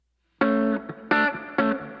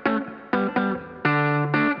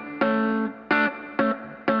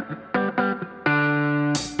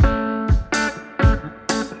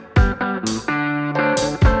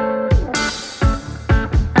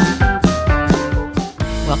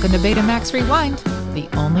Welcome to Betamax Rewind, the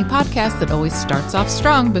only podcast that always starts off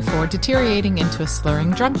strong before deteriorating into a slurring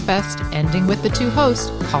drunk fest, ending with the two hosts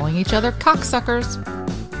calling each other cocksuckers.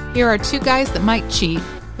 Here are two guys that might cheat,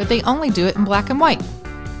 but they only do it in black and white.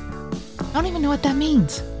 I don't even know what that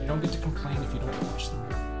means. You don't get to complain if you don't watch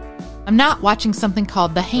them. I'm not watching something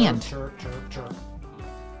called The Hand. Chirp.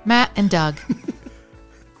 Matt and Doug.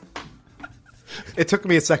 It took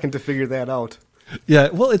me a second to figure that out. Yeah,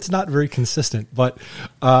 well, it's not very consistent, but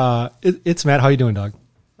it's Matt. How you doing, Doug?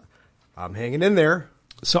 I'm hanging in there.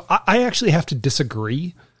 So I actually have to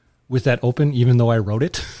disagree with that open, even though I wrote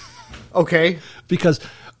it. Okay. Because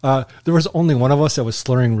there was only one of us that was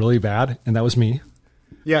slurring really bad, and that was me.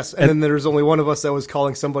 Yes, and then there's only one of us that was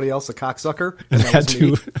calling somebody else a cocksucker, and that had was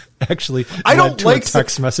to me. actually I don't led to like a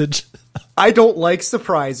text message. I don't like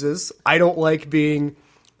surprises. I don't like being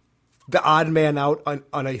the odd man out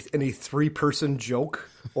in a three-person joke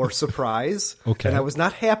or surprise. Okay. And I was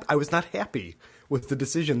not happy with the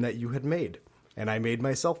decision that you had made, and I made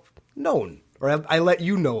myself known, or I let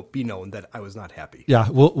you be known that I was not happy. Yeah,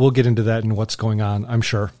 we'll get into that and what's going on, I'm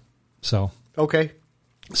sure. So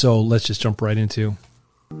let's just jump right into.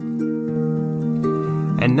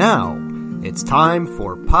 And now it's time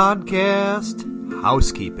for podcast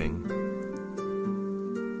housekeeping.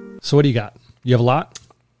 So what do you got? You have a lot?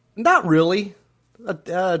 Not really.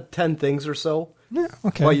 10 things or so. Yeah,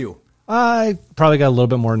 okay. How about you? I probably got a little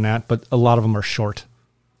bit more than that, but a lot of them are short.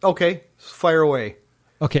 Okay, fire away.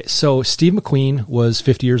 Okay, so Steve McQueen was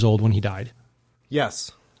 50 years old when he died.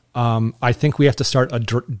 Yes. I think we have to start a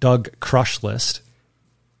Doug crush list.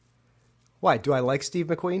 Why? Do I like Steve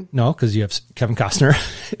McQueen? No, because you have Kevin Costner,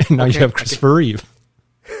 and now you have Christopher Reeve.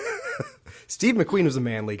 Steve McQueen was a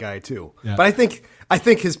manly guy too, Yeah. but I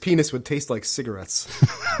think his penis would taste like cigarettes.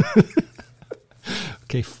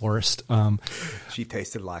 Okay, Forrest. She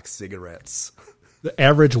tasted like cigarettes. The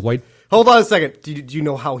average white Hold on a second. Do you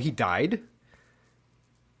know how he died?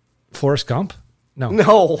 Forrest Gump?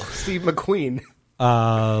 No, Steve McQueen.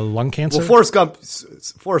 Lung cancer? Well,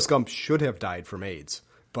 Forrest Gump should have died from AIDS,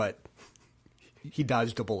 but he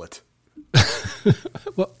dodged a bullet.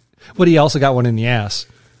 Well, he also got one in the ass.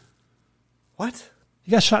 What?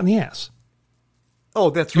 He got shot in the ass.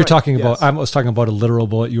 Oh, that's right. You're talking Yes. about, I was talking about a literal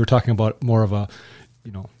bullet. You were talking about more of a,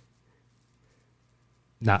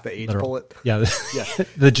 not The AIDS literal. bullet? Yeah. Yeah.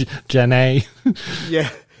 The Gen A. Yeah.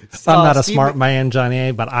 I'm not a Steve smart man, John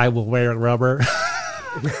A., but I will wear rubber.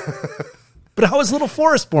 But how was little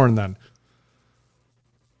Forrest born then?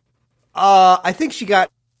 I think she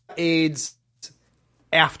got AIDS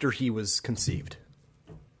after he was conceived.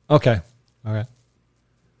 Okay.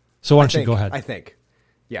 So why don't you go ahead? I think.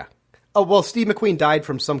 Yeah. Oh, well, Steve McQueen died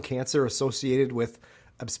from some cancer associated with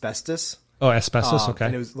asbestos. Oh, asbestos. Okay.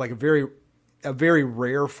 And it was like a very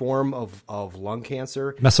rare form of lung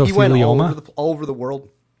cancer. Mesothelioma? He went all over the world.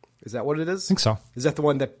 Is that what it is? I think so. Is that the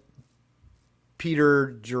one that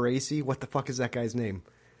Peter Geraci? What the fuck is that guy's name?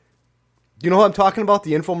 Do you know who I'm talking about?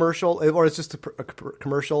 The infomercial, or it's just a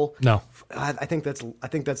commercial? No. I think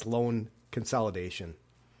that's loan consolidation.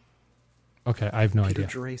 Okay, I have no Peter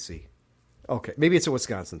idea. Geraci. Okay, maybe it's a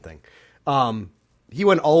Wisconsin thing. He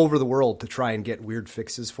went all over the world to try and get weird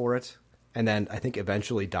fixes for it, and then I think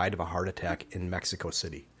eventually died of a heart attack in Mexico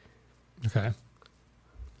City. Okay.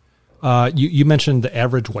 You mentioned the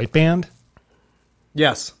average white band.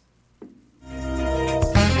 Yes.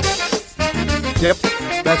 Yep,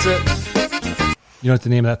 that's it. You know what the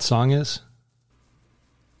name of that song is?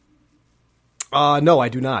 No, I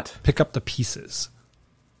do not. Pick Up the Pieces.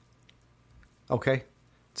 Okay,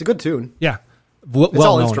 it's a good tune. Yeah. all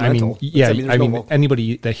Well known. instrumental. I mean, vocal.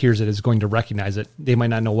 anybody that hears it is going to recognize it. They might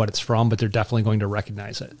not know what it's from, but they're definitely going to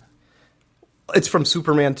recognize it. It's from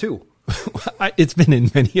Superman 2. It's been in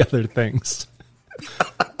many other things.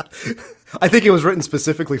 I think it was written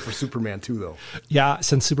specifically for Superman 2, though. Yeah,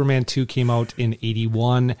 since Superman 2 came out in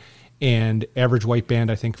 1981, and Average White Band,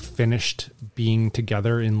 I think, finished being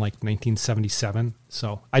together in like 1977.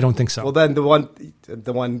 So I don't think so. Well, then the one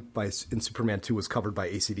in Superman 2 was covered by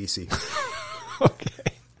AC/DC.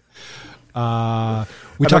 Okay.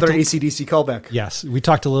 Another AC/DC callback. Yes, we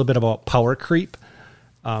talked a little bit about power creep.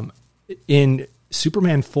 In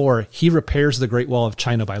Superman 4, he repairs the Great Wall of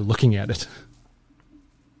China by looking at it.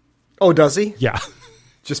 Oh, does he? Yeah.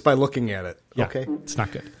 Just by looking at it. Yeah, Okay. it's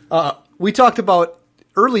not good. We talked about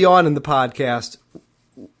early on in the podcast.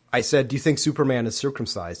 I said, "Do you think Superman is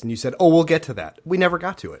circumcised?" And you said, "Oh, we'll get to that." We never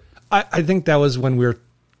got to it. I think that was when we were.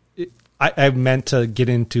 I meant to get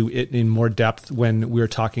into it in more depth when we were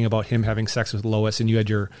talking about him having sex with Lois, and you had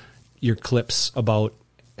your clips about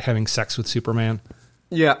having sex with Superman.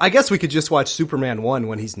 Yeah, I guess we could just watch Superman 1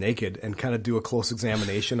 when he's naked and kind of do a close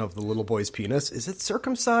examination of the little boy's penis. Is it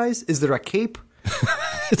circumcised? Is there a cape?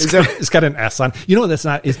 It's got an S on. You know, it's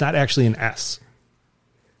not actually an S.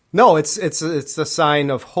 No, it's a sign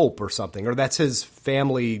of hope or something, or that's his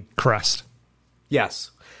family Crest.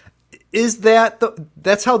 Yes. Is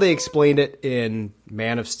that's how they explained it in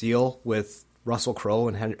Man of Steel with Russell Crowe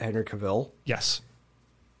and Henry Cavill? Yes.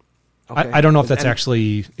 Okay. I don't know if that's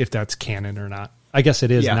actually, if that's canon or not. I guess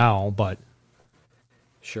it is now, but.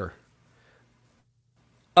 Sure.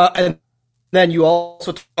 And then you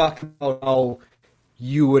also talked about how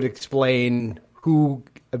you would explain who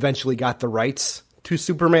eventually got the rights to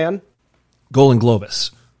Superman. Golan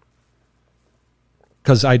Globus.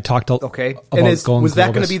 Because I talked about and Golan was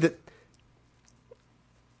that going Globus. to be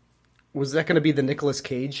was that going to be the Nicolas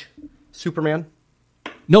Cage Superman?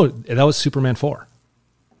 No, that was Superman 4.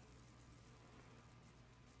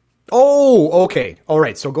 Oh, okay. All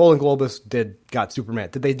right. So Golan Globus got Superman.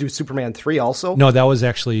 Did they do Superman 3 also? No, that was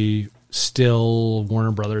actually still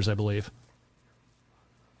Warner Brothers, I believe.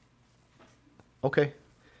 Okay.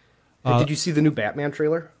 Hey, did you see the new Batman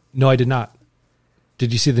trailer? No, I did not.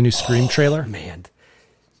 Did you see the new Scream trailer? Man,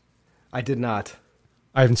 I did not.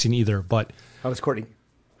 I haven't seen either, but How does Courtney?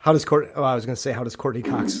 Oh, I was going to say, how does Courtney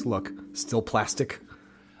Cox look? Still plastic.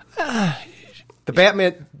 The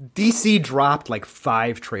Batman DC dropped like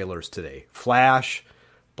 5 trailers today. Flash,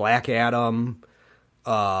 Black Adam,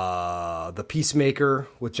 the Peacemaker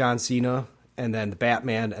with John Cena, and then the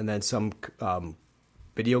Batman, and then some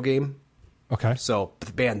video game. okay. So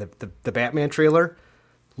the Batman trailer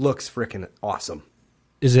looks freaking awesome.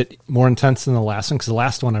 Is it more intense than the last one? Because the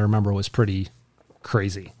last one I remember was pretty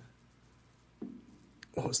crazy.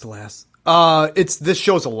 What was the last? This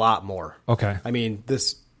shows a lot more. Okay. I mean,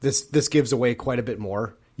 this gives away quite a bit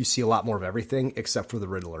more. You see a lot more of everything except for the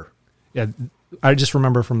Riddler. Yeah, I just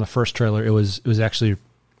remember from the first trailer, it was actually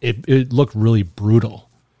it looked really brutal.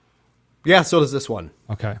 Yeah, so does this one.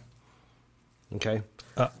 Okay. Okay.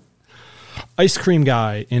 Ice Cream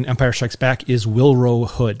Guy in Empire Strikes Back is Wilrow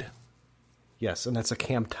Hood. Yes, and that's a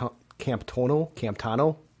Camptano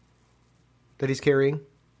that he's carrying.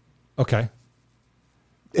 Okay.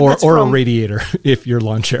 And Or that's a from- radiator if you're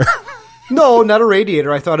lawn chair. No, not a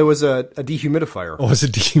radiator. I thought it was a dehumidifier. Oh, it's a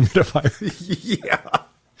dehumidifier. Yeah.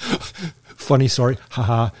 Funny story.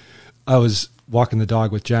 Haha. I was walking the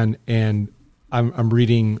dog with Jen and I'm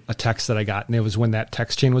reading a text that I got, and it was when that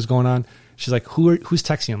text chain was going on. She's like, who's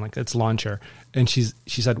texting? I'm like, it's lawn chair. And she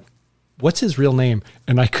said, what's his real name?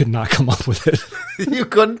 And I could not come up with it. You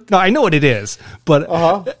couldn't? No, I know what it is,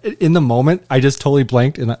 but in the moment I just totally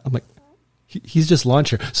blanked, and I'm like, he's just lawn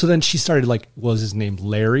chair. So then she started like, was his name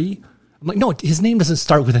Larry? I'm like, no, his name doesn't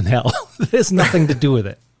start with an L. It has nothing to do with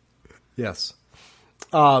it. Yes.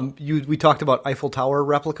 We talked about Eiffel Tower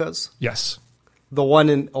replicas. Yes. The one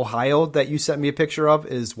in Ohio that you sent me a picture of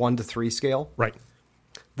is 1:3 scale. Right.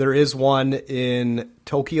 There is one in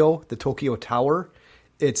Tokyo, the Tokyo Tower.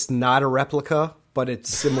 It's not a replica, but it's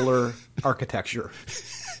similar architecture.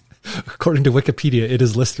 According to Wikipedia, it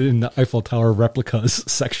is listed in the Eiffel Tower replicas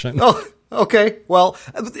section. Oh, okay. Well,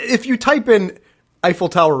 if you type in Eiffel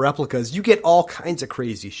Tower replicas, you get all kinds of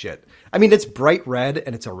crazy shit. I mean, it's bright red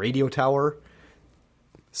and it's a radio tower.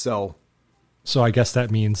 So I guess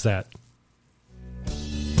that means that.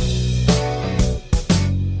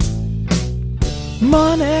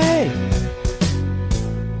 Money!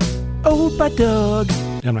 Oh, my dog.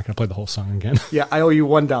 I'm not going to play the whole song again. yeah, I owe you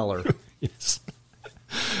 $1. Yes.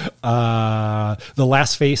 The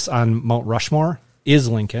last face on Mount Rushmore is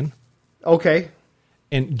Lincoln. Okay.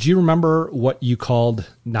 And do you remember what you called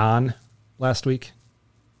Non last week?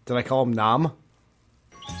 Did I call him Nam?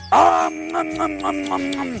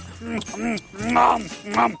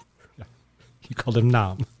 You called him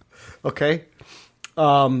Nam. Okay.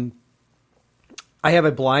 I have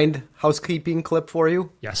a blind housekeeping clip for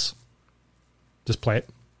you. Yes. Just play it.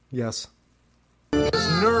 Yes.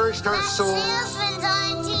 Has nourished our souls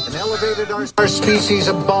and elevated our species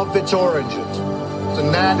above its origins.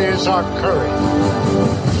 And that is our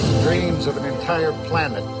courage. Dreams of an entire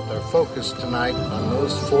planet are focused tonight on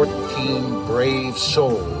those 14 brave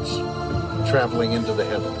souls traveling into the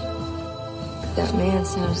heavens. That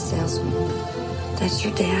man's not a salesman. That's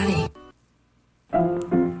your daddy.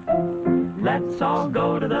 Let's all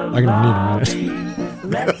go to the I'm going to need a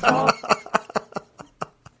minute. Let's all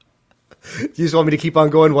Do you just want me to keep on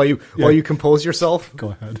going while you compose yourself?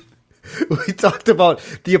 Go ahead. We talked about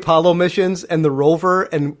the Apollo missions and the rover,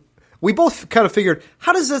 and we both kind of figured,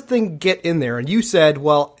 how does this thing get in there? And you said,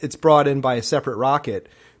 well, it's brought in by a separate rocket.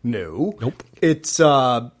 No. Nope. It's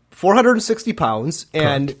 460 pounds,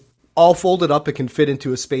 and all folded up. It can fit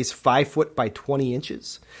into a space 5 foot by 20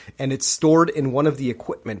 inches, and it's stored in one of the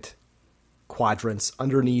equipment quadrants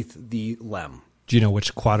underneath the LEM. Do you know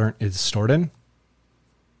which quadrant is stored in?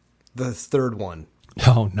 The third one.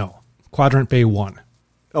 No. Quadrant Bay 1.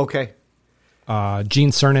 Okay.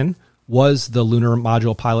 Gene Cernan was the lunar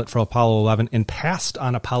module pilot for Apollo 11 and passed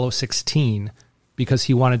on Apollo 16 because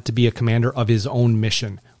he wanted to be a commander of his own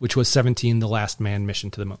mission, which was 17, the last manned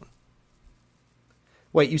mission to the moon.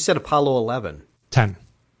 Wait, you said Apollo 11. 10.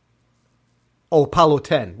 Oh, Apollo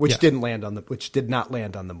 10, which Yes. did not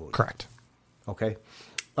land on the moon. Correct. Okay.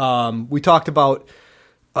 We talked about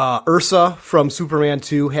Ursa from Superman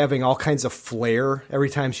 2 having all kinds of flair every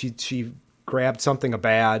time she grabbed something, a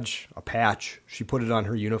badge, a patch, she put it on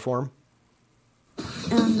her uniform.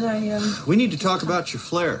 And We need to talk about your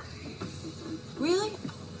flair. really?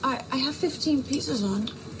 I have 15 pieces on.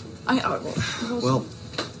 Well,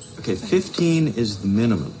 okay, 15 is the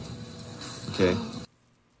minimum. Okay.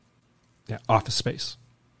 Yeah, Office Space.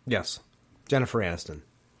 Yes. Jennifer Aniston.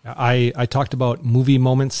 I talked about movie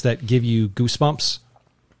moments that give you goosebumps.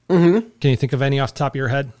 Mm-hmm. Can you think of any off the top of your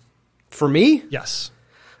head? For me? Yes.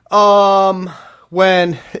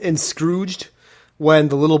 When in Scrooged, when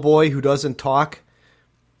the little boy who doesn't talk,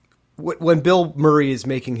 when Bill Murray is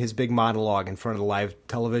making his big monologue in front of the live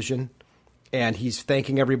television, and he's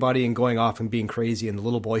thanking everybody and going off and being crazy, and the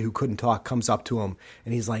little boy who couldn't talk comes up to him,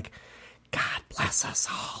 and he's like, "God bless us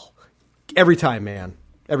all." Every time, man.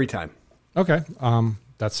 Every time. Okay.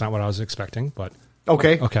 That's not what I was expecting, but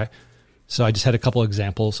Okay. okay. So I just had a couple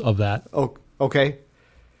examples of that. Oh, okay.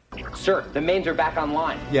 Sir, the mains are back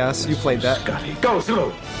online. Yes, you played that. Go,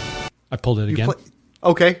 Zulu. I pulled it again.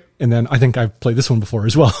 Okay. And then I think I've played this one before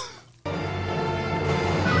as well.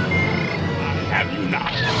 Have you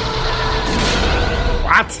not?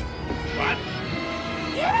 What? What?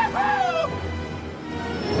 Yahoo!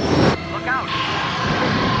 Look out!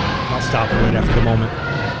 I'll stop it right after the moment.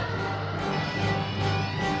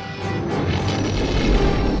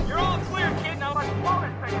 You're all clear, kid. Now let's blow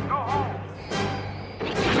this thing and go home.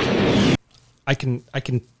 I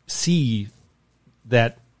can see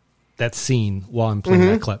that scene while I'm playing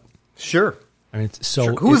that clip. Sure. I mean, it's so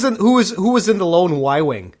Sure. Who was in the lone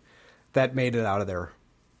Y-wing that made it out of there?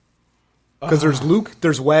 Because there's Luke,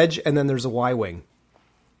 there's Wedge, and then there's a Y-wing.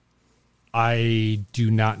 I do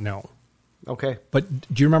not know. Okay.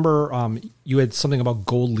 But do you remember you had something about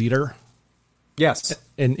Gold Leader? Yes.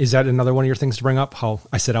 And is that another one of your things to bring up? How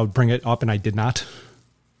I said I would bring it up and I did not?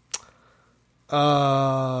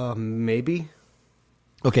 Maybe.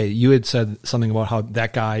 Okay, you had said something about how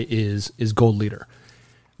that guy is Gold Leader.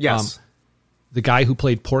 Yes. The guy who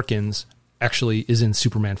played Porkins actually is in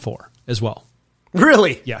Superman 4 as well.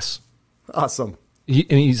 Really? Yes. Awesome. And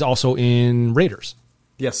he's also in Raiders.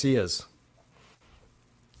 Yes, he is.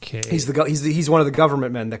 Okay. He's one of the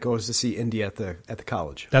government men that goes to see Indy at the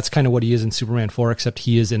college. That's kind of what he is in Superman 4, except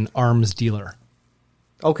he is an arms dealer.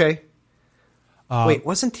 Okay. Wait,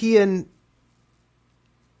 wasn't he in...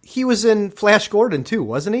 He was in Flash Gordon too,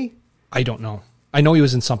 wasn't he? I don't know. I know he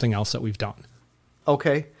was in something else that we've done.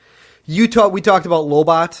 Okay. We talked about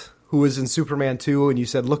Lobot, who was in Superman 2, and you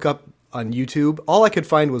said look up on YouTube. All I could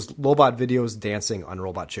find was Lobot videos dancing on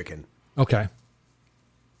Robot Chicken. Okay.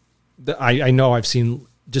 I know I've seen...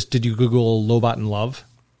 Did you Google Lobot in Love?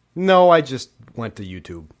 No, I just went to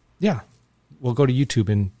YouTube. Yeah. We'll go to YouTube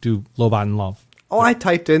and do Lobot in Love. Oh, I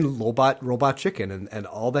typed in Robot Chicken, and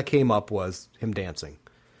all that came up was him dancing.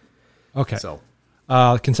 Okay. So,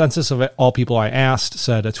 consensus of all people I asked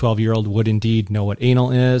said a 12-year-old would indeed know what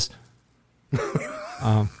anal is.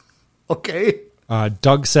 okay.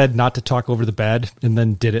 Doug said not to talk over the bed and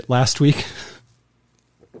then did it last week.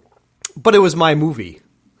 But it was my movie.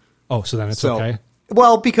 Oh, so then it's okay.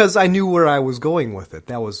 Well, because I knew where I was going with it.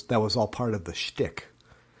 That was all part of the shtick.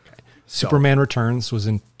 Okay. Superman Returns was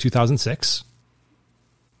in 2006.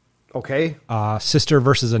 Okay. Sister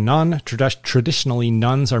versus a Nun. Traditionally,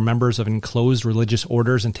 nuns are members of enclosed religious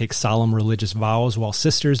orders and take solemn religious vows, while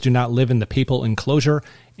sisters do not live in the papal enclosure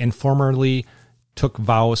and formerly took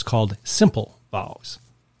vows called simple vows.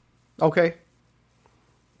 Okay.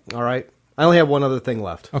 All right. I only have one other thing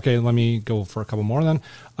left. Okay, let me go for a couple more then.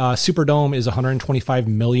 Superdome is 125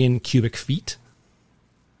 million cubic feet.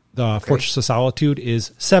 The Fortress of Solitude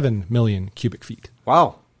is 7 million cubic feet.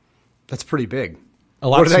 Wow. That's pretty big. A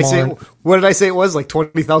lot smaller. What did I say it was? Like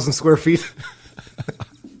 20,000 square feet?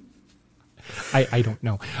 I don't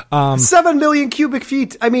know. 7 million cubic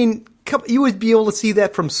feet. I mean, you would be able to see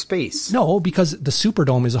that from space. No, because the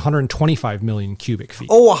Superdome is 125 million cubic feet.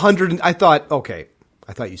 Oh, 100. I thought, okay.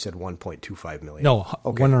 I thought you said 1.25 million. No,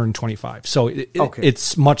 Okay. 125. So Okay.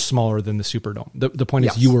 it's much smaller than the Superdome. The point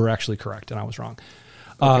is Yes. you were actually correct and I was wrong.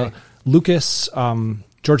 Okay.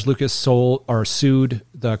 George Lucas sued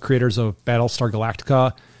the creators of Battlestar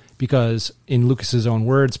Galactica because, in Lucas's own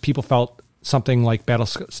words, people felt something like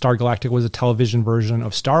Battlestar Galactica was a television version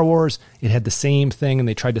of Star Wars. It had the same thing, and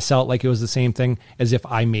they tried to sell it like it was the same thing, as if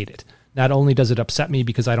I made it. Not only does it upset me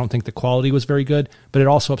because I don't think the quality was very good, but it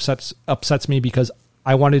also upsets me because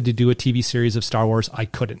I wanted to do a TV series of Star Wars. I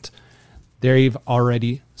couldn't. They've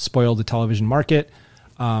already spoiled the television market.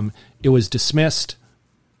 It was dismissed,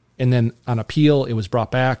 and then on appeal, it was brought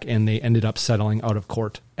back, and they ended up settling out of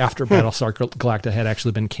court after Battlestar Galactica had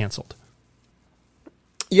actually been canceled.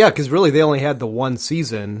 Yeah, because really they only had the one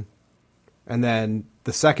season, and then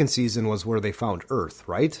the second season was where they found Earth,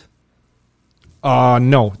 right?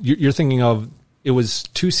 No, you're thinking of, it was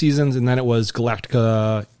 2 seasons, and then it was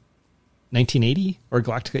Galactica 1980 or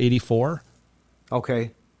Galactica 84.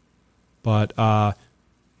 Okay. But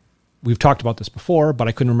we've talked about this before, but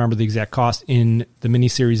I couldn't remember the exact cost. In the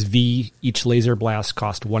miniseries V, each laser blast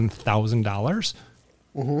cost $1,000.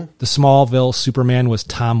 Mm-hmm. The Smallville Superman was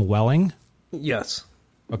Tom Welling. Yes.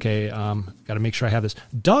 Okay, got to make sure I have this.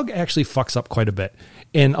 Doug actually fucks up quite a bit.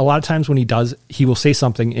 And a lot of times when he does, he will say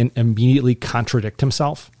something and immediately contradict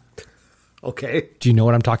himself. Okay. Do you know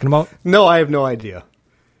what I'm talking about? No, I have no idea.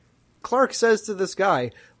 Clark says to this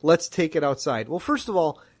guy, let's take it outside. Well, first of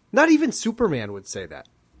all, not even Superman would say that.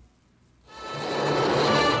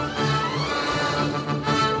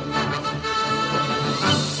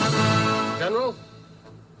 General,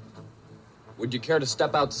 would you care to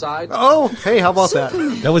step outside? Oh, hey, how about that?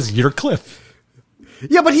 That was your Cliff.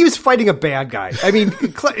 Yeah, but he was fighting a bad guy. I mean,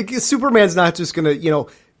 Superman's not just going to,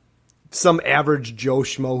 some average Joe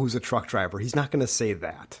Schmo who's a truck driver. He's not going to say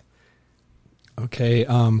that. Okay,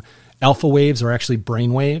 alpha waves are actually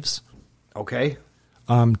brain waves. Okay.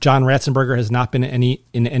 John Ratzenberger has not been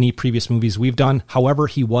in any previous movies we've done. However,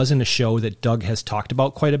 he was in a show that Doug has talked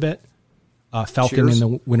about quite a bit. Falcon Cheers.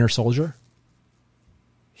 and the Winter Soldier.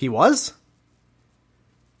 He was?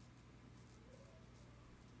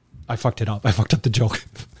 I fucked it up. I fucked up the joke.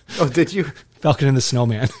 Oh, did you? Falcon and the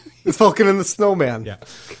Snowman. Falcon and the Snowman. Yeah.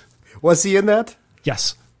 Was he in that?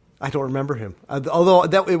 Yes. I don't remember him. Although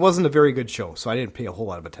it wasn't a very good show, so I didn't pay a whole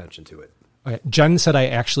lot of attention to it. Okay. Jen said I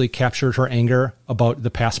actually captured her anger about the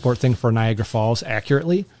passport thing for Niagara Falls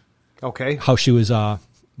accurately. Okay. How she was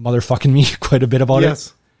motherfucking me quite a bit about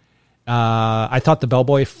it. I thought the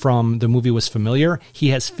bellboy from the movie was familiar. He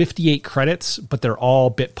has 58 credits, but they're all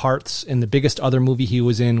bit parts. And the biggest other movie he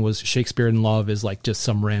was in was Shakespeare in Love, is like just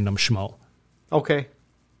some random schmo. Okay.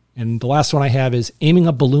 And the last one I have is aiming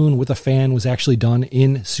a balloon with a fan was actually done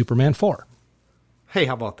in Superman 4. Hey,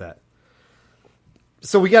 how about that?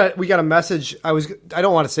 So we got a message. I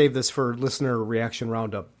don't want to save this for listener reaction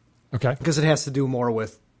roundup. Okay. Because it has to do more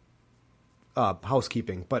with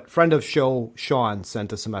housekeeping. But friend of show Sean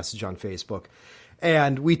sent us a message on Facebook,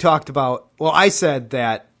 and we talked about. Well, I said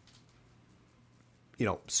that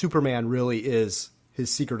Superman really is his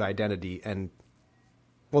secret identity, and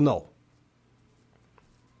no.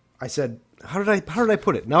 I said, how did I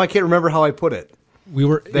put it? Now I can't remember how I put it.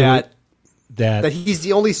 That he's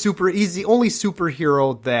the only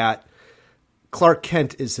superhero that Clark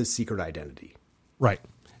Kent is his secret identity. Right.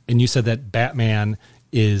 And you said that Batman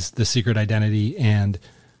is the secret identity and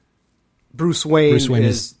Bruce Wayne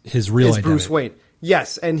is his real identity. Bruce Wayne.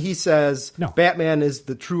 Yes, and he says No. Batman is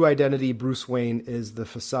the true identity, Bruce Wayne is the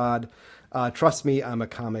facade. Trust me, I'm a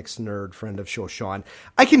comics nerd, friend of show Sean.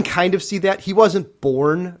 I can kind of see that. He wasn't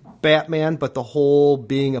born Batman, but the whole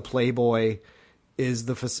being a playboy is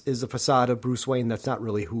the facade of Bruce Wayne. That's not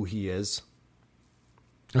really who he is.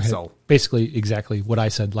 Okay. So basically exactly what I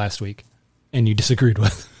said last week and you disagreed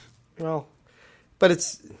with. Well,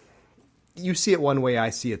 but you see it one way,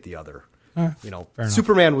 I see it the other. Fair enough.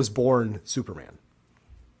 Superman was born Superman.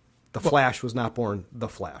 The Flash was not born the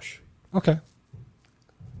Flash. Okay.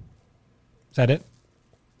 Is that it?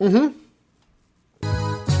 Mm-hmm.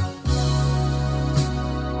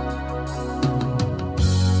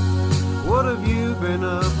 What have you been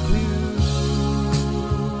up to?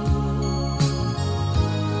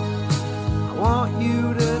 I want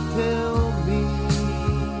you to tell me.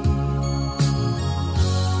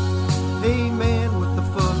 Hey man, what the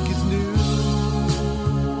fuck is new?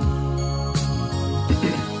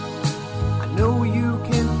 I know you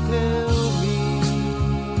can tell me.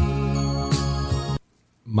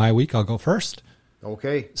 My week, I'll go first.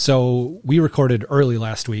 Okay. So we recorded early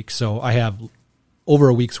last week, so I have over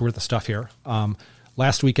a week's worth of stuff here.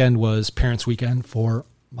 Last weekend was Parents' Weekend for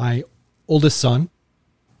my oldest son.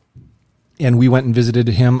 And we went and visited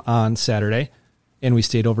him on Saturday, and we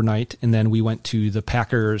stayed overnight. And then we went to the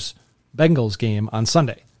Packers-Bengals game on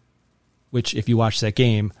Sunday, which if you watch that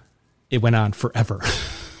game, it went on forever.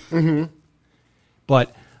 Mm-hmm.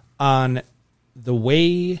 But on the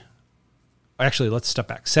way, actually, let's step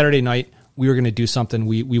back. Saturday night, we were going to do something.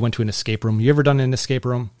 We went to an escape room. You ever done an escape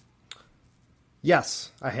room? Yes,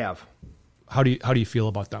 I have. How do you feel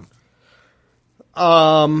about them?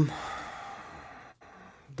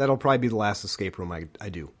 That'll probably be the last escape room I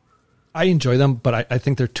do. I enjoy them, but I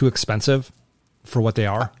think they're too expensive for what they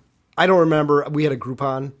are. I don't remember. We had a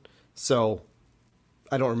Groupon, so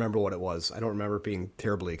I don't remember what it was. I don't remember it being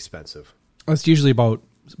terribly expensive. It's usually about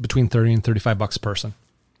between $30 and $35 a person.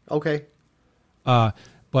 Okay.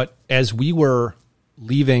 But as we were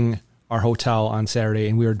leaving our hotel on Saturday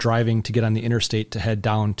and we were driving to get on the interstate to head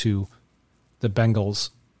down to the Bengals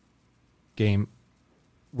game,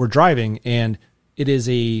 we're driving and it is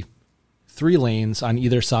a 3 lanes on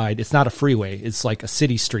either side. It's not a freeway. It's like a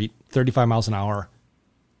city street, 35 miles an hour,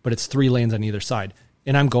 but it's 3 lanes on either side.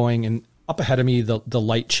 And I'm going, and up ahead of me, the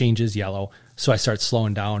light changes yellow. So I start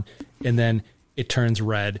slowing down, and then it turns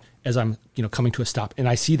red as I'm, coming to a stop. And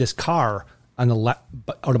I see this car on the left,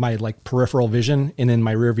 out of my like peripheral vision and in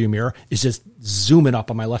my rearview mirror is just zooming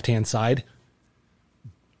up on my left-hand side.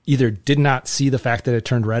 Either did not see the fact that it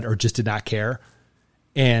turned red or just did not care,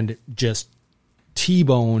 and just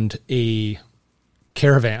T-boned a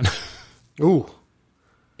Caravan. Ooh.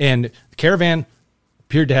 And the Caravan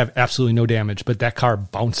appeared to have absolutely no damage, but that car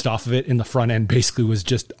bounced off of it in the front end, basically was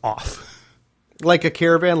just off. Like a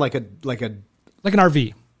Caravan, like an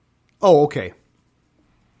RV. Oh, okay.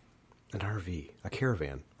 An RV, a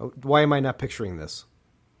Caravan. Why am I not picturing this?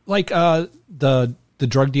 Like the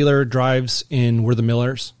drug dealer drives in We're the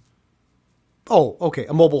Millers. Oh, okay.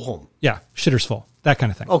 A mobile home. Yeah, shitters full. That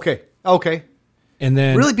kind of thing. Okay. And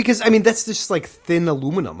then really, because that's just like thin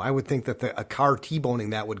aluminum. I would think that a car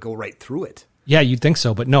T-boning that would go right through it. Yeah, you'd think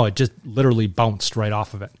so, but no, it just literally bounced right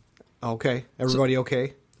off of it. Okay. Everybody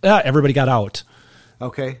okay? Yeah, everybody got out.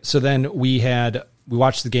 Okay. So then we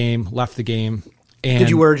watched the game, left the game, and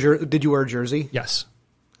Did you wear a jersey? Yes.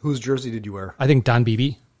 Whose jersey did you wear? I think Don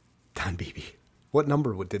Beebe. Don Beebe. What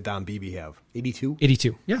number did Don Beebe have? 82?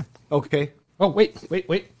 82. Yeah. Okay. Oh, wait.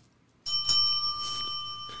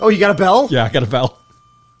 Oh, you got a bell? Yeah, I got a bell.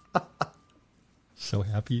 So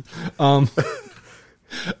happy.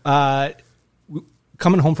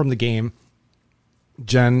 Coming home from the game,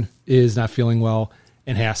 Jen is not feeling well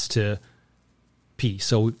and has to pee.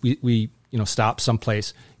 So we stop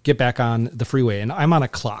someplace, get back on the freeway, and I'm on a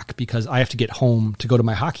clock because I have to get home to go to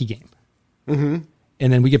my hockey game. Mm-hmm.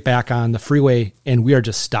 And then we get back on the freeway and we are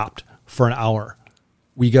just stopped for an hour.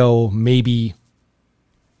 We go maybe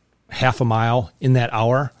half a mile in that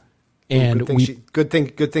hour. And good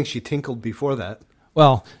thing she tinkled before that.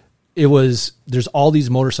 Well, there's all these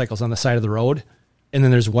motorcycles on the side of the road, and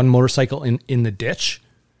then there's one motorcycle in the ditch.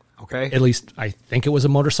 Okay. At least I think it was a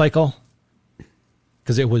motorcycle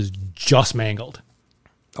because it was just mangled.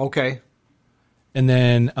 Okay. And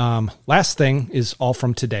then last thing is all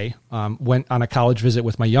from today. Went on a college visit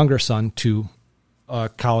with my younger son to a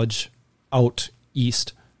college out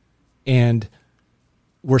east, and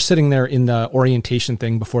we're sitting there in the orientation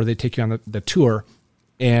thing before they take you on the tour,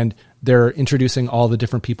 and they're introducing all the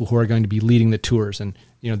different people who are going to be leading the tours. And,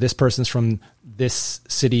 this person's from this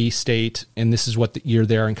city, state, and this is what the year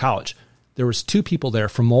they're in college. There was 2 people there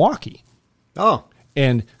from Milwaukee. Oh.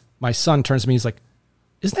 And my son turns to me, he's like,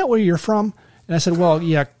 "Isn't that where you're from?" And I said, "Well,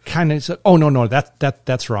 yeah, kind of." He said, "Oh, no,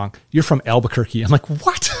 that's wrong. You're from Albuquerque." I'm like,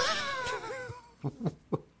 "What?"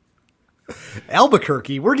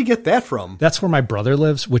 Albuquerque? Where'd you get that from? That's where my brother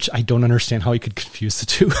lives, which I don't understand how he could confuse the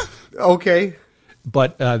two. Okay.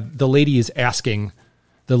 But the lady is asking,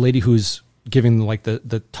 the lady who's giving like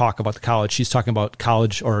the talk about the college, she's talking about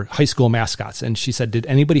college or high school mascots. And she said, "Did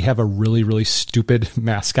anybody have a really, really stupid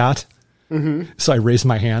mascot?" Mm-hmm. So I raised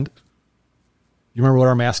my hand. You remember what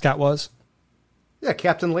our mascot was? Yeah,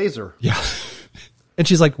 Captain Laser. Yeah. And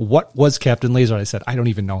she's like, "What was Captain Laser?" I said, "I don't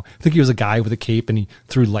even know. I think he was a guy with a cape and he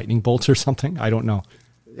threw lightning bolts or something. I don't know."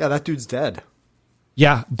 Yeah, that dude's dead.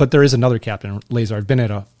 Yeah, but there is another Captain Laser. I've been at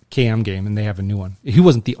a KM game and they have a new one. He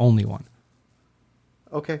wasn't the only one.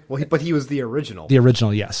 Okay. Well, but he was the original. The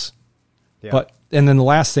original, yes. Yeah. And then the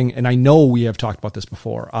last thing, and I know we have talked about this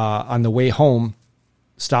before, on the way home,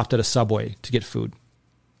 stopped at a Subway to get food.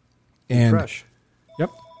 And fresh. Yep.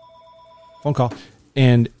 Phone call.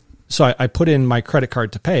 And so I put in my credit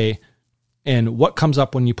card to pay. And what comes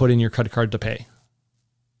up when you put in your credit card to pay?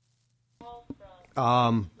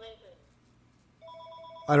 I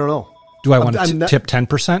don't know. Do I want to tip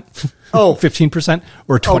 10%? Oh. 15%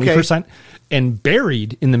 or 20%? And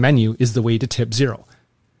buried in the menu is the way to tip 0.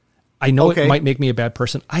 I know it might make me a bad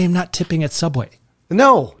person. I am not tipping at Subway.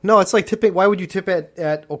 No, it's like tipping. Why would you tip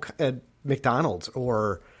at McDonald's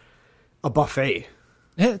or a buffet?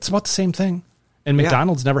 Yeah, it's about the same thing. And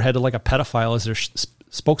McDonald's never had like a pedophile as their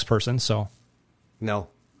spokesperson, so. No.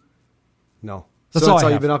 That's all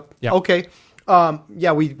I you've been up. Yeah. Okay.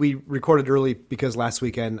 We recorded early because last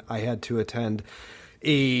weekend I had to attend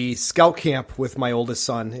a scout camp with my oldest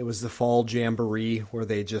son. It was the fall jamboree where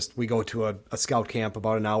we go to a scout camp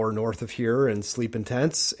about an hour north of here and sleep in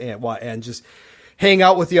tents and just hang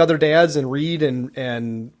out with the other dads and read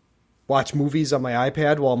and watch movies on my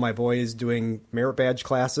iPad while my boy is doing merit badge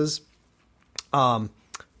classes.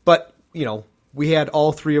 But we had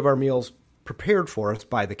all 3 of our meals prepared for us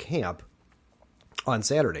by the camp on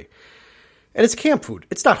Saturday. And it's camp food.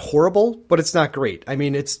 It's not horrible, but it's not great. I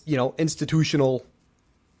mean, it's, institutional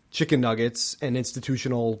chicken nuggets and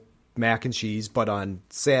institutional mac and cheese. But on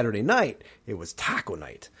Saturday night, it was taco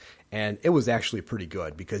night. And it was actually pretty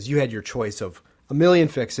good because you had your choice of a million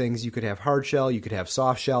fixings. You could have hard shell. You could have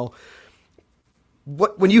soft shell.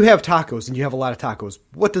 When you have tacos and you have a lot of tacos,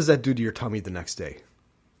 what does that do to your tummy the next day?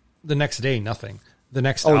 The next day, nothing. The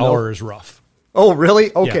next hour is rough. Oh,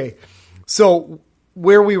 really? Okay. Yeah. So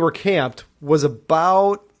where we were camped was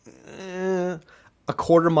about a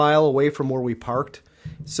quarter mile away from where we parked.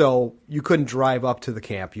 So you couldn't drive up to the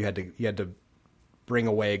camp. You had to bring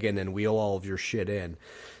a wagon and wheel all of your shit in.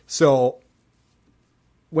 So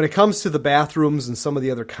when it comes to the bathrooms and some of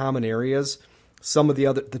the other common areas,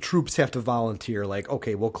 the troops have to volunteer. Like,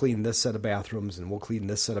 okay, we'll clean this set of bathrooms and we'll clean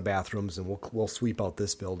this set of bathrooms and we'll sweep out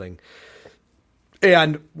this building.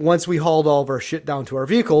 And once we hauled all of our shit down to our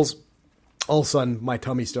vehicles, all of a sudden my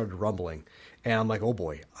tummy started rumbling. And I'm like, oh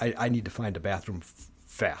boy, I need to find a bathroom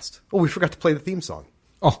fast. Oh, we forgot to play the theme song.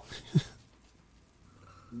 Oh.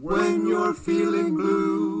 When you're feeling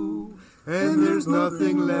blue and there's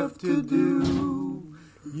nothing left to do,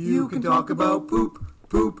 you can talk about poop,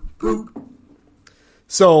 poop, poop.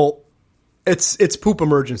 So it's poop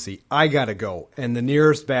emergency. I gotta go. And the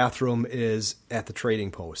nearest bathroom is at the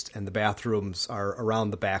trading post. And the bathrooms are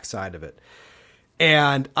around the back side of it.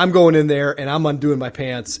 And I'm going in there and I'm undoing my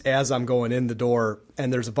pants as I'm going in the door.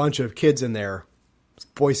 And there's a bunch of kids in there,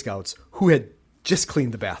 Boy Scouts, who had just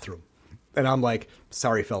cleaned the bathroom. And I'm like,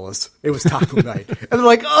 sorry, fellas, it was taco night. And they're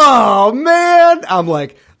like, oh, man. I'm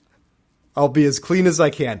like, I'll be as clean as I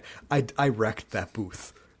can. I wrecked that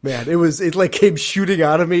booth. Man, it like came shooting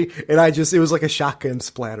out of me. And it was like a shotgun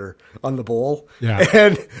splatter on the bowl. Yeah.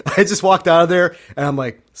 And I just walked out of there and I'm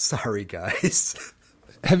like, sorry, guys.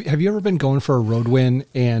 Have you ever been going for a road win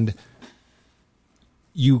and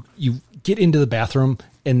you get into the bathroom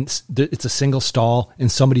and it's a single stall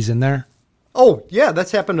and somebody's in there? Oh, yeah,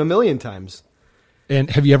 that's happened a million times. And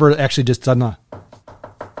have you ever actually just done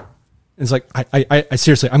it's like, I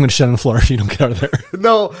seriously, I'm going to shit on the floor if you don't get out of there.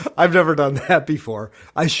 No, I've never done that before.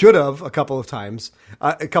 I should have a couple of times.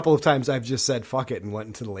 A couple of times I've just said, fuck it, and went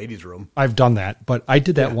into the ladies' room. I've done that, but I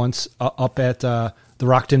did that once up at the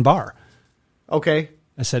Rockton Bar. Okay.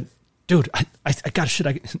 I said, dude, I got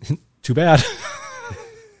shit. Too bad.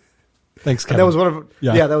 Thanks, Kevin. That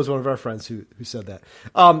was one of our friends who said that.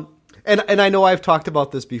 And I know I've talked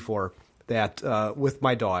about this before that with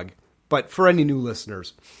my dog, but for any new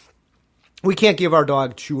listeners, we can't give our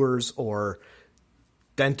dog chewers or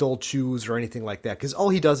dental chews or anything like that because all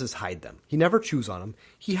he does is hide them. He never chews on them.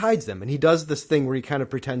 He hides them, and he does this thing where he kind of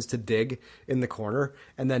pretends to dig in the corner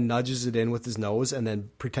and then nudges it in with his nose and then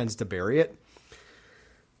pretends to bury it.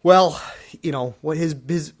 Well, what his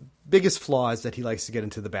biggest flaw is that he likes to get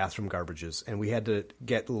into the bathroom garbages, and we had to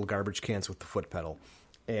get little garbage cans with the foot pedal.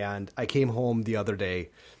 And I came home the other day,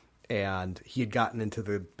 and he had gotten into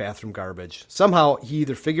the bathroom garbage. Somehow, he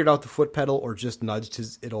either figured out the foot pedal or just nudged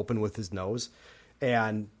it open with his nose.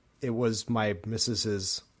 And it was my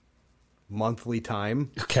missus's monthly time.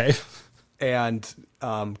 Okay. And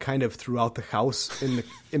kind of throughout the house, in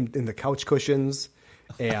the couch cushions,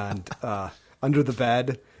 and under the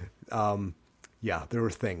bed. There were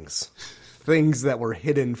things that were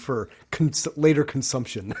hidden for later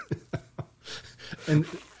consumption. And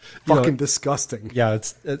fucking disgusting. Yeah,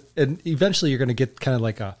 and eventually you're going to get kind of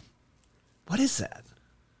like what is that?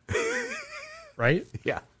 Right?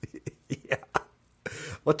 Yeah.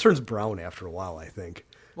 Well, it turns brown after a while, I think.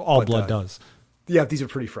 Well, all blood does. Yeah, these are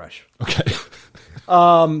pretty fresh. Okay.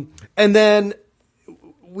 And then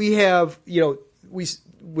we have,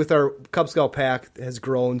 with our Cub Scout pack has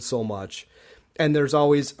grown so much, and there's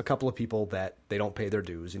always a couple of people that they don't pay their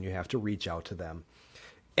dues and you have to reach out to them.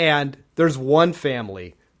 And there's one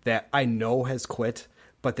family that I know has quit,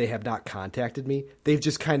 but they have not contacted me. They've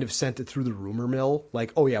just kind of sent it through the rumor mill,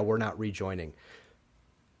 like, oh yeah, we're not rejoining.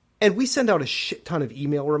 And we send out a shit ton of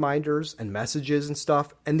email reminders and messages and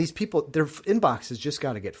stuff, and these people, their inboxes just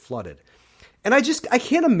got to get flooded. And I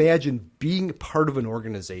can't imagine being part of an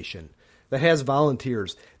organization that has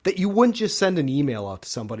volunteers that you wouldn't just send an email out to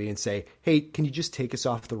somebody and say, hey, can you just take us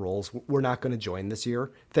off the rolls? We're not going to join this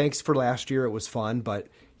year. Thanks for last year. It was fun, but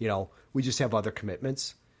we just have other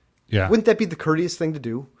commitments. Yeah. Wouldn't that be the courteous thing to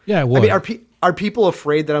do? Yeah, it would. I mean, are people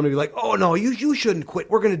afraid that I'm going to be like, oh no, you shouldn't quit.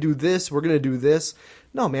 We're going to do this. We're going to do this.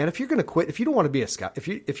 No, man, if you're going to quit, if you don't want to be a scout, if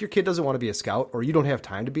your kid doesn't want to be a scout or you don't have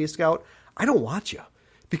time to be a scout, I don't want you,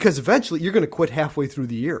 because eventually you're going to quit halfway through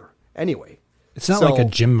the year anyway. It's not like a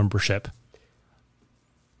gym membership.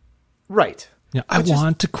 Right. Yeah, I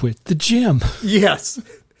want to quit the gym. Yes.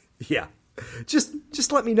 Yeah.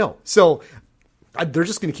 Just let me know. So they're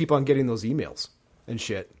just going to keep on getting those emails and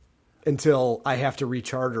shit until I have to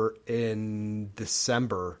recharter in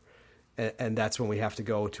December. And that's when we have to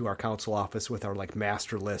go to our council office with our like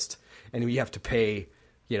master list, and we have to pay,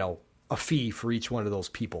 a fee for each one of those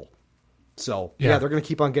people. So yeah, they're going to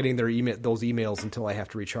keep on getting those emails until I have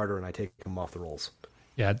to recharter and I take them off the rolls.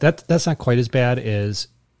 Yeah. That's not quite as bad as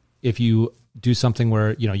if you do something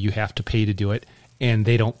where, you have to pay to do it and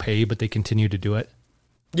they don't pay, but they continue to do it.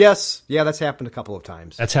 Yes. Yeah. That's happened a couple of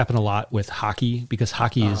times. That's happened a lot with hockey, because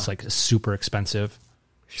hockey is like a super expensive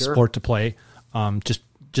sport to play.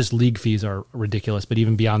 Just league fees are ridiculous, but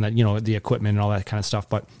even beyond that, the equipment and all that kind of stuff.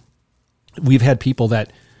 But we've had people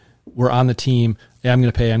that were on the team. Yeah, I'm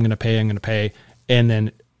going to pay. And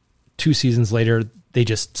then 2 seasons later, they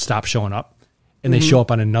just stop showing up and they show up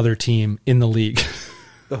on another team in the league.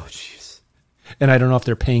 Oh, jeez. And I don't know if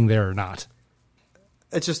they're paying there or not.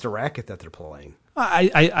 It's just a racket that they're playing.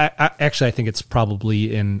 I actually think it's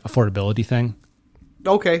probably an affordability thing.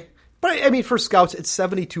 Okay. But I mean, for scouts, it's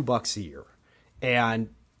 $72 a year. And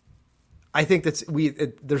I think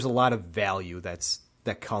there's a lot of value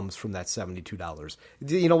that comes from that $72.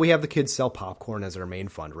 We have the kids sell popcorn as our main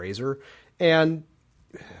fundraiser, and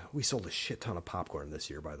we sold a shit ton of popcorn this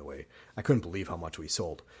year, by the way. I couldn't believe how much we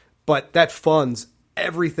sold. But that funds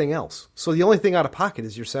everything else. So the only thing out of pocket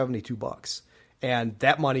is your $72. And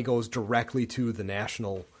that money goes directly to the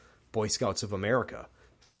National Boy Scouts of America.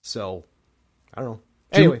 So, I don't know.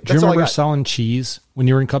 Anyway, do you remember selling cheese when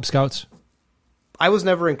you were in Cub Scouts? I was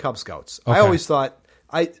never in Cub Scouts. Okay. I always thought,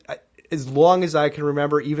 as long as I can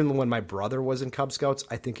remember, even when my brother was in Cub Scouts,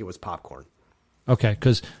 I think it was popcorn. Okay,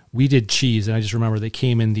 because we did cheese, and I just remember they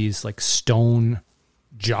came in these like stone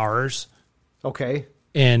jars. Okay.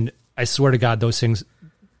 And I swear to God, those things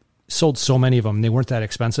sold so many of them. They weren't that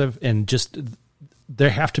expensive, and just there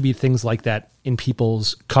have to be things like that in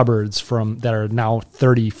people's cupboards that are now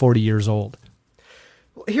 30, 40 years old.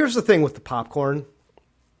 Well, here's the thing with the popcorn.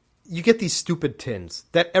 You get these stupid tins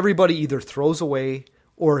that everybody either throws away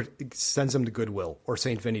or sends them to Goodwill or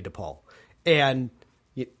St. Vinny de Paul. And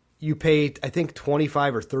you pay, I think,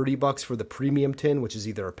 $25 or $30 for the premium tin, which is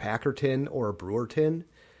either a Packer tin or a Brewer tin.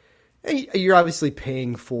 And you're obviously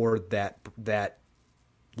paying for that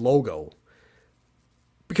logo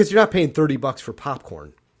because you're not paying $30 for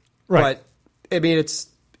popcorn. Right. But I mean,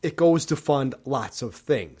 it goes to fund lots of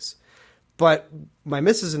things. But my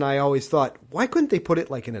missus and I always thought, why couldn't they put it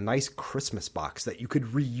like in a nice Christmas box that you could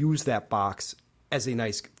reuse that box as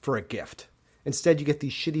for a gift? Instead, you get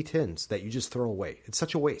these shitty tins that you just throw away. It's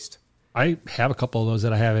such a waste. I have a couple of those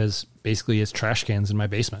that I have as trash cans in my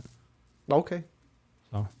basement. Okay.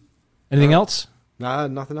 So, anything else? Nah,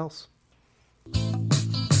 nothing else. Matt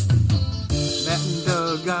and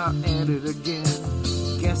Doug are at it again.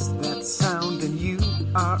 Guess that sound and you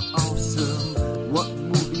are awesome. What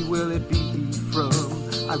movie will it be from?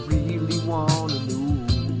 I really want to know.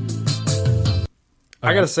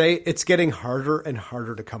 I gotta say, it's getting harder and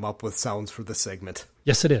harder to come up with sounds for this segment.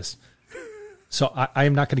 Yes, it is. So I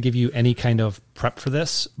am not going to give you any kind of prep for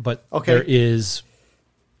this, but okay. There is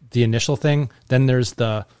the initial thing, then there's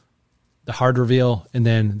the hard reveal, and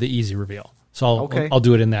then the easy reveal. So I'll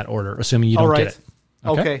do it in that order, assuming you don't get it.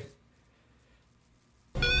 Okay.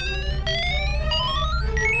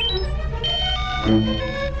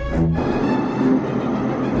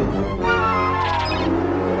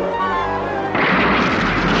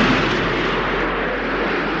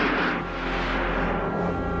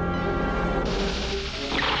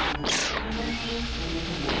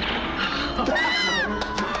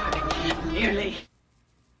 Nearly.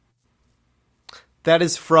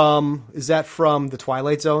 Is that from The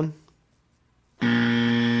Twilight Zone?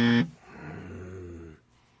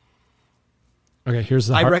 Okay, here's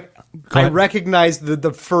the I recognize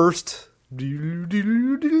the first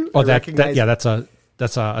Oh, that's a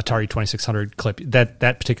Atari 2600 clip. That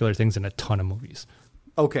particular thing's in a ton of movies.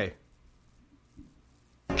 Okay.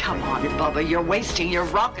 Come on, Bubba, you're wasting your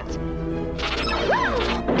rockets.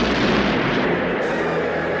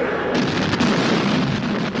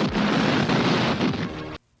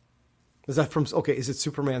 Is that from... Okay, is it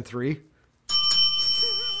Superman 3?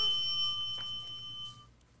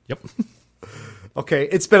 Yep. Okay,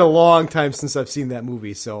 it's been a long time since I've seen that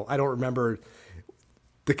movie, so I don't remember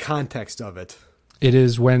the context of it. It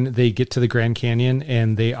is when they get to the Grand Canyon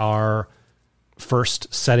and they are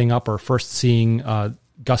first setting up or first seeing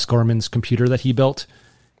Gus Gorman's computer that he built.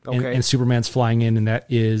 Okay. And Superman's flying in, and that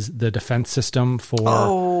is the defense system for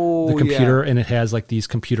the computer. Yeah. And it has like these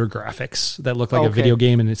computer graphics that look like a video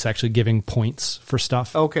game, and it's actually giving points for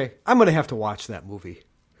stuff. Okay. I'm going to have to watch that movie.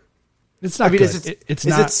 It's not good. Is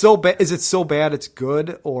it so bad? Is it so bad it's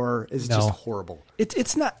good, or is it just horrible?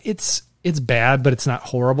 It's not. It's bad, but it's not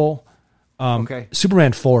horrible. Okay.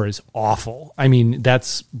 Superman 4 is awful. I mean,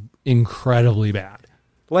 that's incredibly bad.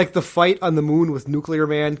 Like the fight on the moon with Nuclear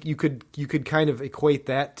Man, you could kind of equate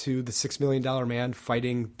that to the $6 Million Man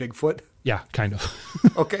fighting Bigfoot. Yeah, kind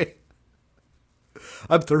of. Okay.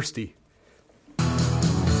 I'm thirsty.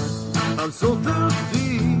 I'm so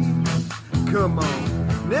thirsty. Come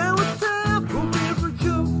on. Now it's time for beverage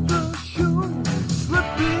of the show. Slip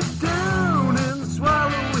it down and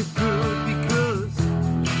swallow it good because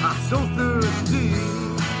I'm so thirsty.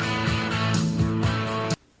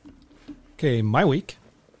 Okay, my week.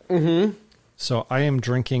 Mm-hmm. So I am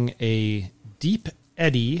drinking a Deep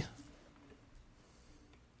Eddy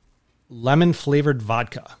lemon-flavored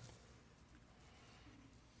vodka.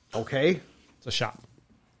 Okay. It's a shot.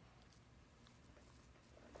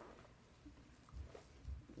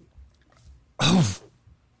 Oh.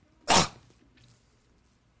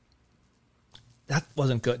 That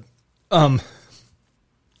wasn't good. I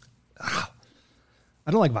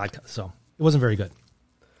don't like vodka, so it wasn't very good.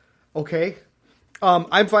 Okay.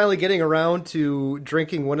 I'm finally getting around to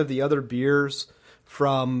drinking one of the other beers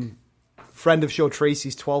from friend of show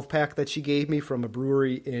Tracy's 12-pack that she gave me from a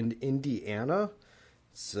brewery in Indiana.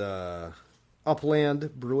 It's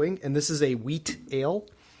Upland Brewing, and this is a wheat ale.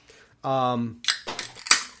 But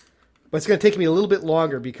it's going to take me a little bit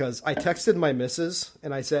longer because I texted my missus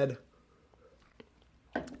and I said,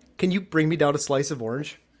 can you bring me down a slice of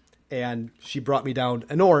orange? And she brought me down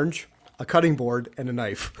an orange, a cutting board, and a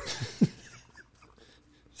knife.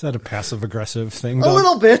 Is that a passive-aggressive thing? A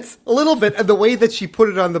little bit. And the way that she put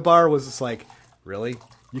it on the bar was just like, really?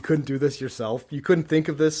 You couldn't do this yourself? You couldn't think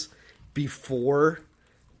of this before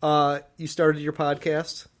you started your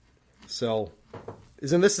podcast? So,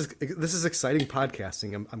 this is exciting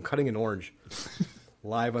podcasting. I'm cutting an orange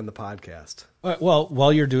live on the podcast. Well,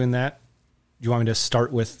 while you're doing that, do you want me to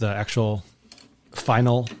start with the actual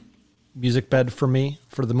final music bed for me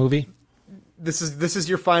for the movie? This is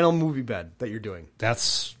your final movie bed that you're doing.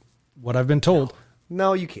 That's what I've been told.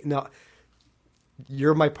 No, you can't. No,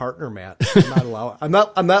 you're my partner, Matt. I'm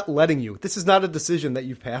not letting you. This is not a decision that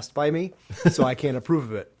you've passed by me, so I can't approve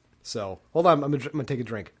of it. So hold on, I'm gonna take a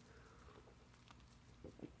drink.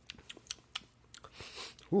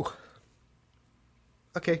 Ooh.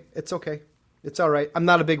 Okay, it's okay. It's all right. I'm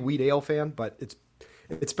not a big wheat ale fan, but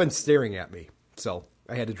it's been staring at me, so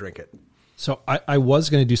I had to drink it. So I was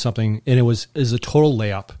going to do something, and it was a total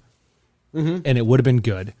layup, and it would have been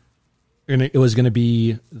good. And it was going to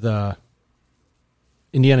be the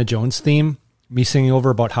Indiana Jones theme, me singing over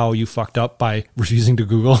about how you fucked up by refusing to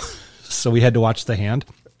Google, so we had to watch The Hand.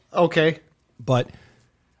 Okay. But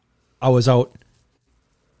I was out,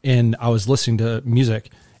 and I was listening to music,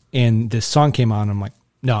 and this song came on, and I'm like,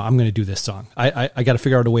 no, I'm going to do this song. I got to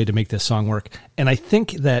figure out a way to make this song work. And I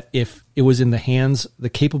think that if it was in the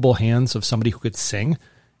capable hands of somebody who could sing,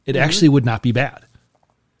 it actually would not be bad.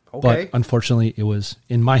 Okay. But unfortunately, it was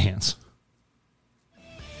in my hands.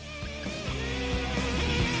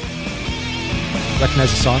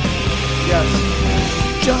 Recognize the song?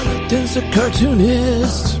 Yes. Jonathan's a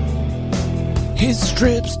cartoonist. His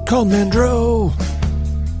strip's called Mandro.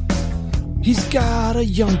 He's got a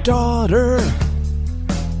young daughter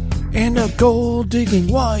and a gold-digging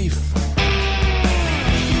wife.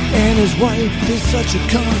 And his wife is such a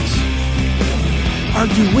cunt,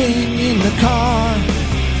 arguing in the car.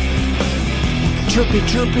 Chirpy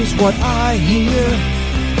chirp is what I hear.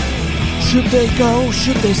 Should they go?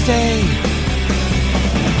 Should they stay?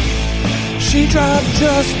 She drives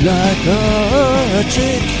just like a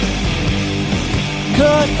chick.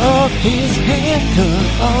 Cut off his hand,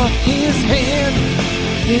 cut off his hand.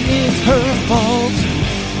 It is her fault.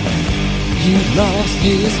 He lost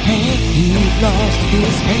his hand. He lost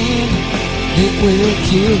his hand. It will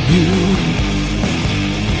kill you.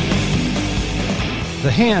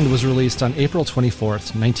 The Hand was released on April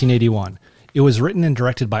 24th, 1981. It was written and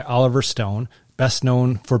directed by Oliver Stone, best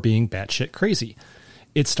known for being batshit crazy.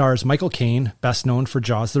 It stars Michael Caine, best known for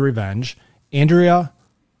Jaws the Revenge, Andrea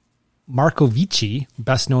Marcovici,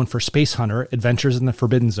 best known for Space Hunter, Adventures in the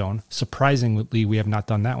Forbidden Zone. Surprisingly, we have not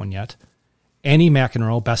done that one yet. Annie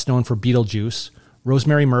McEnroe, best known for Beetlejuice,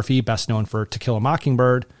 Rosemary Murphy, best known for To Kill a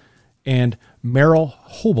Mockingbird, and Meryl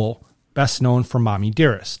Hobel, best known for Mommy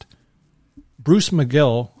Dearest. Bruce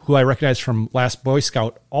McGill, who I recognize from Last Boy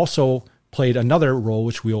Scout, also played another role,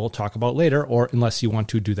 which we will talk about later, or unless you want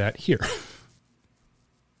to do that here.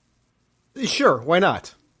 Sure, why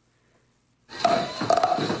not?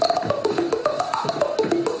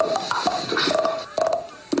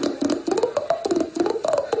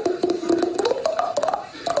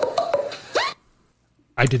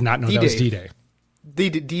 I did not know that was D-Day.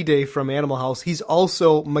 D-Day from Animal House. He's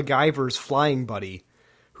also MacGyver's flying buddy,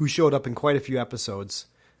 who showed up in quite a few episodes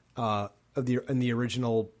in the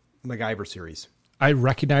original MacGyver series. I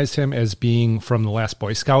recognized him as being from The Last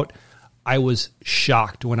Boy Scout. I was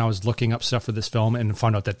shocked when I was looking up stuff for this film and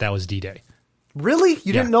found out that that was D-Day. Really?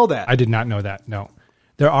 You didn't know that? I did not know that, no.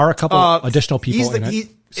 There are a couple additional people in it.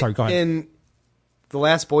 Sorry, go ahead. In The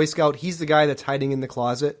Last Boy Scout, he's the guy that's hiding in the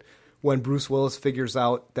closet when Bruce Willis figures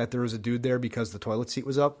out that there was a dude there because the toilet seat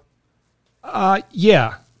was up.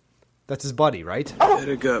 Yeah. That's his buddy, right? Had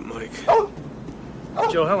a gut, Mike.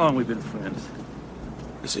 Joe, how long we been friends?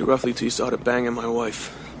 I say roughly till you started banging my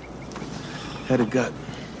wife. Had a gut.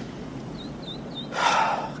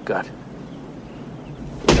 Gut.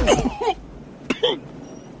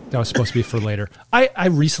 That was supposed to be for later. I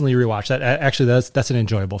recently rewatched that. Actually, that's an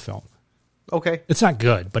enjoyable film. Okay. It's not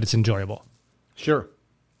good, but it's enjoyable. Sure.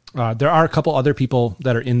 There are a couple other people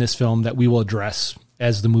that are in this film that we will address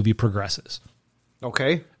as the movie progresses.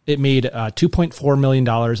 Okay. It made $2.4 million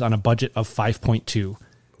on a budget of $5.2.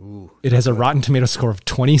 Ooh, it has a Rotten Tomato score of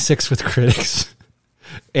 26 with critics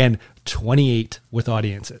and 28 with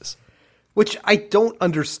audiences. Which I don't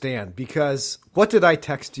understand, because what did I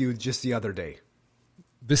text you just the other day?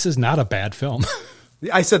 This is not a bad film.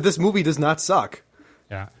 I said this movie does not suck.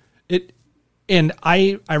 Yeah. And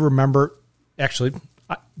I remember, actually,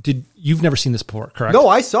 you've never seen this before, correct? No,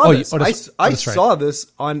 I saw this. I saw right.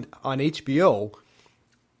 this on HBO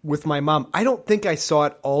with my mom. I don't think I saw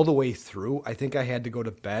it all the way through. I think I had to go to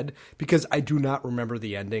bed because I do not remember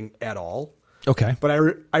the ending at all. Okay. But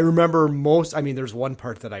I remember most. I mean, there's one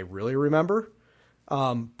part that I really remember,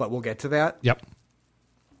 but we'll get to that. Yep.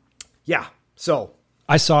 Yeah. So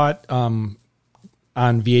I saw it on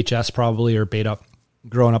VHS probably or beta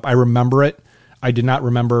growing up. I remember it. I did not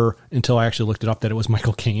remember until I actually looked it up that it was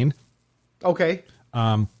Michael Caine. Okay.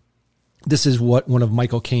 This is one of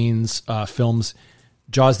Michael Caine's films,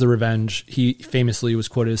 Jaws the Revenge. He famously was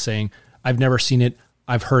quoted as saying, "I've never seen it.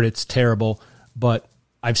 I've heard it's terrible, but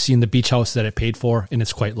I've seen the beach house that it paid for, and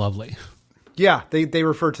it's quite lovely." Yeah, they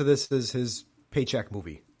refer to this as his paycheck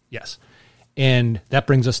movie. Yes. And that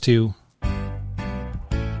brings us to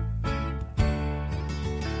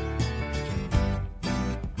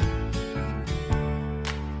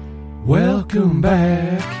Welcome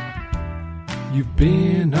back. You've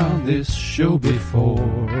been on this show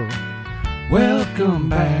before. Welcome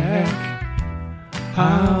back.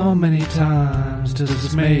 How many times does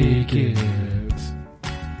this make it?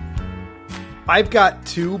 I've got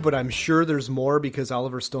two, but I'm sure there's more because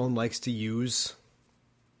Oliver Stone likes to use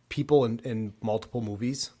people in multiple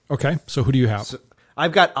movies. Okay, so who do you have? So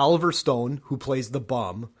I've got Oliver Stone, who plays the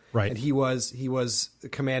bum. Right. And he was the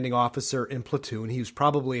commanding officer in Platoon. He was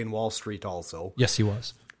probably in Wall Street also. Yes, he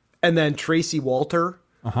was. And then Tracy Walter,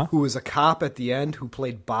 who was a cop at the end, who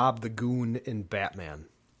played Bob the Goon in Batman.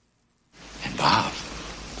 And Bob,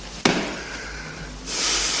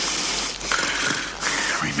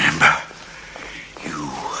 remember,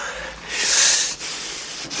 you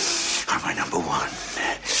are my number one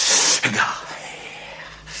guy.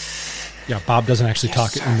 Yeah, Bob doesn't actually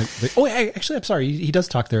talk in actually, I'm sorry. He does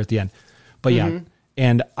talk there at the end. But yeah,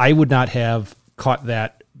 and I would not have caught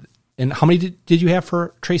that. And how many did you have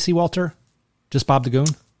for Tracy Walter? Just Bob the Goon?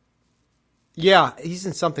 Yeah, he's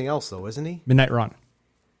in something else, though, isn't he? Midnight Run.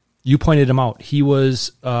 You pointed him out. He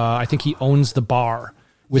was, I think he owns the bar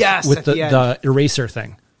with the eraser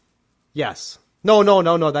thing. Yes. No,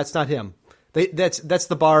 that's not him. That's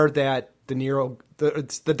the bar that De Niro,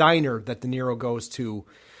 it's the diner that De Niro goes to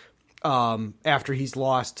after he's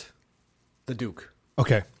lost the Duke.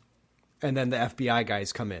 Okay. And then the FBI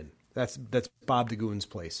guys come in. That's Bob the Goon's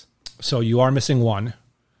place. So you are missing one.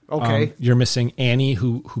 Okay. You're missing Annie,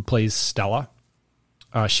 who plays Stella.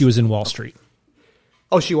 She was in Wall Street.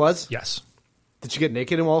 Oh, she was? Yes. Did she get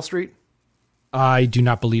naked in Wall Street? I do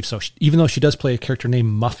not believe so. Even though she does play a character named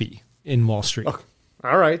Muffy in Wall Street. Oh,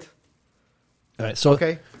 all right. So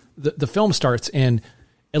the film starts, and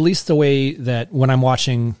at least the way that when I'm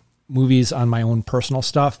watching movies on my own personal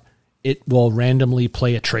stuff, it will randomly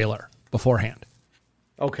play a trailer beforehand.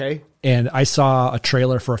 Okay. And I saw a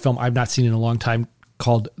trailer for a film I've not seen in a long time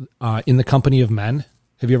called In the Company of Men.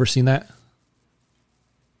 Have you ever seen that?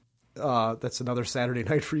 That's another Saturday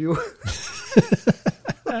night for you.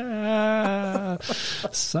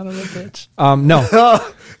 Son of a bitch. No.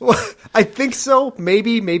 I think so.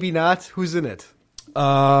 Maybe, maybe not. Who's in it?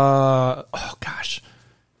 Oh gosh.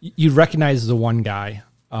 You'd recognize the one guy.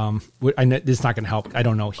 I know this is not going to help. I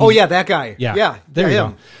don't know. That guy. Yeah. There you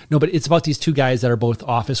go. No, but it's about these two guys that are both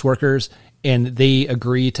office workers, and they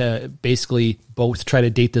agree to basically both try to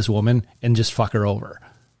date this woman and just fuck her over.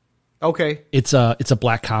 Okay. It's a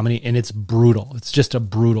black comedy, and it's brutal. It's just a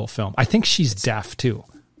brutal film. I think she's deaf too.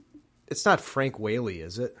 It's not Frank Whaley,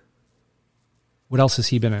 is it? What else has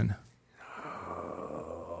he been in?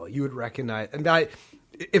 Oh, you would recognize. And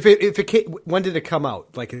if it came, when did it come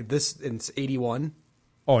out? Like this in 81?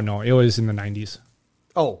 Oh no, it was in the 90s.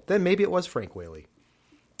 Oh, then maybe it was Frank Whaley.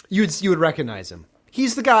 You would recognize him.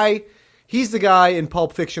 He's the guy in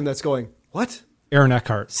Pulp Fiction that's going, what? Aaron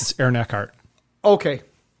Eckhart. It's Aaron Eckhart. Okay.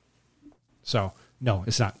 So no,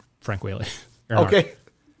 it's not Frank Whaley. Okay.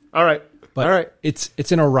 All right. But all right.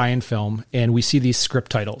 It's an Orion film, and we see these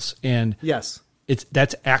script titles, and yes,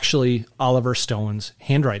 that's actually Oliver Stone's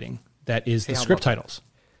handwriting. That is the script titles.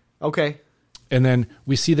 Okay. And then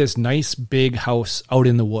we see this nice big house out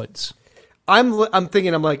in the woods. I'm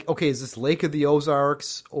thinking, I'm like, okay, is this Lake of the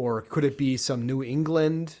Ozarks, or could it be some New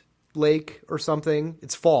England lake or something?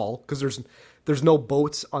 It's fall because there's no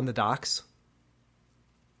boats on the docks.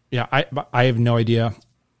 Yeah, I have no idea.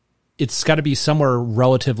 It's got to be somewhere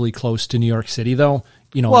relatively close to New York City, though.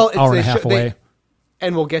 An hour and a half away.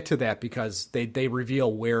 And we'll get to that because they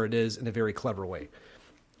reveal where it is in a very clever way.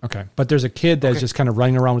 Okay, but there's a kid that's just kind of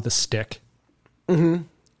running around with a stick. Mm-hmm.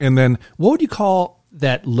 And then, what would you call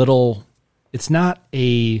that little? It's not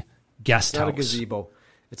a guest house. Not a gazebo.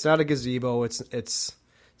 It's not a gazebo. It's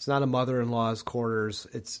not a mother-in-law's quarters.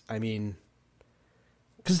 Because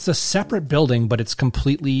it's a separate building, but it's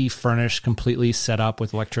completely furnished, completely set up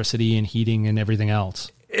with electricity and heating and everything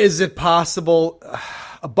else. Is it possible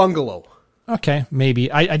a bungalow? Okay,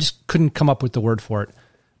 maybe. I just couldn't come up with the word for it.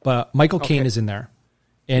 But Michael Caine is in there.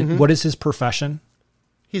 And what is his profession?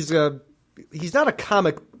 He's not a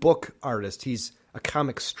comic book artist. He's a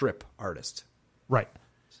comic strip artist. Right.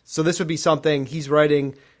 So this would be something he's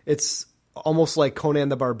writing. It's almost like Conan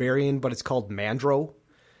the Barbarian, but it's called Mandro.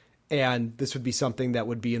 And this would be something that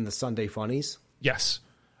would be in the Sunday Funnies. Yes.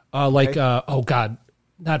 Oh God,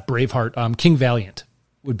 not Braveheart. King Valiant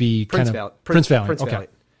would be Prince Valiant. Prince Valiant. Okay. Valiant.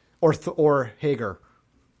 Or Hager.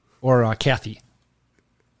 Or Kathy.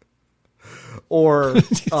 Or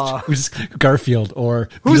Garfield. Or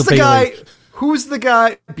who's Beetle the guy? Bailey. Who's the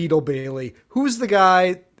guy? Beetle Bailey. Who's the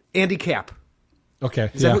guy? Andy Capp. Okay.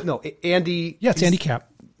 Andy. Yeah, it's Andy Capp.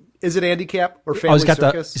 Is it Andy Capp or Family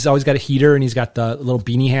Circus? He's always got a heater and he's got the little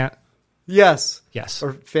beanie hat. Yes.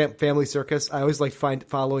 Or Family Circus. I always like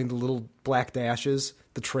following the little black dashes,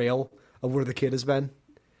 the trail of where the kid has been.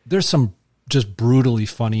 There's some just brutally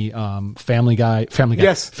funny Family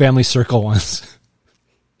yes. Family Circle ones.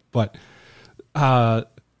 But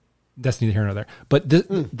that's neither here nor there. But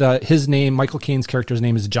his name, Michael Caine's character's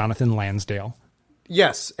name is Jonathan Lansdale.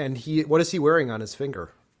 Yes, and what is he wearing on his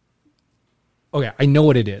finger? Oh yeah, I know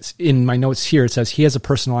what it is. In my notes here, it says he has a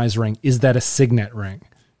personalized ring. Is that a signet ring?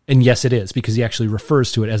 And yes, it is, because he actually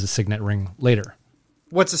refers to it as a signet ring later.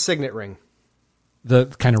 What's a signet ring? The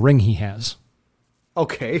kind of ring he has.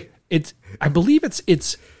 Okay. I believe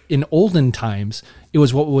it's in olden times, it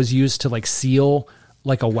was what was used to like seal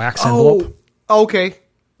like a wax envelope. Oh, okay.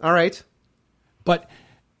 All right. But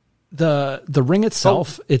the ring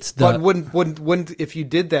itself, But wouldn't if you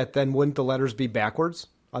did that, then wouldn't the letters be backwards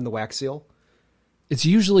on the wax seal? It's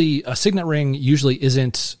usually a signet ring. Usually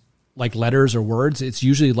isn't like letters or words. It's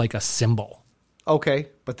usually like a symbol. Okay,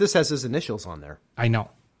 but this has his initials on there. I know.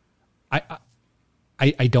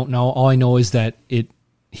 I don't know. All I know is that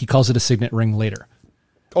he calls it a signet ring later.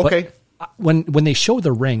 Okay. But when they show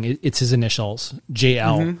the ring, it's his initials,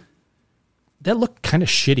 JL. Mm-hmm. That looked kind of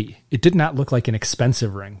shitty. It did not look like an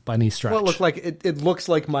expensive ring by any stretch. Well, it looks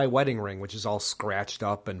like my wedding ring, which is all scratched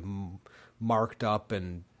up and marked up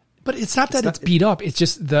and. But it's not that it's beat up. It's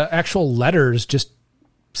just the actual letters just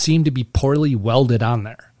seem to be poorly welded on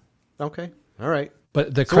there. Okay. All right.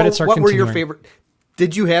 But the credits are what continuing. were your favorite?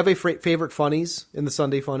 Did you have a favorite funnies in the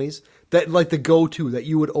Sunday funnies that like the go-to that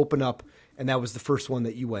you would open up and that was the first one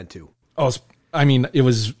that you went to? Oh, I mean, it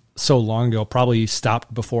was so long ago. Probably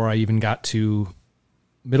stopped before I even got to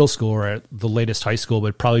middle school or at the latest high school.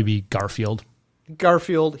 Would probably be Garfield.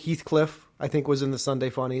 Heathcliff, I think, was in the Sunday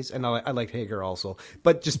funnies, and I liked Hager also.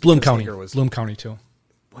 But just Bloom County Hager was Bloom County too.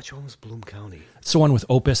 Which one was Bloom County? It's the one with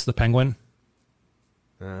Opus the penguin.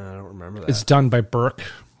 I don't remember that. It's done by Burford.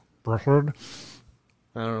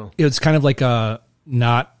 I don't know. It's kind of like a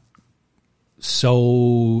not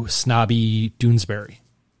so snobby Doonesbury.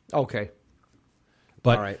 Okay.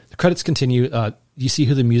 But all right. The credits continue. You see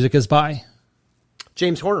who the music is by?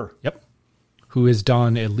 James Horner. Yep. Who has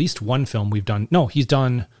done at least one film we've done. No, he's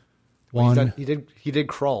done one. He did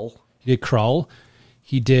Krull. He did Krull.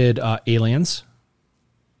 He did Aliens.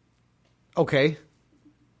 Okay.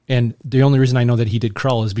 And the only reason I know that he did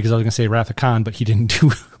Krull is because I was going to say Wrath of Khan, but he didn't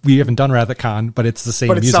do. We haven't done Wrath of Khan, but it's the same.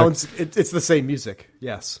 But it music. sounds it's the same music.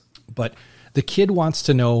 Yes. But the kid wants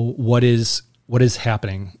to know what is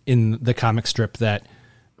happening in the comic strip that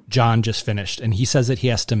John just finished, and he says that he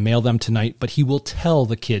has to mail them tonight, but he will tell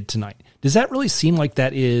the kid tonight. Does that really seem like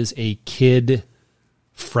that is a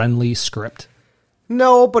kid-friendly script?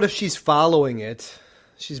 No, but if she's following it,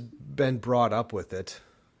 she's been brought up with it.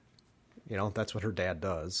 You know, that's what her dad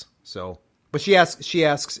does. So, but she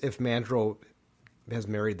asks if Mandro has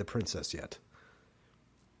married the princess yet.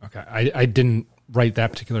 Okay, I didn't write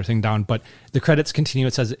that particular thing down, but the credits continue.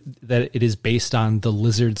 It says that it is based on the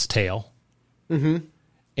lizard's tail. Mm-hmm.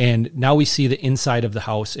 And now we see the inside of the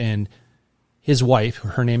house, and his wife,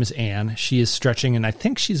 her name is Anne, she is stretching, and I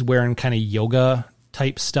think she's wearing kind of yoga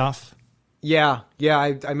type stuff. Yeah,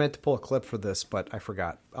 I meant to pull a clip for this, but I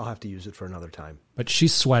forgot. I'll have to use it for another time. But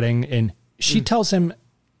she's sweating, and she tells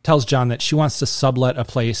John that she wants to sublet a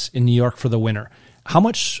place in New York for the winter. How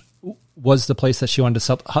much was the place that she wanted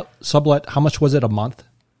to sublet? How much was it a month?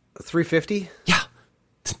 $350. Yeah.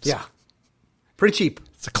 Yeah. Pretty cheap.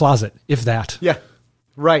 It's a closet, if that. Yeah.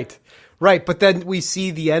 Right. But then we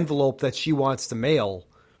see the envelope that she wants to mail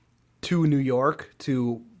to New York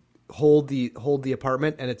to hold the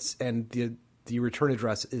apartment, and the return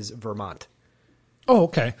address is Vermont. Oh,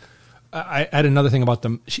 okay. I had another thing about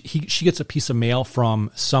them. She gets a piece of mail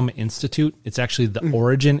from some institute. It's actually the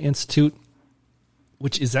Origin Institute,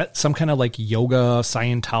 which is that some kind of like yoga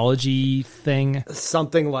Scientology thing?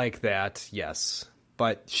 Something like that, yes.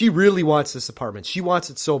 But she really wants this apartment. She wants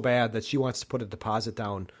it so bad that she wants to put a deposit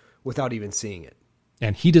down without even seeing it.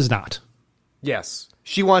 And he does not. Yes.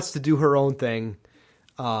 She wants to do her own thing.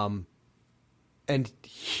 And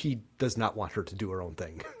he does not want her to do her own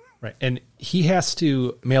thing. Right. And he has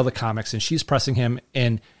to mail the comics, and she's pressing him.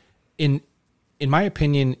 And in my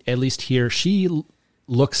opinion, at least here, she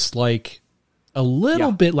looks like a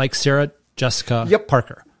little bit like Sarah Jessica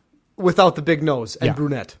Parker. Without the big nose and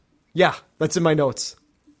brunette. Yeah, that's in my notes.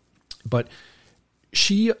 But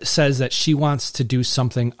she says that she wants to do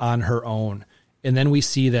something on her own. And then we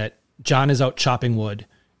see that John is out chopping wood.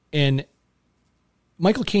 And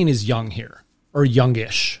Michael Caine is young here, or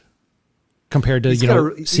youngish, compared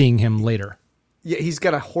to seeing him later. Yeah, he's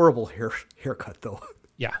got a horrible haircut, though.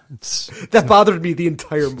 Yeah. That bothered me the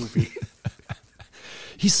entire movie.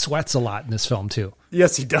 He sweats a lot in this film, too.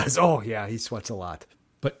 Yes, he does. Oh, yeah, he sweats a lot.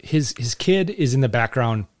 But his kid is in the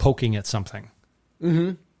background poking at something.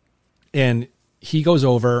 Mm-hmm. And he goes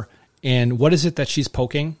over, and what is it that she's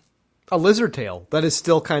poking? A lizard tail that is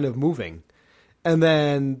still kind of moving. And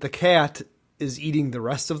then the cat is eating the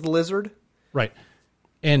rest of the lizard. Right.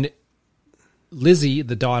 And Lizzie,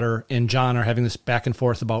 the daughter, and John are having this back and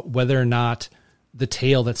forth about whether or not the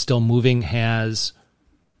tail that's still moving has,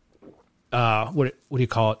 what do you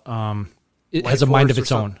call it? It has a mind of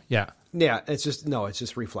its own. Yeah. Yeah, it's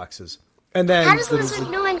just reflexes. And then how does the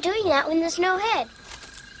lizard know I'm doing that when there's no head?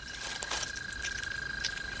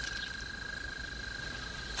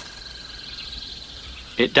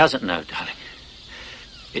 It doesn't know, darling.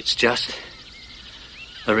 It's just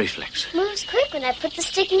a reflex. Moves quick when I put the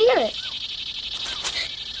stick near it.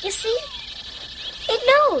 You see? It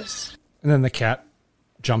knows. And then the cat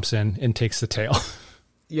jumps in and takes the tail.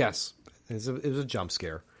 Yes. It was a jump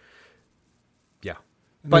scare. Yeah.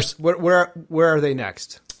 But where are they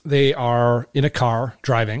next? They are in a car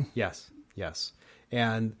driving. Yes.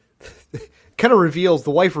 And kind of the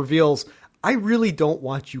wife reveals, I really don't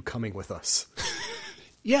want you coming with us.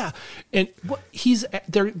 Yeah. And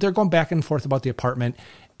they're going back and forth about the apartment,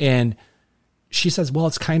 and she says, well,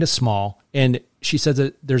 it's kind of small. And she says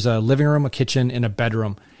that there's a living room, a kitchen, and a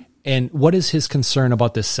bedroom. And what is his concern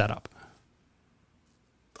about this setup?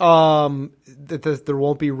 That there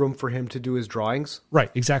won't be room for him to do his drawings.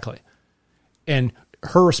 Right, exactly. And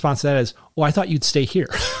her response to that is, well, I thought you'd stay here.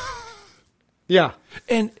 Yeah.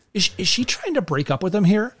 And is she trying to break up with him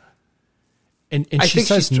here? And I she think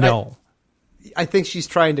says no. I think she's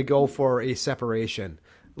trying to go for a separation.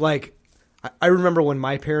 Like, I remember when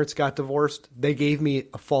my parents got divorced, they gave me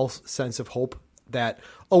a false sense of hope that,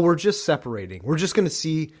 oh, we're just separating. We're just going to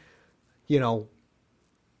see,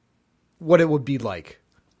 what it would be like.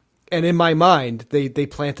 And in my mind, they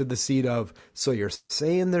planted the seed of, so you're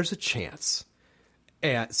saying there's a chance.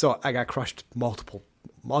 And so I got crushed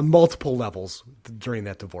on multiple levels during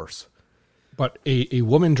that divorce. But a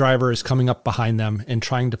woman driver is coming up behind them and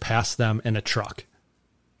trying to pass them in a truck.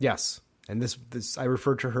 Yes. And this I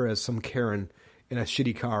refer to her as some Karen in a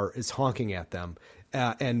shitty car is honking at them.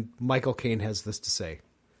 And Michael Caine has this to say.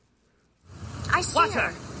 I see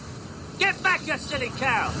her. Get back, you silly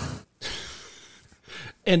cow.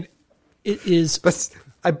 And it is...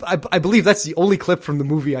 I believe that's the only clip from the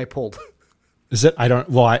movie I pulled. Is it? I don't...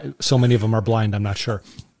 Well, so many of them are blind. I'm not sure.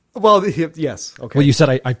 Well, yes. Okay. Well, you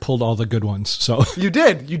said I pulled all the good ones, so... You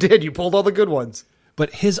did. You pulled all the good ones.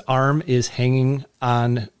 But his arm is hanging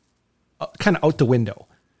on... kind of out the window,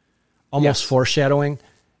 almost foreshadowing.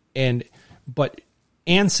 But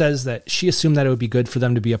Anne says that she assumed that it would be good for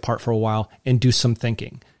them to be apart for a while and do some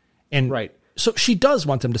thinking. And right. So she does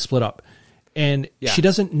want them to split up, and she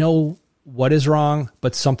doesn't know what is wrong,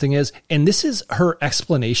 but something is. And this is her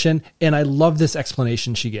explanation. And I love this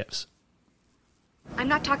explanation she gives. I'm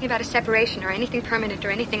not talking about a separation or anything permanent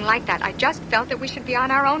or anything like that. I just felt that we should be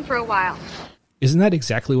on our own for a while. Isn't that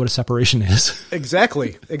exactly what a separation is?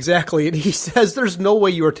 Exactly. And he says, there's no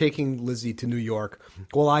way you are taking Lizzie to New York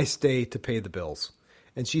while I stay to pay the bills.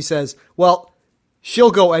 And she says, well,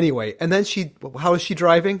 she'll go anyway. And then how is she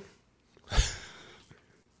driving?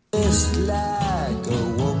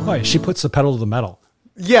 Oh, she puts the pedal to the metal.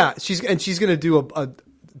 Yeah, she's going to do a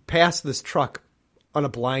pass this truck on a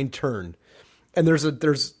blind turn. And there's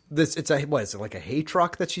this, what is it, like a hay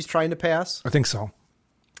truck that she's trying to pass? I think so.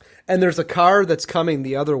 And there's a car that's coming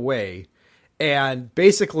the other way, and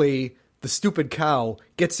basically the stupid cow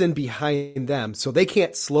gets in behind them, so they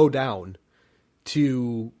can't slow down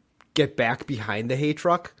to get back behind the hay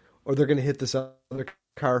truck, or they're going to hit this other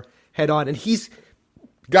car head on. And he's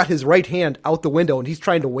got his right hand out the window, and he's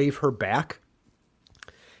trying to wave her back.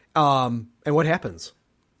 And what happens?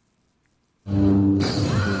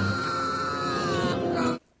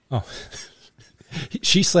 Oh,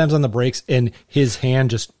 she slams on the brakes, and his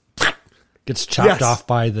hand just gets chopped off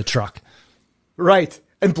by the truck. Right.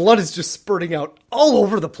 And blood is just spurting out all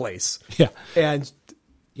over the place. Yeah. And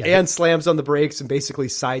Anne slams on the brakes and basically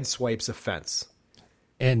sideswipes a fence.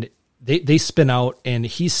 And they spin out, and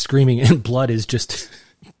he's screaming, and blood is just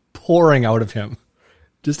pouring out of him.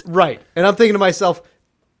 Just right. And I'm thinking to myself,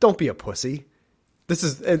 don't be a pussy. This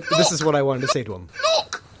is what I wanted to say to him.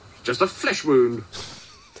 Look! Just a flesh wound.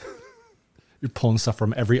 You're pulling stuff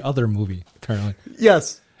from every other movie, apparently.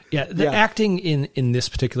 Yes. Yeah, the acting in this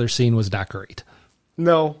particular scene was not great.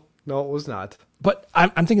 No, it was not. But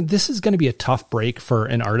I'm thinking this is going to be a tough break for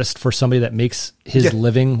an artist, for somebody that makes his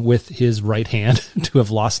living with his right hand, to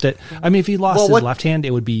have lost it. I mean, if he lost his left hand,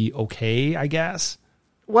 it would be okay, I guess.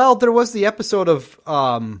 Well, there was the episode of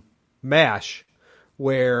MASH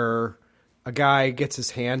where a guy gets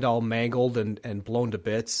his hand all mangled and blown to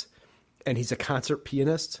bits, and he's a concert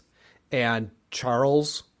pianist, and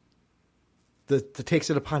Charles takes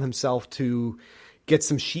it upon himself to get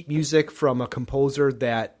some sheet music from a composer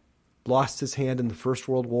that lost his hand in the First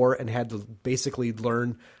World War and had to basically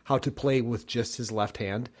learn how to play with just his left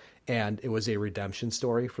hand. And it was a redemption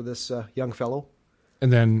story for this young fellow.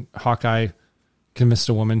 And then Hawkeye convinced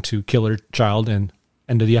a woman to kill her child and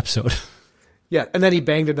ended the episode. Yeah. And then he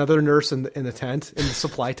banged another nurse in the tent, in the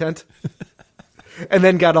supply tent, and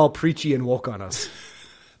then got all preachy and woke on us.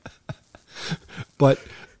 But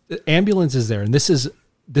the ambulance is there, and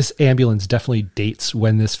this ambulance definitely dates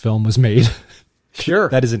when this film was made. Sure.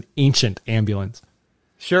 That is an ancient ambulance.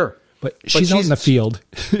 Sure. But she's out in the field.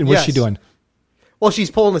 And what's she doing? Well,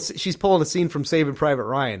 she's pulling a scene from Saving Private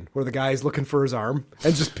Ryan where the guy's looking for his arm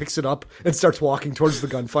and just picks it up and starts walking towards the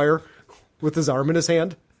gunfire with his arm in his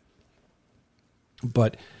hand.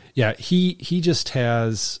 But yeah, he just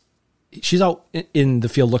has... She's out in the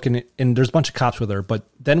field looking, and there's a bunch of cops with her, but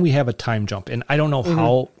then we have a time jump. And I don't know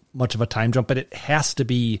how much of a time jump, but it has to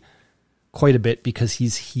be quite a bit because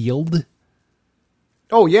he's healed.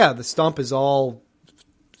 Oh, yeah. The stump is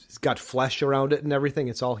it's got flesh around it and everything.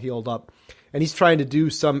 It's all healed up. And he's trying to do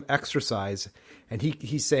some exercise, and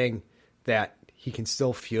he's saying that he can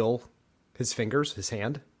still feel his fingers, his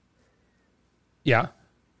hand. Yeah.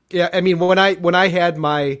 Yeah, I mean, when I had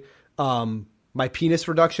my my penis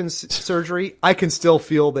reduction surgery, I can still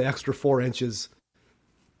feel the extra 4 inches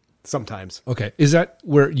sometimes. Okay. Is that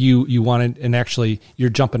where you wanted, and actually you're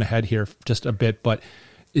jumping ahead here just a bit, but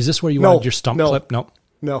is this where you wanted your stump clip? No.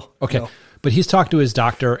 No. Okay. No. But he's talked to his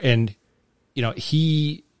doctor, and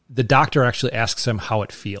the doctor actually asks him how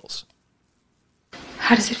it feels.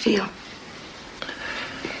 How does it feel?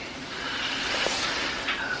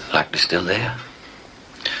 Like they're still there.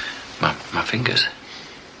 My fingers.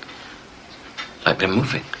 Like they're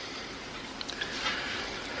moving.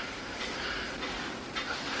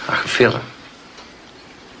 I can feel them.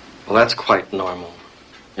 Well, that's quite normal.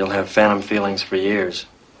 You'll have phantom feelings for years.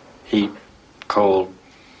 Heat, cold,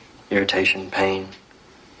 irritation, pain.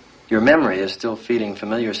 Your memory is still feeding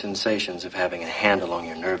familiar sensations of having a handle on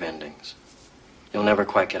your nerve endings. You'll never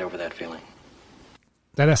quite get over that feeling.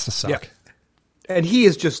 That has to suck. Yeah. And he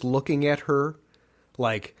is just looking at her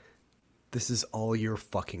like, this is all your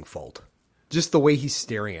fucking fault. Just the way he's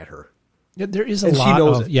staring at her. Yeah, there is a lot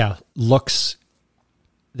of looks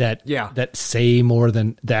that say more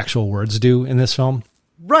than the actual words do in this film.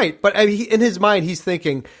 Right, but I mean, in his mind, he's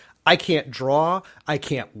thinking, I can't draw, I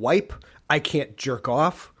can't wipe, I can't jerk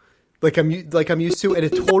off, like I'm used to, and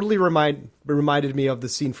it totally reminded me of the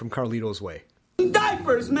scene from Carlito's Way.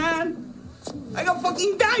 Diapers, man. I got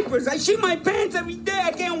fucking diapers. I shit my pants every day.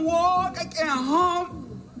 I can't walk. I can't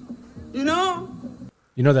hump. You know?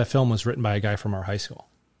 You know that film was written by a guy from our high school.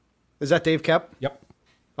 Is that Dave Koepp? Yep.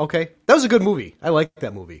 Okay. That was a good movie. I liked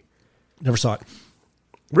that movie. Never saw it.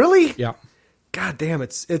 Really? Yeah. God damn,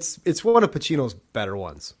 it's one of Pacino's better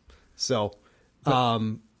ones. So,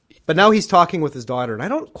 but now he's talking with his daughter, and I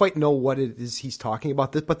don't quite know what it is he's talking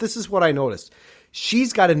about, but this is what I noticed.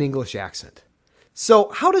 She's got an English accent.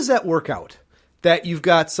 So how does that work out? That you've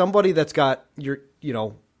got somebody that's got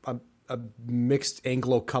a mixed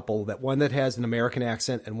Anglo couple, that one that has an American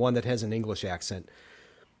accent and one that has an English accent.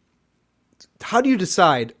 How do you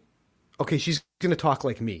decide, okay, she's going to talk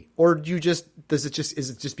like me, or is it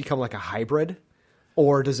just become like a hybrid,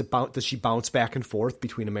 or does she bounce back and forth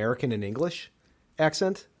between American and English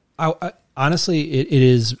accent? I honestly, it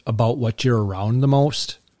is about what you're around the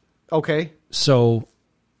most. Okay. So,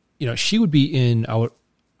 she would be in, I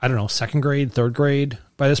don't know, 2nd grade, 3rd grade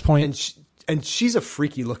by this point. And she's a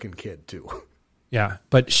freaky looking kid too. Yeah.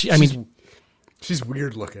 But she's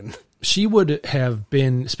weird looking. She would have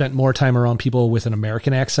spent more time around people with an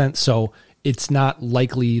American accent. So it's not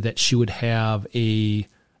likely that she would have an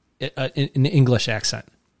English accent.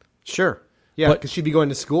 Sure. Yeah. Because she'd be going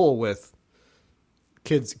to school with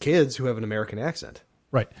kids who have an American accent.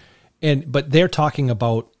 Right. But they're talking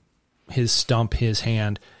about his stump, his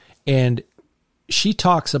hand. And she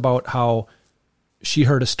talks about how she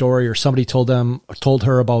heard a story, or somebody told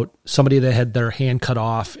her about somebody that had their hand cut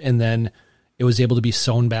off and then it was able to be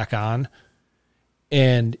sewn back on.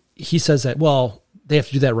 And he says that, well, they have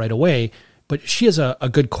to do that right away. But she has a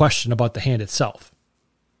good question about the hand itself.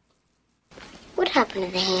 What happened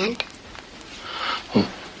to the hand? Well,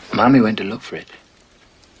 Mommy went to look for it,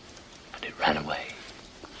 but it ran away.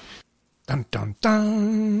 Dun, dun,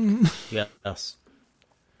 dun. Yes.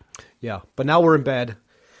 Yeah, but now we're in bed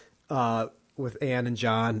with Anne and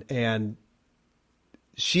John, and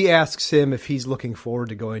she asks him if he's looking forward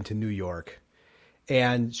to going to New York.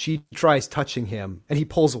 And she tries touching him, and he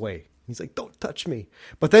pulls away. He's like, don't touch me.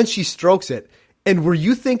 But then she strokes it. And were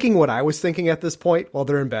you thinking what I was thinking at this point while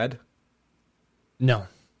they're in bed? No.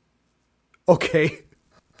 Okay.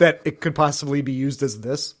 That it could possibly be used as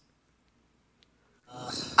this?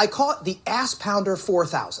 I call it the Ass Pounder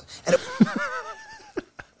 4000. And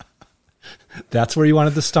That's where you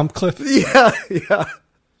wanted the stump clip? Yeah.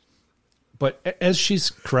 But as she's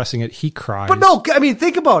caressing it, he cries. But no, I mean,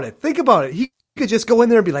 think about it. He could just go in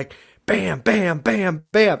there and be like, bam, bam, bam,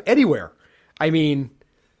 bam, anywhere. I mean,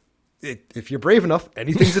 if you're brave enough,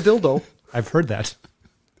 anything's a dildo. I've heard that.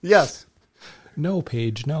 Yes. No,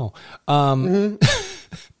 Paige, no. But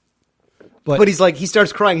he's like, he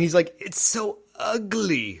starts crying. He's like, it's so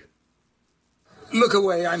ugly. Look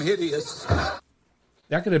away, I'm hideous.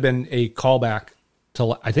 That could have been a callback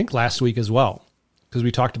to, I think, last week as well, because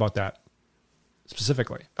we talked about that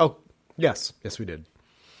specifically. Oh, yes. Yes, we did.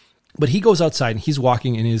 But he goes outside and he's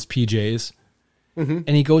walking in his PJs, and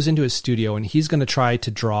he goes into his studio and he's going to try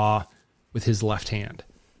to draw with his left hand.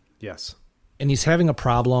 Yes. And he's having a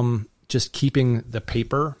problem just keeping the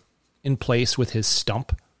paper in place with his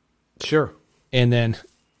stump. Sure. And then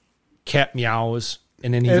cat meows,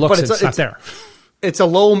 and then he looks and it's not there. It's a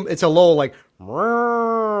low like,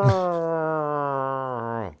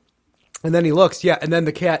 and then he looks, and then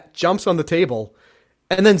the cat jumps on the table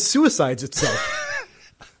and then suicides itself.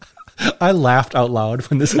 I laughed out loud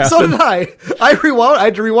when this happened. So did I. I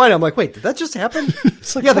had to rewind. I'm like, wait, did that just happen?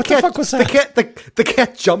 It's like, yeah, what the fuck was that? The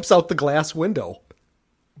cat jumps out the glass window.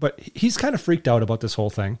 But he's kind of freaked out about this whole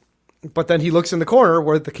thing. But then he looks in the corner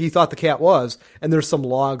where he thought the cat was, and there's some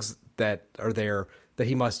logs that are there that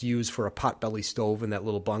he must use for a potbelly stove in that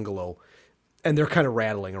little bungalow. And they're kind of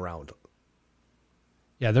rattling around.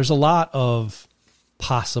 Yeah, there's a lot of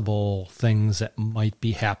possible things that might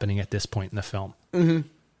be happening at this point in the film. Mm-hmm.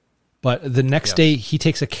 But the next day, he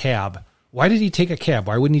takes a cab. Why did he take a cab?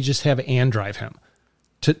 Why wouldn't he just have Anne drive him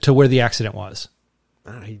to where the accident was?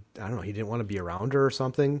 I don't know. He didn't want to be around her or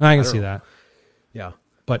something. I can see that. Yeah.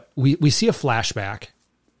 But we see a flashback,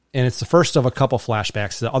 and it's the first of a couple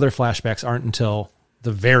flashbacks. The other flashbacks aren't until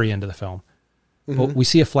the very end of the film. Mm-hmm. But we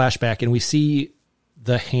see a flashback, and we see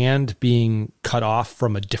the hand being cut off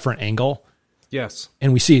from a different angle. Yes.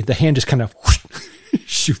 And we see the hand just kind of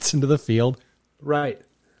shoots into the field. Right.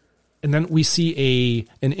 And then we see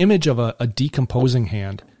an image of a decomposing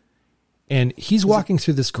hand. And he's walking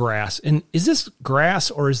through this grass. And is this grass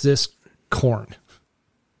or is this corn?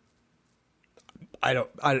 I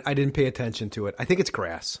didn't pay attention to it. I think it's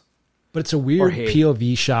grass. But it's a weird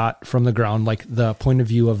POV shot from the ground, like the point of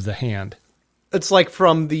view of the hand. It's like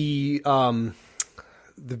from the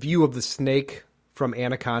view of the snake from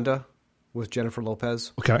Anaconda with Jennifer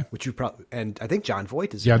Lopez. Okay. Which you probably, and I think John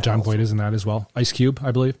Voight is in that. that. Yeah, John also. Voight is in that as well. Ice Cube,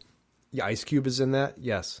 I believe. Yeah, Ice Cube is in that.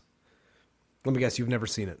 Yes. Let me guess, you've never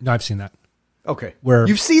seen it. No, I've seen that. Okay. Where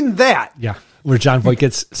you've seen that? Yeah. Where John Voight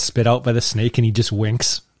gets spit out by the snake and he just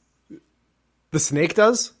winks. The snake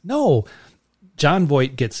does? No. John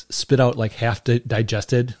Voight gets spit out like half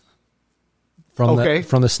digested from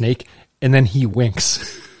the snake, and then he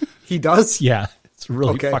winks. He does? Yeah. It's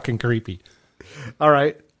really fucking creepy. All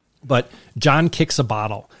right. But John kicks a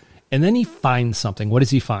bottle, and then he finds something. What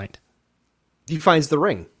does he find? He finds the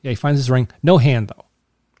ring. Yeah, he finds his ring. No hand, though.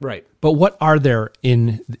 Right. But what are there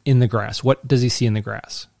in the grass? What does he see in the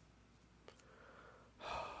grass?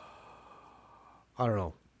 I don't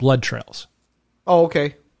know. Blood trails. Oh,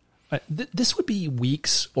 okay. This would be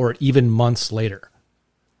weeks or even months later.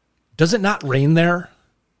 Does it not rain there?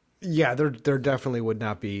 Yeah, there definitely would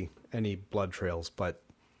not be any blood trails, but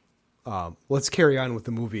let's carry on with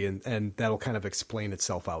the movie, and that'll kind of explain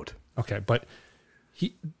itself out. Okay, but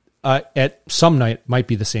he at some night, might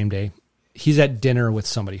be the same day, he's at dinner with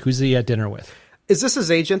somebody. Who's he at dinner with? Is this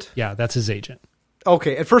his agent? Yeah, that's his agent.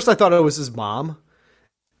 Okay, at first I thought it was his mom.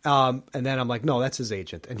 And then I'm like, no, that's his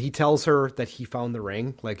agent. And he tells her that he found the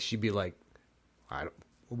ring. Like, she'd be like,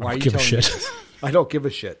 why are you telling me this? I don't give a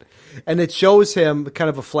shit. And it shows him kind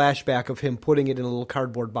of a flashback of him putting it in a little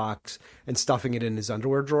cardboard box and stuffing it in his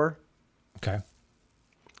underwear drawer. Okay.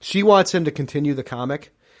 She wants him to continue the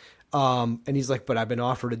comic. And he's like, but I've been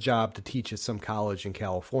offered a job to teach at some college in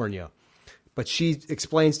California. But she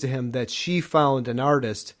explains to him that she found an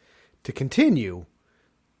artist to continue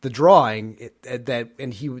the drawing,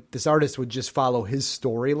 this artist would just follow his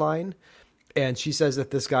storyline. And she says that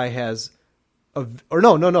this guy has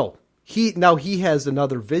he has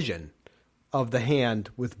another vision of the hand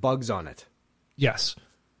with bugs on it. Yes.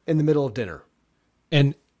 In the middle of dinner.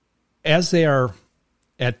 And as they are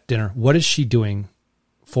at dinner, what is she doing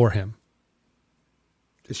for him?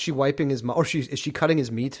 Is she wiping his mouth? Or is she cutting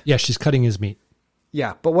his meat? Yeah, she's cutting his meat.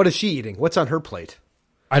 Yeah, but what is she eating? What's on her plate?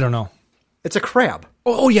 I don't know. It's a crab.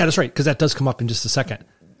 Oh yeah, that's right, because that does come up in just a second.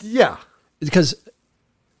 Yeah. Because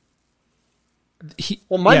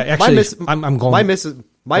my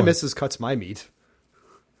missus cuts my meat.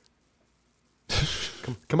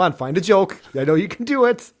 Come on, find a joke. I know you can do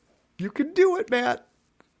it. You can do it, Matt.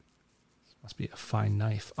 Must be a fine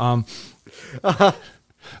knife. But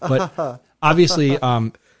obviously,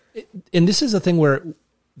 and this is a thing where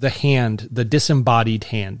the hand, the disembodied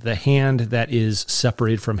hand, the hand that is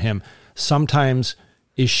separated from him, sometimes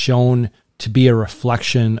is shown to be a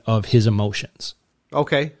reflection of his emotions.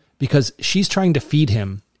 Okay. Because she's trying to feed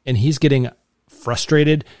him and he's getting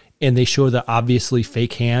frustrated, and they show the obviously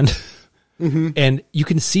fake hand. Mm-hmm. And you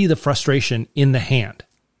can see the frustration in the hand.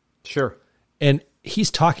 Sure. And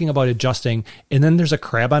he's talking about adjusting, and then there's a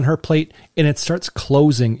crab on her plate, and it starts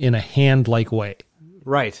closing in a hand-like way.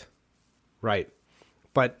 Right. Right.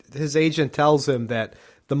 But his agent tells him that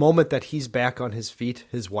the moment that he's back on his feet,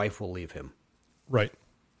 his wife will leave him. Right.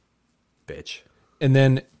 Bitch. And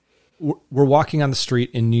then we're walking on the street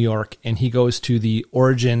in New York, and he goes to the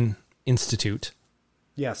Origin Institute.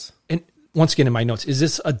 Yes. And once again, in my notes, is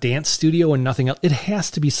this a dance studio and nothing else? It has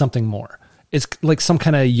to be something more. It's like some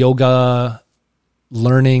kind of yoga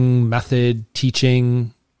learning method,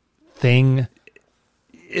 teaching thing.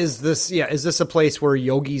 Is this a place where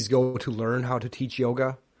yogis go to learn how to teach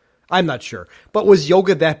yoga? I'm not sure. But was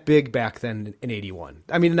yoga that big back then in 81?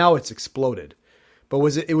 I mean, now it's exploded. But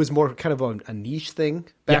was it was more kind of a niche thing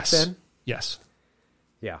back then? Yes.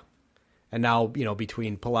 Yeah. And now, you know,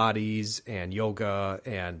 between Pilates and yoga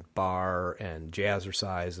and bar and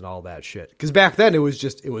jazzercise and all that shit. Because back then it was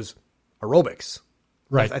aerobics.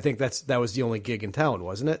 Right. I think that was the only gig in town,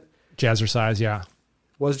 wasn't it? Jazzercise, yeah.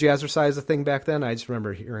 Was jazzercise a thing back then? I just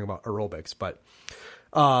remember hearing about aerobics. But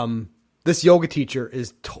this yoga teacher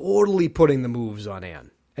is totally putting the moves on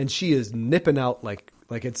Anne. And she is nipping out like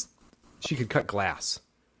she could cut glass.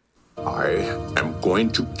 I am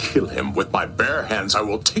going to kill him with my bare hands. I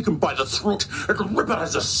will take him by the throat and rip out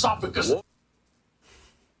his esophagus.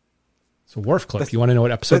 It's a Worf clip. You want to know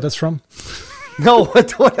what episode that's from? No.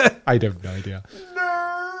 What? I have no idea.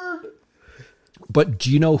 Nerd. But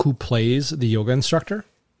do you know who plays the yoga instructor?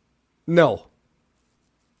 No.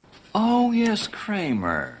 Oh, yes,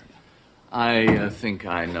 Kramer. I think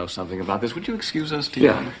I know something about this. Would you excuse us,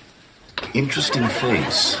 Tia? Yeah. Interesting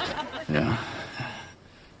face. Yeah.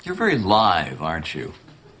 You're very live, aren't you?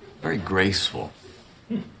 Very graceful.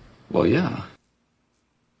 Well, yeah.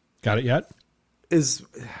 Got it yet? Is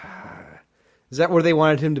that where they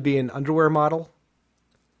wanted him to be an underwear model?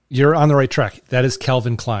 You're on the right track. That is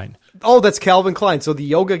Calvin Klein. Oh, that's Calvin Klein. So the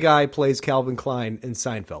yoga guy plays Calvin Klein in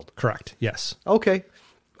Seinfeld. Correct. Yes. Okay.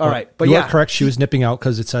 All right. But you yeah. are correct. She was nipping out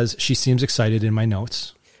because it says she seems excited in my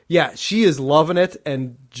notes. Yeah, she is loving it,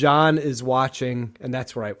 and John is watching, and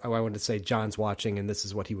that's where I wanted to say John's watching, and this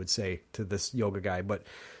is what he would say to this yoga guy. But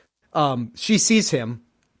she sees him,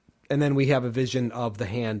 and then we have a vision of the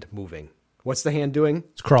hand moving. What's the hand doing?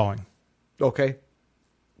 It's crawling. Okay.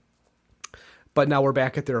 But now we're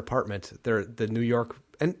back at their apartment. The New York,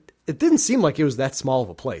 and it didn't seem like it was that small of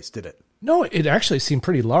a place, did it? No, it actually seemed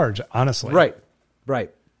pretty large, honestly.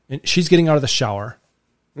 Right. And she's getting out of the shower,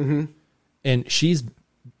 mm-hmm. and she's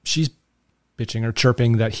bitching or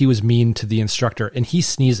chirping that he was mean to the instructor, and he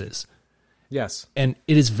sneezes. Yes. And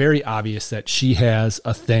it is very obvious that she has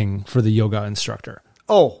a thing for the yoga instructor.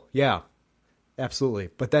 Oh, yeah. Absolutely.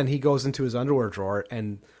 But then he goes into his underwear drawer,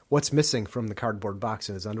 and what's missing from the cardboard box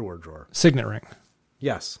in his underwear drawer? Signet ring.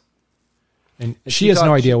 Yes. And she has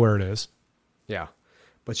no idea where it is. Yeah.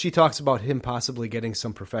 But she talks about him possibly getting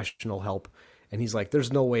some professional help, and he's like,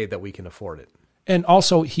 there's no way that we can afford it. And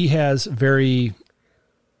also, he has very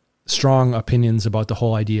strong opinions about the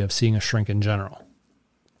whole idea of seeing a shrink in general.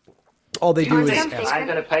 All they do is I'm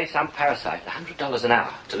going to pay some parasite $100 an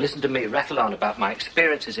hour to listen to me rattle on about my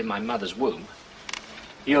experiences in my mother's womb.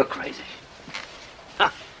 You're crazy.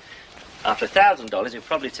 Huh. After $1,000, he'll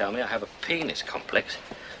probably tell me I have a penis complex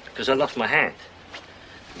because I lost my hand.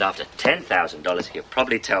 And after $10,000, he'll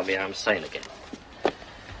probably tell me I'm sane again.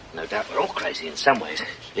 No doubt we're all crazy in some ways.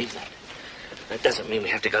 Leave that. That doesn't mean we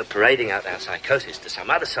have to go parading out our psychosis to some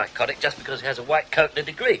other psychotic just because he has a white coat and a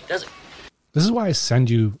degree, does it? This is why I send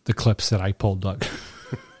you the clips that I pulled, Doug.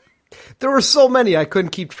 There were so many, I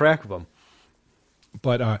couldn't keep track of them.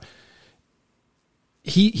 But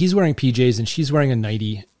he's wearing PJs and she's wearing a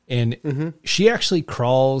nightie, and she actually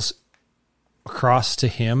crawls across to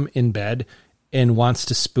him in bed and wants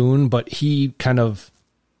to spoon, but he kind of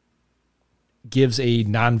gives a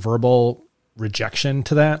nonverbal rejection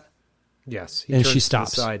to that. Yes. And she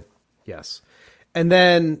stops. Yes. And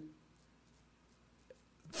then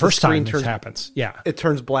first time this happens. Yeah. It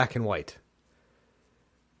turns black and white.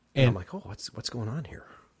 And I'm like, oh, what's going on here?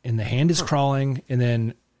 And the hand is crawling. And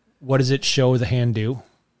then what does it show the hand do?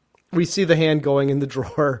 We see the hand going in the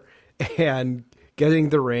drawer and getting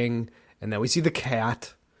the ring. And then we see the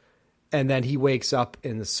cat. And then he wakes up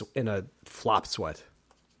in a flop sweat.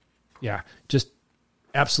 Yeah. Just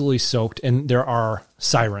absolutely soaked. And there are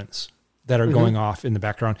sirens that are going off in the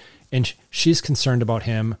background. And she's concerned about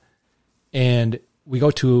him. And we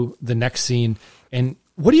go to the next scene. And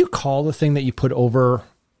what do you call the thing that you put over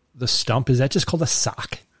the stump? Is that just called a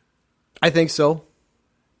sock? I think so.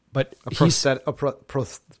 But prosthetic sock?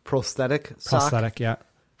 Prosthetic, yeah.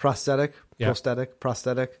 Prosthetic? Yeah.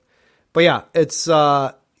 Prosthetic. But yeah, it's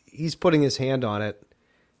he's putting his hand on it.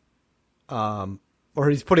 Or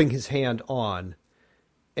he's putting his hand on,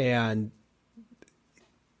 and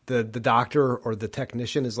the doctor or the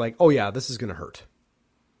technician is like, oh yeah, this is going to hurt.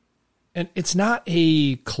 And it's not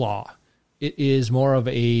a claw. It is more of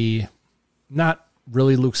a, not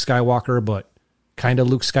really Luke Skywalker, but kind of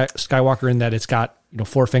Luke Skywalker in that it's got,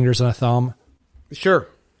 4 fingers and a thumb. Sure.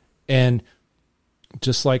 And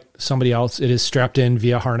just like somebody else, it is strapped in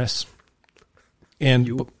via harness.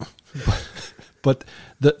 And but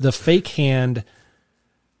the fake hand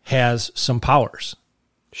has some powers.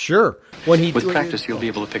 Sure. With practice, you'll be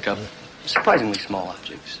able to pick up surprisingly small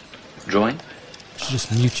objects. Drawing? should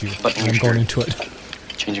just mute you. Buttoning I'm your going shirt. into it.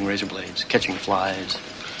 Changing razor blades, catching flies.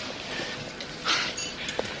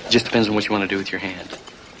 It just depends on what you want to do with your hand.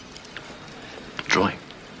 Drawing.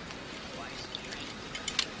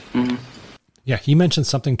 Mm-hmm. Yeah, he mentioned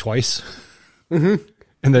something twice. Mm-hmm.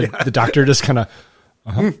 And the doctor just kind of,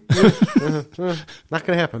 Not going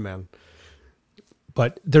to happen, man.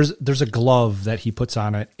 But there's a glove that he puts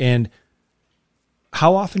on it. And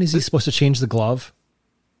how often is he supposed to change the glove?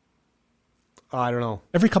 I don't know.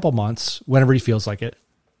 Every couple months, whenever he feels like it.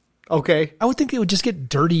 Okay. I would think it would just get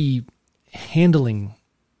dirty handling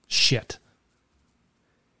shit.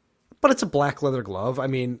 But it's a black leather glove. I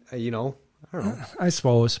mean, I don't know. I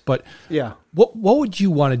suppose. But yeah. What would you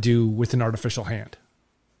want to do with an artificial hand?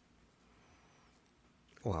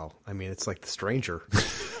 Well, I mean, it's like the stranger.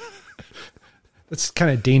 It's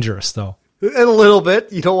kind of dangerous, though. And a little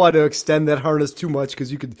bit. You don't want to extend that harness too much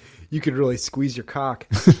because you could really squeeze your cock.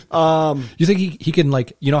 You think he can,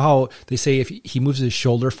 like, you know how they say if he moves his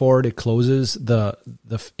shoulder forward, it closes the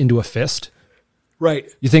into a fist?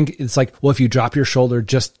 Right. You think it's like, well, if you drop your shoulder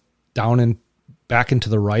just down and back into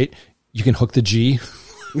the right, you can hook the G?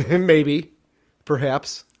 Maybe.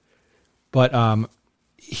 Perhaps. But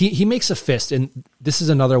he makes a fist, and this is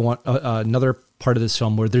another one, another part of this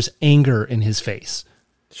film where there's anger in his face.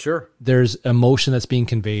 Sure. There's emotion that's being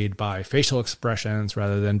conveyed by facial expressions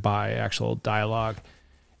rather than by actual dialogue.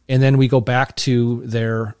 And then we go back to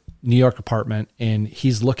their New York apartment, and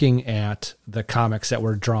he's looking at the comics that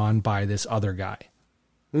were drawn by this other guy.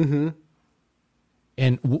 Mm-hmm.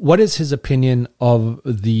 And what is his opinion of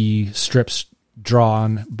the strips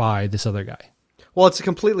drawn by this other guy? Well, it's a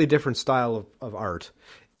completely different style of art.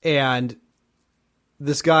 And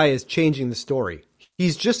this guy is changing the story.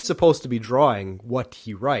 He's just supposed to be drawing what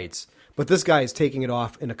he writes, but this guy is taking it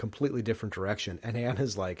off in a completely different direction. And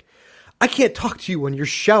Anna's like, I can't talk to you when you're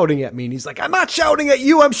shouting at me. And he's like, I'm not shouting at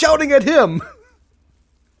you. I'm shouting at him.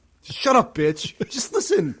 Shut up, bitch. Just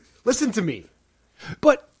listen. Listen to me.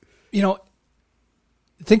 But,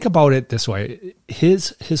 think about it this way.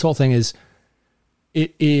 His whole thing is,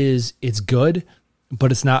 it's good,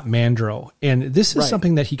 but it's not Mandro. And this is Right.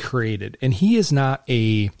 something that he created. And he is not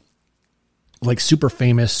a super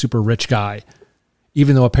famous, super rich guy,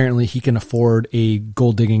 even though apparently he can afford a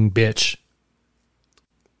gold digging bitch.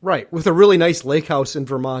 Right. With a really nice lake house in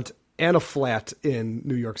Vermont and a flat in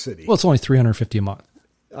New York City. Well, it's only $350 a month.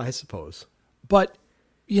 I suppose. But,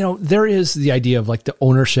 there is the idea of like the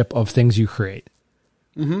ownership of things you create.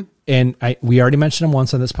 Mm-hmm. And we already mentioned him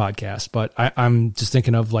once on this podcast, but I'm just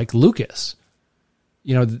thinking of like Lucas,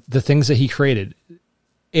 the things that he created.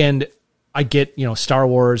 And I get, Star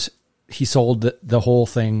Wars, he sold the whole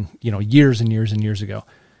thing, years and years and years ago.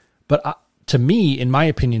 But to me, in my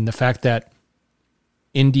opinion, the fact that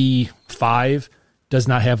Indy 5 does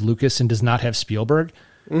not have Lucas and does not have Spielberg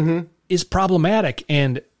Mm-hmm. is problematic.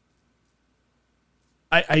 And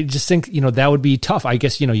I just think, that would be tough. I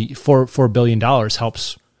guess, $4 billion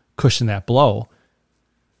helps cushion that blow,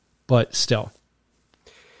 but still.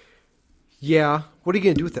 Yeah. What are you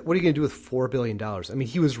going to do with that? What are you going to do with $4 billion? I mean,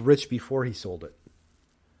 he was rich before he sold it.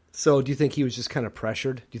 So do you think he was just kind of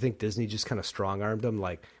pressured? Do you think Disney just kind of strong armed him?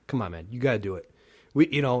 Like, come on, man, you got to do it.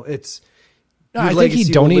 It's. No, I think he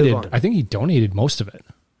donated. I think he donated most of it.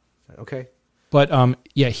 Okay. But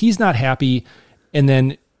yeah, he's not happy. And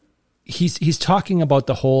then he's talking about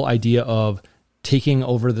the whole idea of taking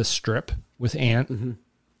over the strip with Ant. Mm-hmm.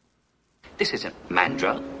 This isn't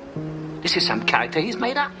Mandro. This is some character he's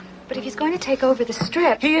made up. But if he's going to take over the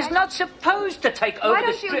strip... He is not supposed to take over Why the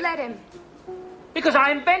don't strip. you let him? Because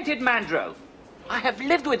I invented Mandro. I have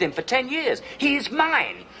lived with him for 10 years. He is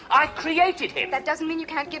mine. I created him. That doesn't mean you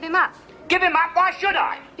can't give him up. Give him up? Why should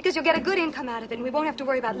I? Because you'll get a good income out of it, and we won't have to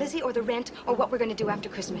worry about Lizzie or the rent or what we're going to do after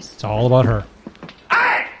Christmas. It's all about her.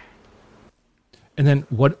 And then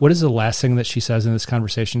what is the last thing that she says in this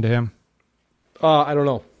conversation to him? I don't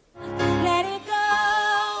know. Let it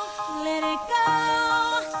go, let it go.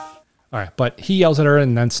 All right, but he yells at her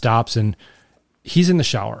and then stops, and he's in the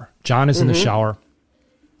shower. John is in the shower.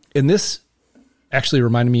 And this actually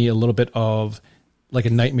reminded me a little bit of like a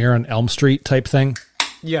Nightmare on Elm Street type thing.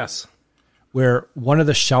 Yes. Where one of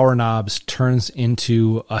the shower knobs turns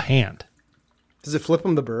into a hand. Does it flip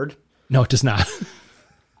him the bird? No, it does not.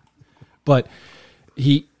 But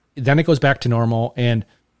then it goes back to normal. And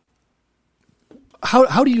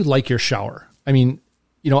how do you like your shower? I mean,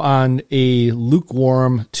 on a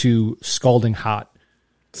lukewarm to scalding hot.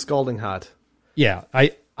 Scalding hot. Yeah,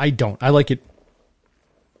 I don't. I like it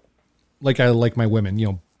like I like my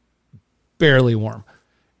women, barely warm.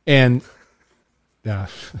 And yeah,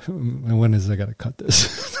 when is I got to cut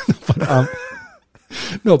this? But,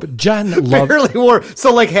 No, but Jen loves barely warm.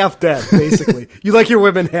 So like half dead, basically. You like your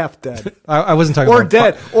women half dead. I wasn't talking or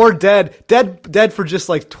about dead for just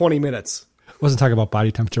like 20 minutes. I wasn't talking about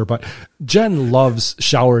body temperature, but Jen loves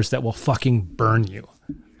showers that will fucking burn you.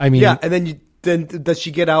 I mean, yeah, and then does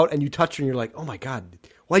she get out and you touch her and you're like, oh my God,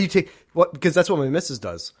 why do you take what? Because that's what my missus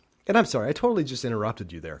does. And I'm sorry, I totally just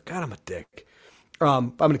interrupted you there. God, I'm a dick.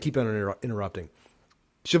 I'm going to keep on interrupting.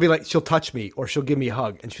 She'll be like, she'll touch me or she'll give me a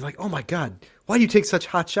hug. And she's like, oh my God, why do you take such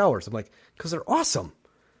hot showers? I'm like, because they're awesome.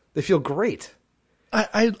 They feel great.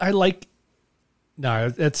 I like, no,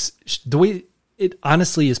 that's the way it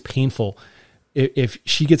honestly is painful. If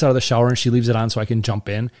she gets out of the shower and she leaves it on so I can jump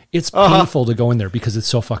in, it's painful to go in there because it's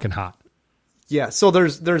so fucking hot. Yeah. So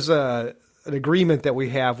there's an agreement that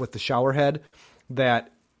we have with the shower head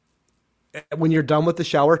that when you're done with the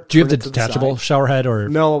shower, do you have the detachable shower head or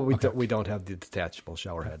no? We don't have the detachable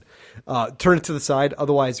shower head. Turn it to the side.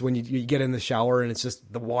 Otherwise, when you get in the shower and it's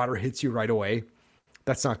just the water hits you right away,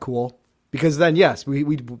 that's not cool. Because then, yes,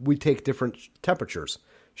 we take different temperatures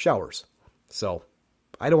showers. So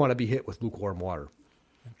I don't want to be hit with lukewarm water,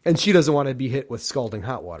 and she doesn't want to be hit with scalding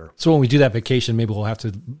hot water. So when we do that vacation, maybe we'll have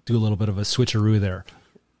to do a little bit of a switcheroo there.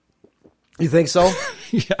 You think so?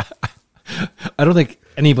 Yeah. I don't think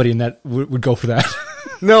anybody in that would go for that.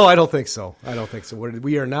 No, I don't think so.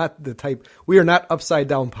 We are not the type. We are not upside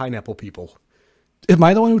down pineapple people. Am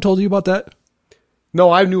I the one who told you about that?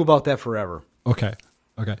 No, I knew about that forever. Okay.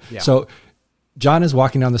 Yeah. So John is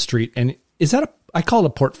walking down the street, and is that I call it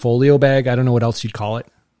a portfolio bag. I don't know what else you'd call it.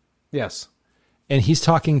 Yes. And he's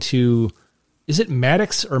talking to, is it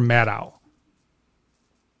Maddox or Maddow?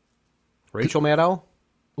 Rachel Maddow?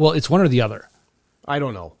 Well, it's one or the other. I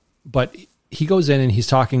don't know. But he goes in and he's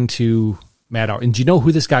talking to Maddow. And do you know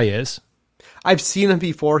who this guy is? I've seen him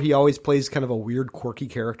before. He always plays kind of a weird, quirky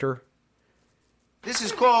character. This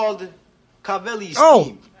is called Carvelli's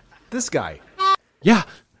scheme. This guy. Yeah.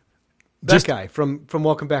 That guy from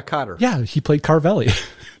Welcome Back, Kotter. Yeah, he played Carvelli.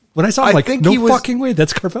 When I saw him, no fucking way,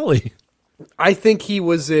 that's Carvelli. I think he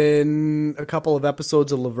was in a couple of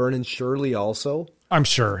episodes of Laverne and Shirley also. I'm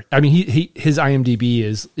sure. I mean, his IMDb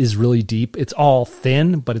is really deep. It's all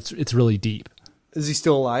thin, but it's really deep. Is he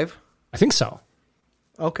still alive? I think so.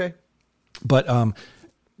 Okay. But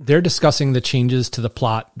they're discussing the changes to the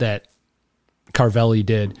plot that Carvelli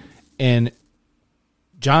did, and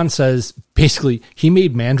John says basically he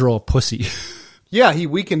made Mandrill a pussy. Yeah, he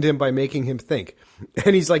weakened him by making him think.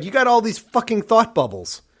 And he's like, you got all these fucking thought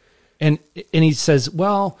bubbles. And he says,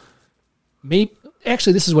 well, maybe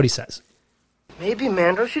actually this is what he says. Maybe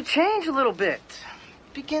Mandrill should change a little bit.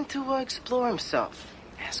 Begin to explore himself.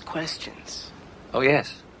 Ask questions. Oh,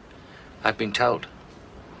 yes. I've been told.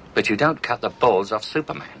 But you don't cut the balls off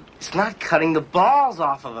Superman. It's not cutting the balls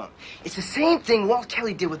off of him. It's the same thing Walt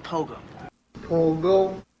Kelly did with Pogo.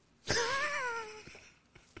 Pogo?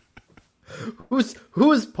 Who is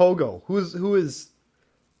Pogo? Who's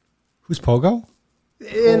Pogo?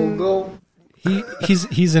 Pogo.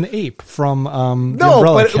 He's an ape from the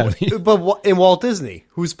Umbrella Academy. But in Walt Disney,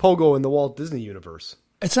 who's Pogo in the Walt Disney universe?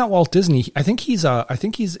 It's not Walt Disney. I think he's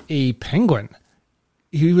a penguin.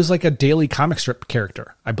 He was like a daily comic strip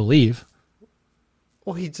character, I believe.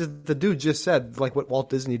 Well, the dude just said like what Walt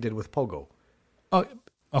Disney did with Pogo. Oh,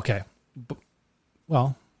 okay.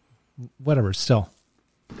 Well, whatever. Still.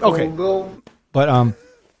 Okay. Pogo. But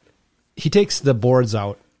he takes the boards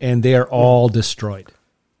out, and they are all destroyed.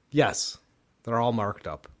 Yes. They're all marked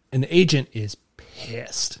up. And the agent is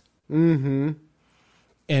pissed. Mm-hmm.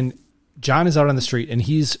 And John is out on the street, and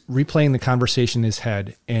he's replaying the conversation in his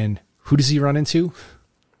head. And who does he run into?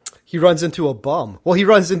 He runs into a bum. Well, he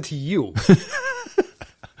runs into you.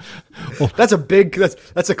 That's a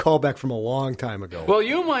callback from a long time ago. Well,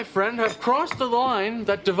 you, my friend, have crossed the line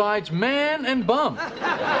that divides man and bum.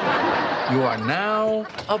 You are now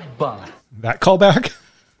a bum. That callback?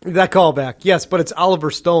 That callback, yes, but it's Oliver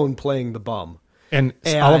Stone playing the bum. And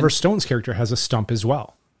Oliver Stone's character has a stump as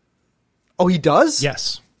well. Oh, he does?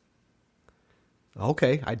 Yes.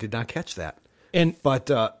 Okay, I did not catch that. But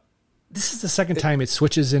this is the second time it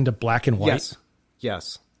switches into black and white.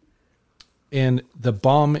 Yes. And the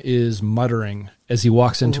bum is muttering as he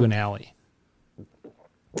walks into an alley.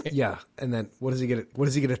 Yeah, and then what does he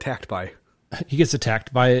get attacked by? He gets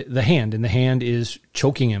attacked by the hand, and the hand is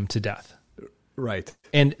choking him to death. Right.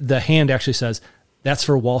 And the hand actually says, that's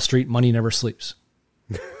for Wall Street, money never sleeps.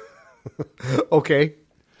 Okay.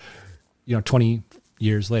 20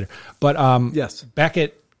 years later. But yes. Back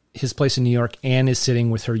at his place in New York, Anne is sitting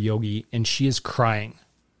with her yogi, and she is crying.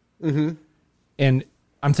 Mm-hmm. And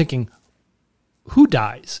I'm thinking, who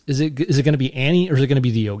dies? Is it going to be Annie, or is it going to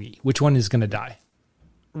be the yogi? Which one is going to die?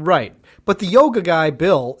 Right. But the yoga guy,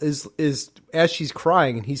 Bill, is as she's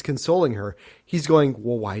crying and he's consoling her, he's going,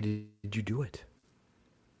 well, why did you do it?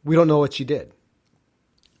 We don't know what she did.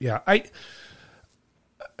 Yeah. I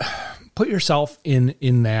put yourself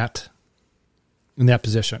in that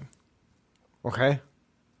position. Okay.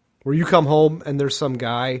 Where you come home and there's some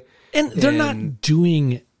guy. And they're not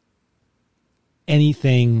doing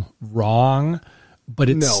anything wrong, but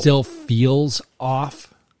it still feels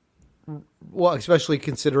off. Well, especially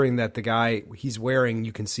considering that the guy he's wearing,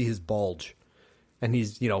 you can see his bulge, and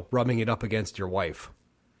he's, rubbing it up against your wife.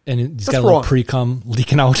 And he's got a little pre-cum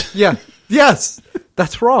leaking out. Yeah. Yes.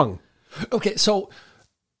 That's wrong. Okay. So,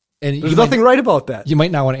 and there's nothing right about that. You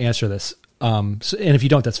might not want to answer this. And if you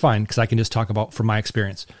don't, that's fine. Cause I can just talk about from my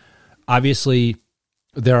experience. Obviously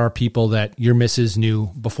there are people that your missus knew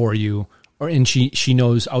before you, and she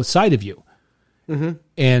knows outside of you. Mm-hmm.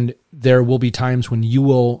 And there will be times when you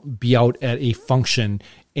will be out at a function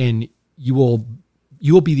and you will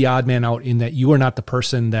be the odd man out in that you are not the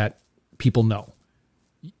person that people know.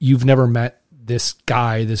 You've never met this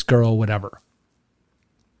guy, this girl, whatever.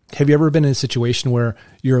 Have you ever been in a situation where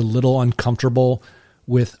you're a little uncomfortable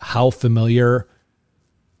with how familiar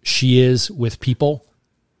she is with people?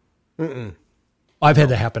 Mm-mm. I've had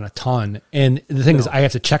that happen a ton. And the thing is, I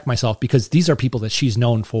have to check myself because these are people that she's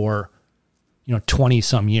known for 20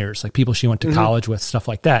 some years, like people she went to college with, stuff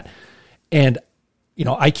like that. And,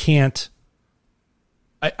 I can't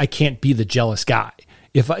be the jealous guy.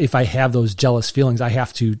 If I have those jealous feelings, I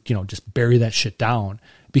have to, just bury that shit down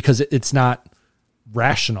because it's not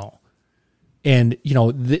rational. And,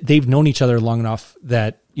 they've known each other long enough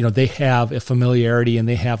that, they have a familiarity and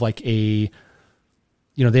they have like they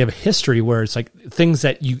have a history where it's like things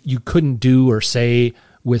that you couldn't do or say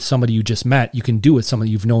with somebody you just met, you can do with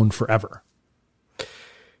somebody you've known forever.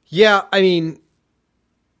 Yeah, I mean,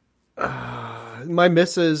 my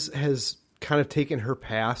missus has kind of taken her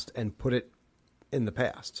past and put it in the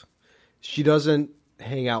past. She doesn't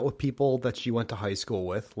hang out with people that she went to high school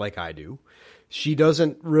with like I do. She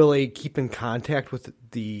doesn't really keep in contact with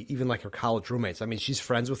even like her college roommates. I mean, she's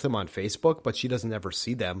friends with them on Facebook, but she doesn't ever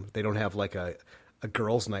see them. They don't have like a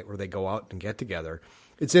girls' night where they go out and get together.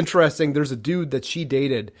 It's interesting. There's a dude that she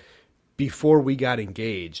dated before we got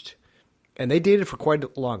engaged. And they dated for quite a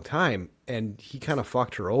long time, and he kind of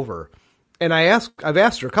fucked her over. And I've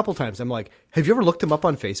asked her a couple times, I'm like, have you ever looked him up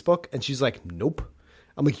on Facebook? And she's like, nope.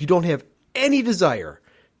 I'm like, you don't have any desire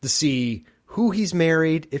to see who he's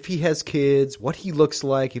married, if he has kids, what he looks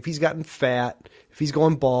like, if he's gotten fat, if he's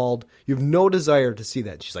going bald. You have no desire to see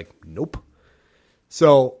that. She's like, nope.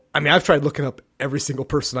 So, I mean, I've tried looking up every single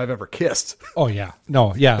person I've ever kissed. Oh yeah.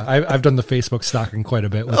 No. Yeah. I've done the Facebook stalking quite a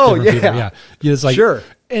bit with different people. Yeah. It's like, sure.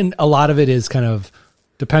 And a lot of it is kind of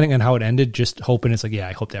depending on how it ended, just hoping it's like, yeah,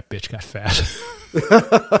 I hope that bitch got fat.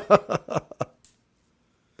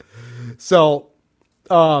 So,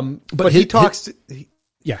 but he talks.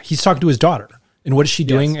 He's talking to his daughter. And what is she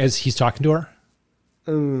doing as he's talking to her?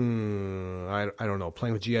 I don't know.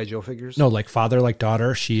 Playing with G.I. Joe figures? No, like father, like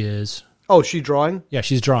daughter. She is. Oh, is she drawing? Yeah,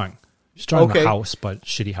 she's drawing. She's drawing a house, but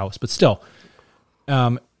shitty house. But still,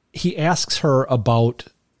 he asks her about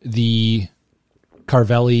the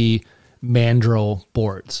Carvelli mandrel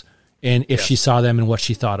boards and if she saw them and what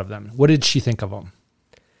she thought of them. What did she think of them?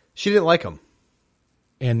 She didn't like them.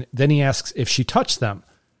 And then he asks if she touched them.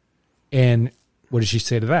 And what did she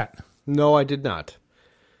say to that? No, I did not.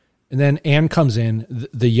 And then Anne comes in.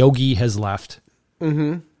 The yogi has left.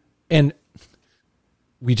 Mm-hmm. And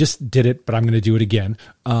we just did it, but I'm going to do it again.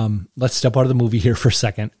 Let's step out of the movie here for a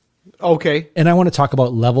second. Okay. And I want to talk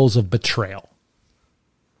about levels of betrayal.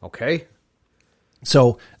 Okay.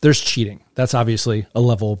 So there's cheating. That's obviously a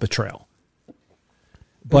level of betrayal.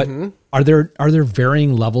 But are there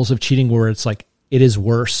varying levels of cheating where it's like it is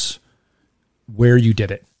worse where you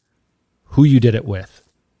did it, who you did it with,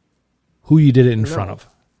 who you did it in front of?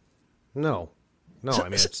 No. I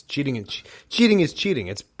mean, it's cheating. And cheating is cheating.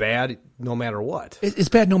 It's bad no matter what. It's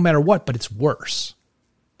bad no matter what, but it's worse.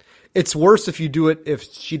 It's worse if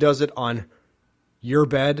she does it on your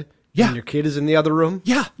bed. Yeah. And your kid is in the other room.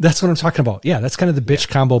 Yeah. That's what I'm talking about. Yeah. That's kind of the bitch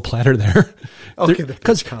combo platter there. Okay.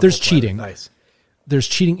 Because there's cheating. Nice. There's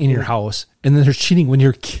cheating in your house, and then there's cheating when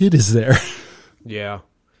your kid is there. Yeah.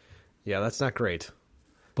 Yeah. That's not great.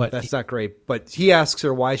 But that's not great. But he asks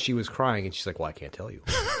her why she was crying, and she's like, well, I can't tell you.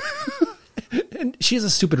 And she has a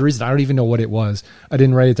stupid reason. I don't even know what it was. I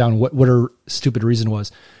didn't write it down what her stupid reason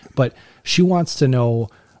was. But she wants to know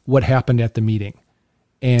what happened at the meeting.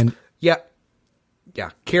 And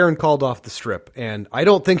yeah, Karen called off the strip, and I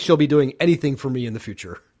don't think she'll be doing anything for me in the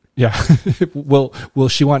future. Yeah. Will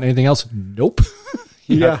she want anything else? Nope.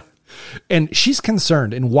 Yeah. And she's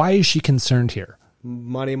concerned. And why is she concerned here?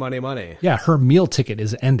 Money, money, money. Yeah, her meal ticket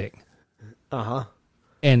is ending. Uh-huh.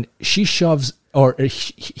 And she shoves, or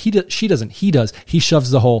she doesn't, he does. He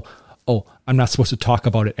shoves the whole, oh, I'm not supposed to talk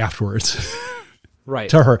about it afterwards. Right.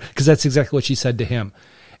 To her, because that's exactly what she said to him.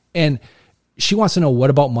 And she wants to know,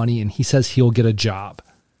 what about money? And he says he'll get a job.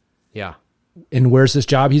 Yeah. And where's this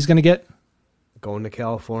job he's going to get? Going to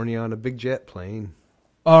California on a big jet plane.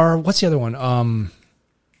 Or what's the other one?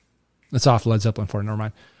 That's off Led Zeppelin 4, never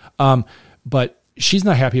mind. But she's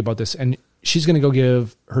not happy about this, and she's going to go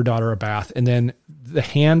give her daughter a bath, and then the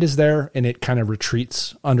hand is there, and it kind of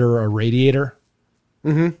retreats under a radiator.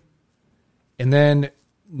 Mm-hmm. And then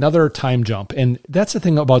another time jump, and that's the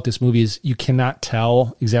thing about this movie is you cannot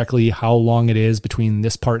tell exactly how long it is between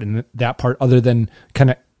this part and that part, other than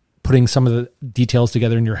kind of putting some of the details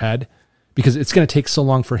together in your head, because it's going to take so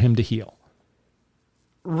long for him to heal.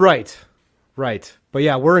 Right. But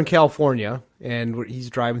yeah, we're in California, and he's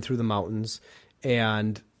driving through the mountains,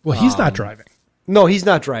 and... Well, he's not driving. No, he's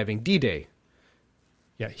not driving. D-Day.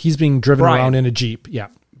 Yeah, he's being driven Brian. around in a Jeep. Yeah.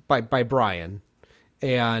 By Brian.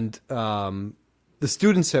 And the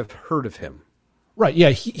students have heard of him. Right, yeah,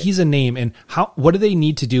 he's a name. And what do they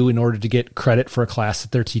need to do in order to get credit for a class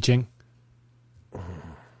that they're teaching?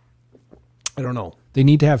 I don't know. They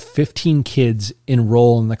need to have 15 kids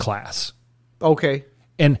enroll in the class. Okay.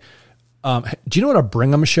 And do you know what a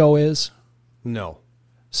Brigham show is? No.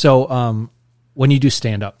 So when you do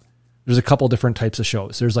stand-up, there's a couple different types of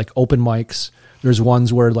shows. There's like open mics. There's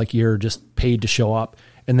ones where like you're just paid to show up.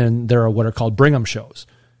 And then there are what are called Brigham shows.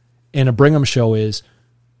 And a Brigham show is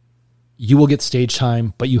you will get stage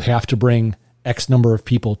time, but you have to bring X number of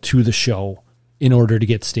people to the show in order to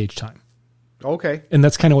get stage time. Okay. And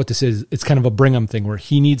that's kind of what this is. It's kind of a Brigham thing where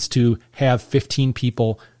he needs to have 15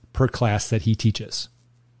 people per class that he teaches.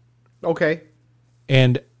 Okay.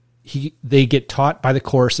 And they get taught by the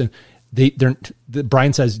course, and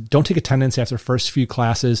Brian says, don't take attendance after the first few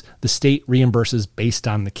classes. The state reimburses based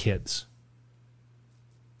on the kids.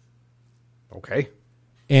 Okay.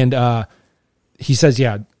 And he says,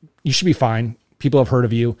 yeah, you should be fine. People have heard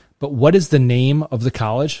of you. But what is the name of the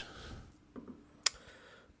college?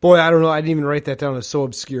 Boy, I don't know. I didn't even write that down. It's so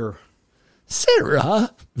obscure.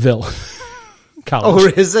 Sarahville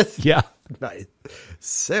College. Oh, is it? Yeah. Nice.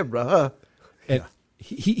 Sarah. And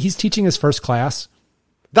he's teaching his first class.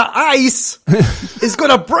 The ice is going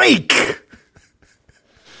to break.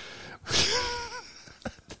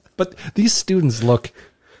 But these students look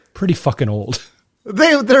pretty fucking old.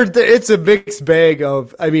 They're it's a mixed bag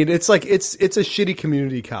of, I mean, it's like, it's a shitty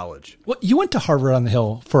community college. Well, you went to Harvard on the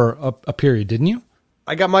Hill for a period, didn't you?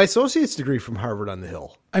 I got my associate's degree from Harvard on the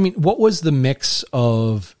Hill. I mean, what was the mix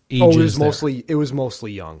of ages? Oh, it was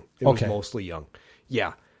mostly young. It Okay. was mostly young.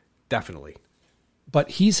 Yeah, definitely. But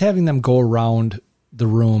he's having them go around the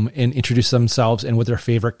room and introduce themselves and what their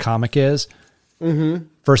favorite comic is. Mm-hmm.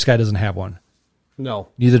 First guy doesn't have one. No.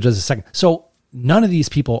 Neither does the second. So none of these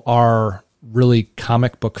people are really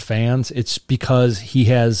comic book fans. It's because he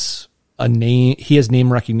has a name. He has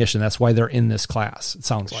name recognition. That's why they're in this class. It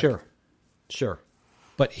sounds like. Sure.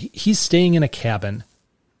 But he's staying in a cabin,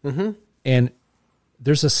 Mm-hmm. and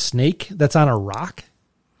there's a snake that's on a rock.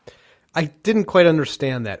 I didn't quite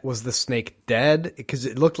understand that. Was the snake dead? Because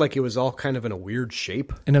it looked like it was all kind of in a weird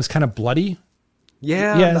shape. And it was kind of bloody.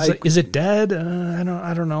 Yeah. Is it dead?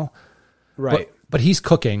 I don't know. Right. But he's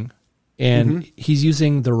cooking, and Mm-hmm. he's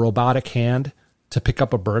using the robotic hand to pick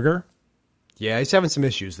up a burger. Yeah, he's having some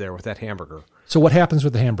issues there with that hamburger. So what happens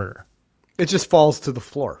with the hamburger? It just falls to the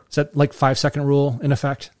floor. Is that like 5-second rule in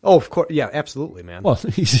effect? Oh, of course. Yeah, absolutely, man. Well,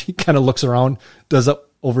 he kind of looks around, does up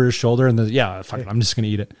over his shoulder, and then, yeah, fuck it, I'm just going to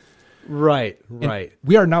eat it. Right. And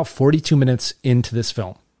we are now 42 minutes into this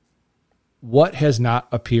film. What has not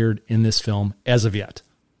appeared in this film as of yet?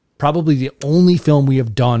 Probably the only film we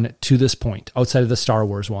have done to this point, outside of the Star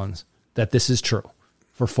Wars ones, that this is true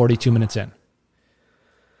for 42 minutes in.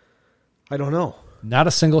 I don't know. Not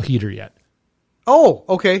a single heater yet. Oh,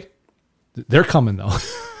 okay. They're coming, though.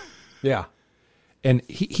 Yeah. And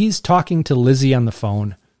he's talking to Lizzie on the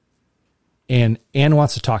phone, and Anne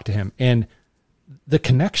wants to talk to him. And the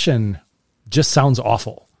connection just sounds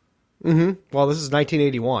awful. Mm-hmm. Well, this is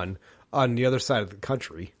 1981 on the other side of the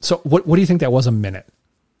country. So what do you think that was a minute?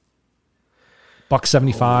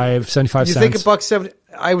 $1.75, 75 You cents? think $1.70?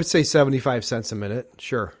 I would say 75 cents a minute.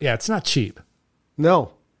 Sure. Yeah, it's not cheap.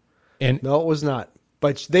 No. And no, it was not.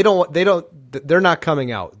 But they're not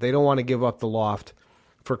coming out. They don't want to give up the loft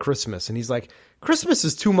for Christmas. And he's like, Christmas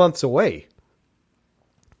is 2 months away.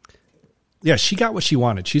 Yeah, she got what she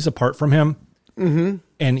wanted. She's apart from him. Mm-hmm.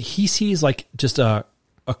 And he sees like just a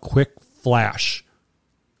quick flash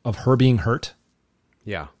of her being hurt.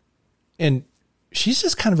 Yeah. And she's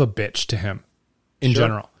just kind of a bitch to him in Sure.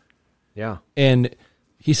 general. Yeah. And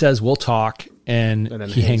he says, we'll talk. And then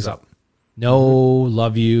he hangs up. No,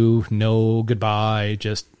 love you. No, goodbye.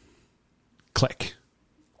 Just click.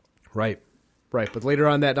 Right. But later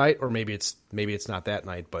on that night, or maybe it's not that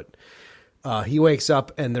night, but he wakes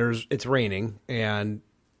up and it's raining and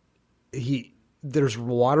there's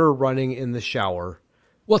water running in the shower.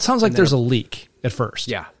 Well, it sounds like there's a leak at first.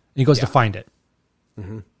 Yeah. And he goes to find it.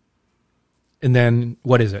 Mm-hmm. And then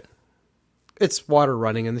what is it? It's water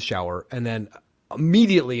running in the shower, and then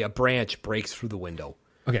immediately a branch breaks through the window.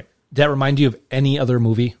 Okay. Did that remind you of any other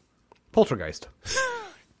movie? Poltergeist.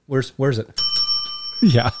 Where's it?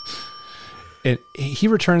 Yeah. And he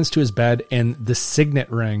returns to his bed, and the signet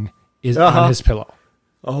ring is on his pillow.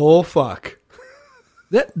 Oh, fuck.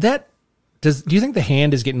 Do you think the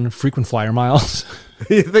hand is getting frequent flyer miles?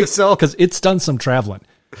 You think so? Because it's done some traveling.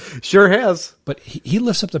 Sure has. But he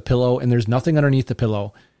lifts up the pillow, and there's nothing underneath the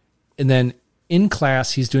pillow. And then in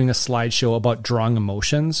class, he's doing a slideshow about drawing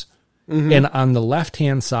emotions. Mm-hmm. And on the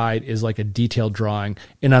left-hand side is like a detailed drawing.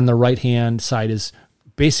 And on the right-hand side is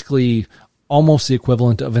basically almost the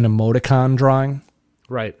equivalent of an emoticon drawing.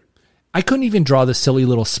 Right. I couldn't even draw the silly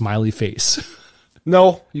little smiley face.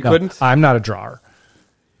 No, you couldn't? I'm not a drawer.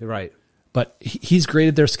 You're right. But he's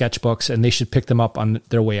graded their sketchbooks, and they should pick them up on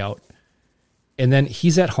their way out. And then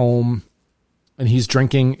he's at home, and he's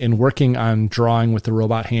drinking and working on drawing with the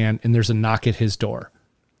robot hand, and there's a knock at his door.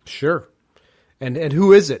 Sure. And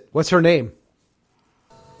who is it? What's her name?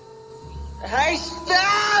 Hey, Stella!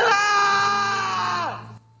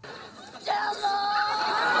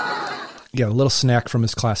 Yeah, a little snack from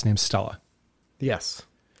his class named Stella. Yes.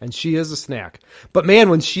 And she is a snack. But man,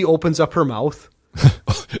 when she opens up her mouth...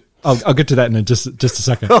 I'll get to that in just a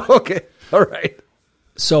second. Oh, okay. All right.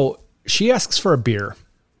 So she asks for a beer.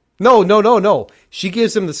 No. She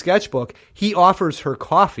gives him the sketchbook. He offers her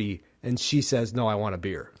coffee, and she says, no, I want a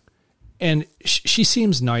beer. And she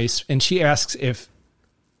seems nice, and she asks if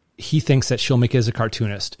he thinks that she'll make it as a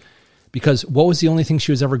cartoonist. Because what was the only thing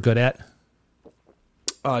she was ever good at?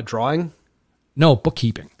 Drawing? No,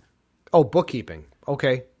 bookkeeping. Oh, bookkeeping.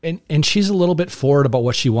 Okay. And she's a little bit forward about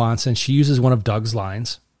what she wants, and she uses one of Doug's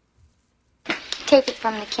lines. Take it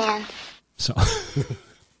from the can. So,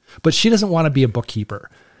 but she doesn't want to be a bookkeeper.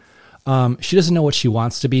 She doesn't know what she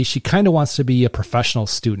wants to be. She kind of wants to be a professional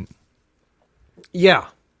student. Yeah.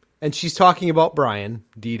 And she's talking about Brian,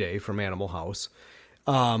 D-Day from Animal House.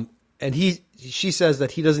 And she says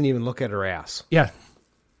that he doesn't even look at her ass. Yeah.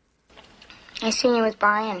 I seen you with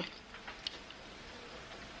Brian.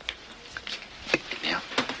 Yeah.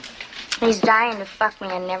 He's dying to fuck me.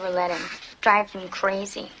 I never let him. Drives him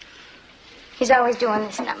crazy. He's always doing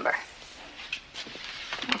this number.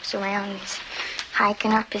 Walks around, he's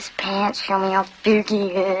hiking up his pants, show me how big he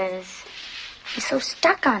is. He's so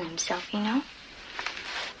stuck on himself, you know?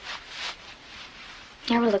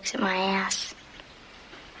 Never looks at my ass.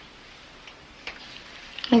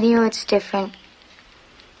 With you, it's different.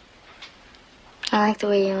 I like the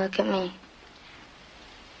way you look at me.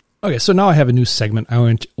 Okay, so now I have a new segment I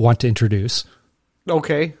want to introduce.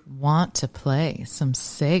 Okay. Want to play some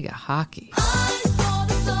Sega hockey.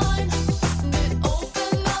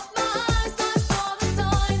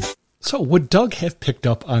 So would Doug have picked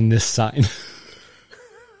up on this sign?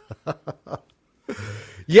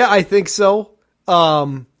 Yeah, I think so.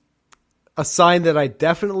 A sign that I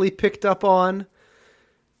definitely picked up on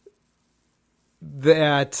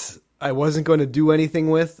that I wasn't going to do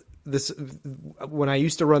anything with. This when I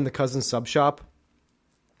used to run the Cousin Sub Shop,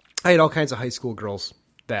 I had all kinds of high school girls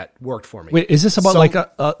that worked for me. Wait, is this about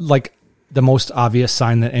like the most obvious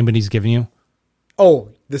sign that anybody's given you? Oh,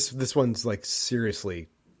 this one's like seriously,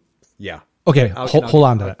 yeah. Okay, hold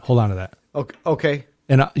on to that. Hold on to that. Okay.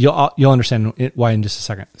 And you'll understand why in just a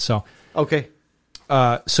second. So okay.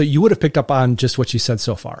 So you would have picked up on just what you said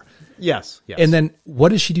so far. Yes. And then what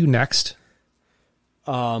does she do next?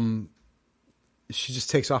 She just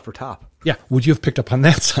takes off her top. Yeah. Would you have picked up on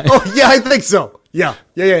that sign? Oh, yeah, I think so. Yeah.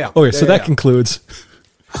 Okay, so that concludes.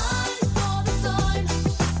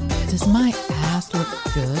 Does my ass look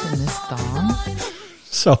good in this thong?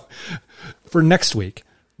 So for next week,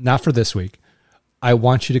 not for this week, I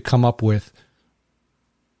want you to come up with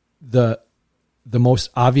the most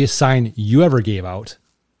obvious sign you ever gave out.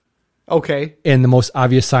 Okay. And the most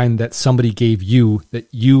obvious sign that somebody gave you that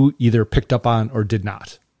you either picked up on or did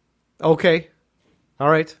not. Okay. All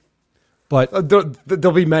right. But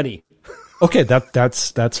there'll be many. Okay,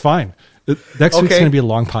 that's fine. Next week's going to be a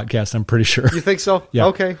long podcast, I'm pretty sure. You think so? Yeah.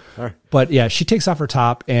 Okay. All right. But yeah, she takes off her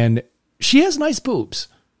top and she has nice boobs.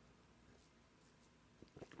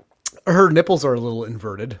 Her nipples are a little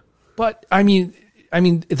inverted. But I mean,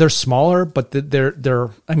 they're smaller, but they're.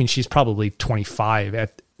 I mean, she's probably 25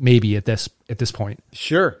 at this point.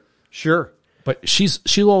 Sure. But she's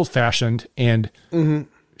old fashioned, and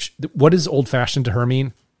what does old fashioned to her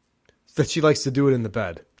mean? That she likes to do it in the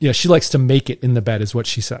bed. Yeah, she likes to make it in the bed, is what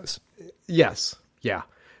she says. Yes, yeah.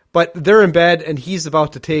 But they're in bed, and he's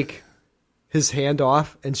about to take his hand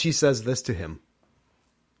off, and she says this to him.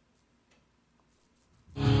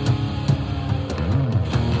 No,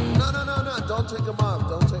 don't take him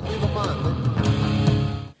off. Leave him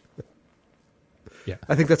on. Yeah.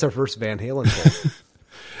 I think that's our first Van Halen quote.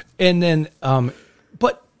 And then,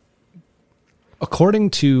 but according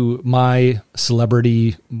to my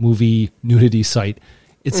celebrity movie nudity site,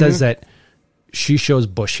 it says that she shows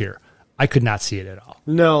bush here. I could not see it at all.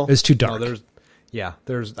 No. It's too dark. No,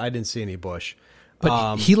 I didn't see any bush.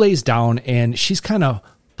 But he lays down, and she's kind of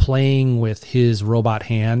playing with his robot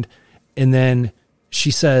hand, and then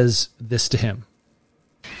she says this to him.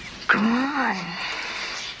 Come on.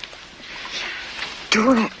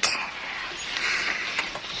 Do it.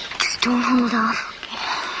 Just don't hold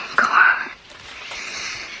off. Go on.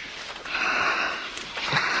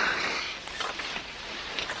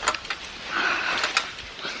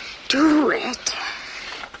 Do it.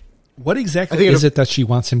 What exactly is it that she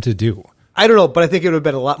wants him to do? I don't know, but I think it would have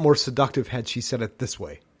been a lot more seductive had she said it this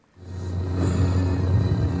way.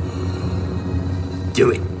 Do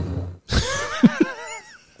it.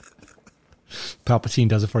 Palpatine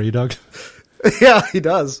does it for you, Doug? Yeah, he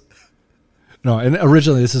does. No, and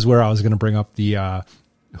originally this is where I was going to bring up the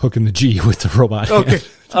hook and the G with the robot. Okay.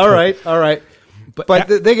 All right. But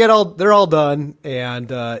they're all done,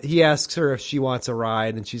 and he asks her if she wants a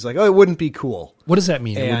ride, and she's like, "Oh, it wouldn't be cool." What does that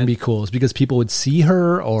mean? It wouldn't be cool? Is because people would see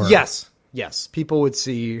her, or yes, people would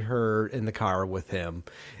see her in the car with him,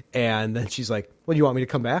 and then she's like, "Well, do you want me to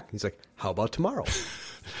come back?" He's like, "How about tomorrow?"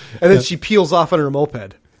 And then she peels off on her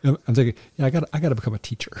moped. I'm thinking, yeah, I got to become a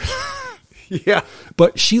teacher. Yeah,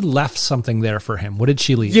 but she left something there for him. What did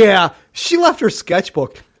she leave? Yeah, she left her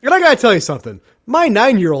sketchbook, and I got to tell you something. My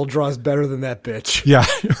 9-year-old draws better than that bitch. Yeah,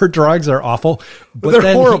 her drawings are awful. But they're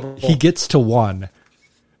then horrible. He gets to one,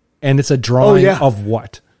 and it's a drawing of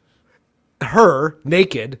what? Her,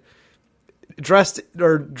 naked, dressed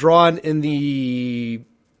or drawn in the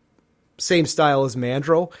same style as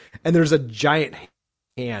Mandro, and there's a giant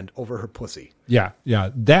hand over her pussy. Yeah.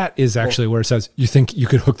 That is actually where it says, you think you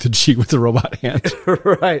could hook the G with the robot hand.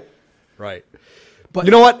 Right. But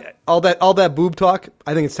you know what? All that boob talk,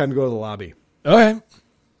 I think it's time to go to the lobby. Okay.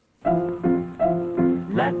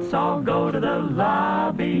 Let's all go to the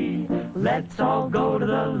lobby. Let's all go to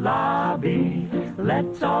the lobby.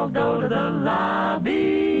 Let's all go to the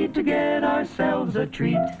lobby to get ourselves a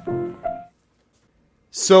treat.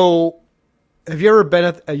 So, have you ever been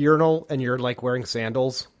at a urinal and you're like wearing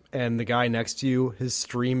sandals and the guy next to you, his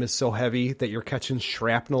stream is so heavy that you're catching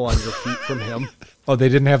shrapnel on your feet from him? Oh, they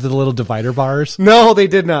didn't have the little divider bars? No, they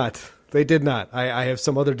did not. I have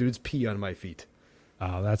some other dudes pee on my feet.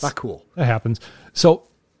 Oh, that's not cool. That happens. So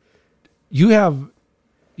you have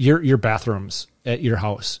your bathrooms at your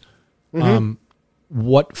house. Mm-hmm.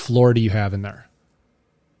 What floor do you have in there?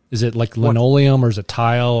 Is it like linoleum or is it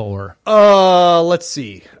tile or? Let's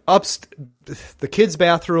see. The kids'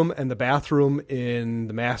 bathroom and the bathroom in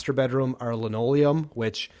the master bedroom are linoleum,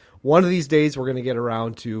 which one of these days we're going to get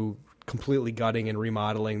around to completely gutting and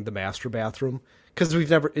remodeling the master bathroom because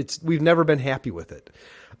we've never been happy with it.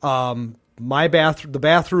 The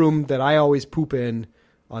bathroom that I always poop in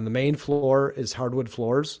on the main floor is hardwood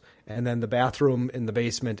floors, and then the bathroom in the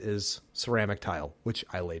basement is ceramic tile, which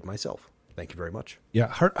I laid myself. Thank you very much. Yeah,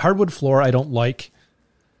 hardwood floor I don't like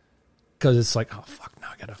because it's like, oh fuck, now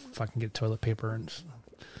I gotta fucking get toilet paper, and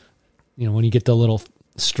when you get the little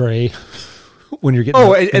stray when you're getting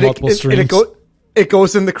multiple streams. It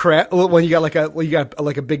goes in the crack when you got like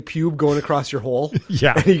a big pube going across your hole.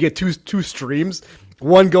 Yeah, and you get two streams.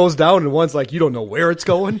 One goes down and one's like you don't know where it's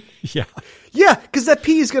going. Yeah, because that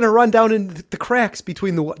pee is going to run down in the cracks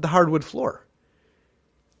between the hardwood floor.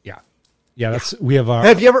 Yeah. We have our.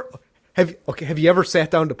 Have you ever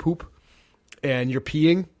sat down to poop and you're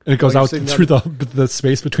peeing and it goes out through the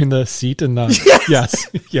space between the seat and the yes.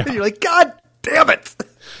 Yeah, and you're like, God damn it.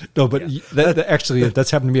 No, but actually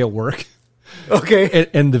that's happened to me at work. Okay.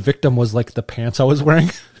 And the victim was like the pants I was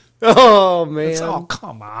wearing. Oh, man. Oh,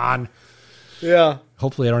 come on. Yeah.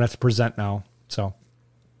 Hopefully I don't have to present now. So.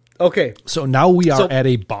 Okay. So now we are at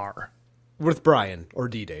a bar. With Brian or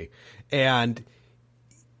D-Day. And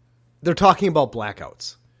they're talking about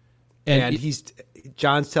blackouts. And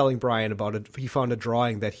John's telling Brian about it. He found a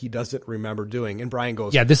drawing that he doesn't remember doing, and Brian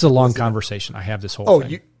goes, Yeah, this is a long conversation. I have this whole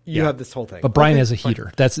thing. You have this whole thing. But Brian Okay, has a fine.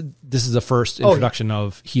 heater. This is the first introduction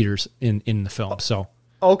of heaters in the film. So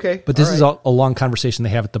Okay. But this all is right. a long conversation they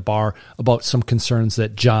have at the bar about some concerns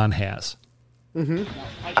that John has. Mm-hmm.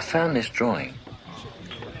 I found this drawing,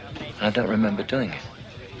 and I don't remember doing it.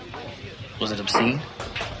 Was it obscene?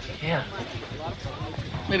 Yeah.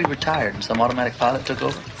 Maybe retired and some automatic pilot took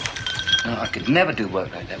over? No, I could never do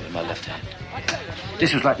work like that with my left hand.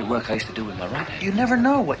 This was like the work I used to do with my right hand. You never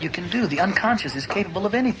know what you can do. The unconscious is capable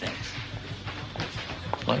of anything.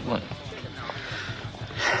 Like what?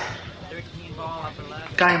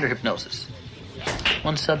 Guy under hypnosis.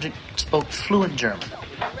 One subject spoke fluent German.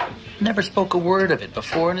 Never spoke a word of it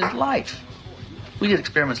before in his life. We did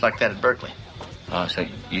experiments like that at Berkeley. Oh, so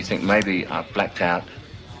you think maybe I blacked out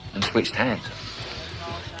and switched hands?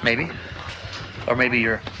 Maybe. Or maybe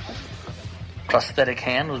your prosthetic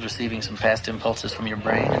hand was receiving some past impulses from your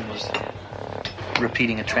brain and was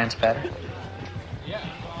repeating a trance pattern.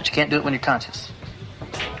 But you can't do it when you're conscious.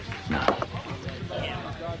 No.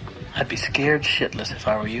 I'd be scared shitless if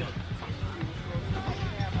I were you.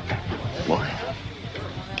 Why?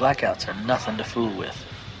 Blackouts are nothing to fool with.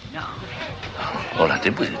 All I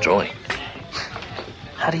did was a drawing.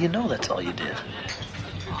 How do you know that's all you did?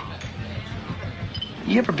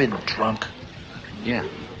 You ever been drunk? Yeah.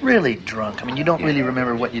 Really drunk? I mean, you don't really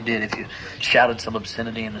remember what you did if you shouted some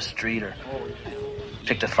obscenity in the street or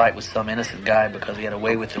picked a fight with some innocent guy because he had a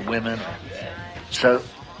way with the women. So,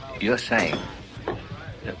 you're saying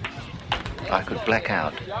that I could black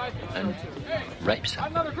out and rape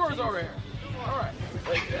someone?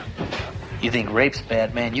 You think rape's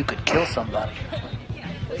bad, man? You could kill somebody.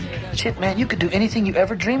 Shit, man, you could do anything you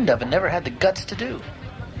ever dreamed of and never had the guts to do.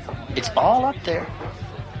 It's all up there,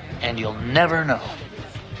 and you'll never know.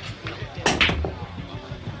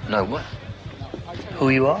 Know what? Who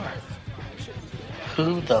you are.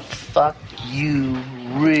 Who the fuck you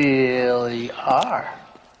really are.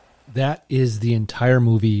 That is the entire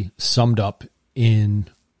movie summed up in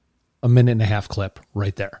a 1.5-minute clip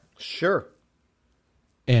right there. Sure.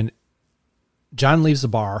 And John leaves the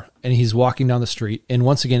bar and he's walking down the street, and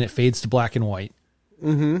once again it fades to black and white.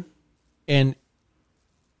 Mm-hmm. And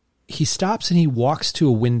he stops and he walks to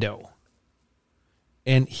a window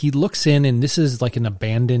and he looks in, and this is like an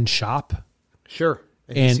abandoned shop. Sure.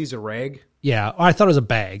 And he sees a rag. Yeah. I thought it was a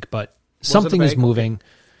bag, but something is moving. Okay.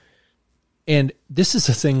 And this is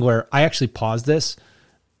a thing where I actually paused this.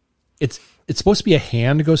 It's supposed to be a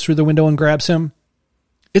hand goes through the window and grabs him.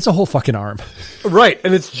 It's a whole fucking arm. Right.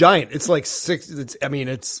 And it's giant. It's like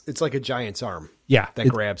it's like a giant's arm. Yeah. That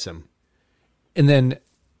grabs him. And then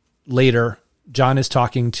later, John is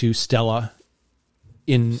talking to Stella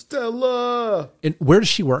Stella. Where does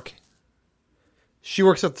she work? She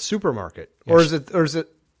works at the supermarket. Yeah, or is it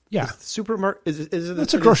yeah. Supermarket? Is it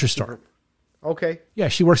It's a grocery store. Okay. Yeah,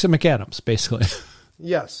 she works at McAdams, basically.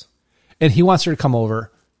 Yes. And he wants her to come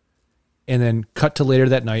over, and then cut to later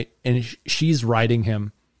that night, and she's riding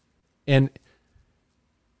him. And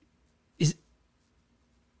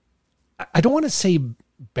I don't want to say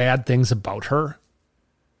bad things about her,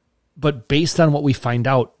 but based on what we find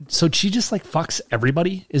out, so she just like fucks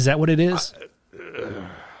everybody? Is that what it is?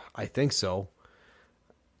 I think so.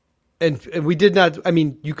 And we did not, I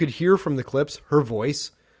mean, you could hear from the clips her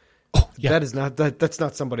voice. Oh, yeah. That's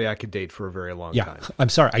not somebody I could date for a very long time. I'm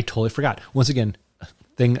sorry, I totally forgot. Once again,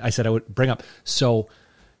 thing I said I would bring up. So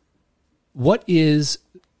what is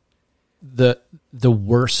the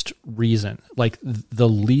worst reason, like the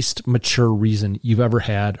least mature reason you've ever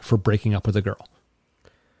had for breaking up with a girl?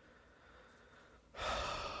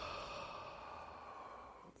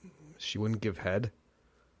 She wouldn't give head?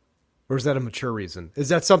 Or is that a mature reason? Is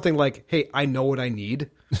that something like, hey, I know what I need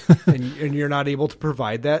and you're not able to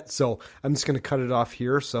provide that, so I'm just going to cut it off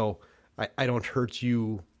here so I don't hurt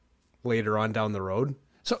you later on down the road?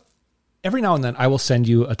 So every now and then I will send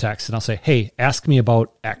you a text and I'll say, hey, ask me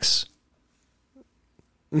about X.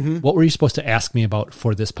 Mm-hmm. What were you supposed to ask me about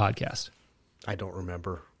for this podcast? I don't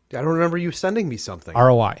remember. I don't remember you sending me something.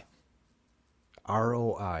 ROI.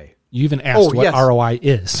 ROI. You even asked what yes. ROI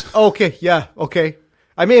is. Okay, yeah, okay.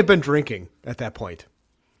 I may have been drinking at that point.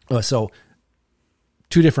 So,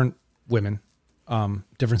 two different women,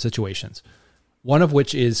 different situations. One of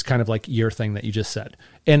which is kind of like your thing that you just said.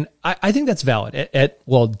 And I think that's valid.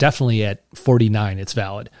 Definitely at 49, it's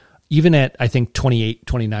valid. Even at, I think, 28,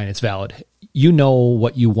 29, it's valid. You know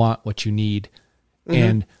what you want, what you need. Mm-hmm.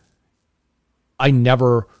 And I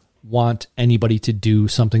never want anybody to do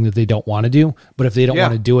something that they don't want to do. But if they don't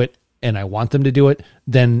want to do it, and I want them to do it,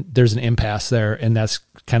 then there's an impasse there. And that's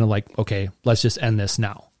kind of like, okay, let's just end this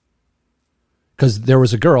now. Because there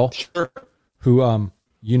was a girl who,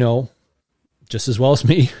 just as well as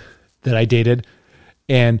me, that I dated,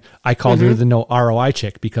 and I called her the no ROI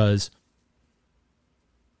chick because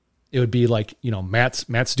it would be like,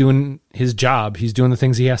 Matt's doing his job, he's doing the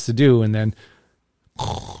things he has to do, and then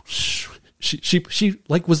she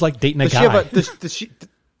like was like dating a guy.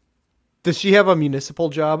 Does she have a municipal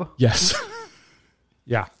job? Yes.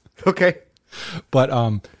 Yeah. Okay. But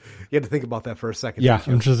you had to think about that for a second. Yeah.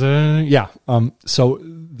 Yeah. So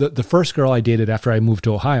the first girl I dated after I moved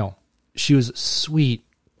to Ohio, she was sweet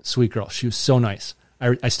girl. She was so nice.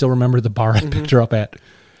 I still remember the bar I picked her up at,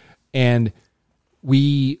 and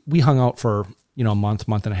we hung out for a month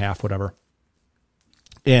and a half, whatever.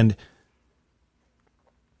 And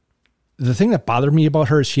the thing that bothered me about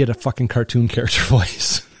her is she had a fucking cartoon character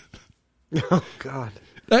voice. Oh God!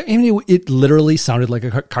 I mean, it literally sounded like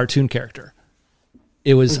a cartoon character.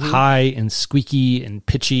 It was high and squeaky and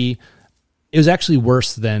pitchy. It was actually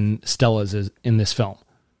worse than Stella's in this film.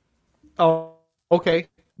 Oh, okay.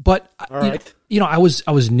 But all right. I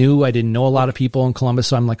was new. I didn't know a lot of people in Columbus,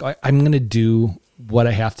 so I'm like, I'm going to do what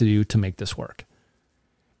I have to do to make this work.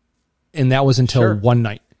 And that was until one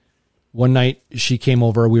night. One night she came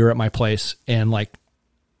over. We were at my place, and like,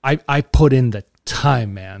 I put in the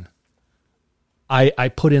time, man. I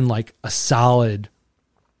put in like a solid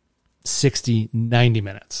 60, 90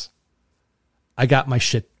 minutes. I got my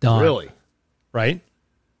shit done. Really? Right?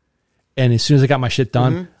 And as soon as I got my shit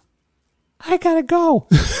done, I gotta go.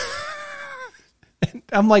 And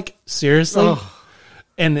I'm like, seriously? Oh.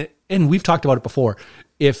 And we've talked about it before.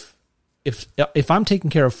 If I'm taken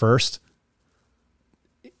care of first,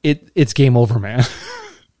 it's game over, man.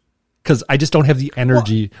 Because I just don't have the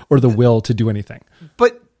energy or the will to do anything.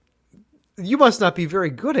 But you must not be very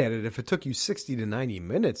good at it if it took you 60 to 90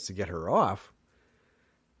 minutes to get her off.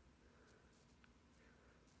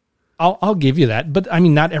 I'll give you that. But I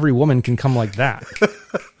mean, not every woman can come like that.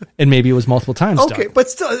 And maybe it was multiple times. Okay, Doug. but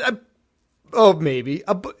still, maybe.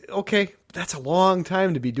 Okay, that's a long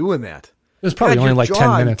time to be doing that. It was probably only like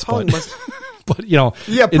 10 minutes, but yeah,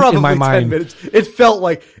 probably in my 10 mind, minutes. It felt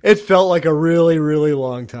like a really, really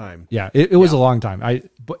long time. Yeah, it was a long time.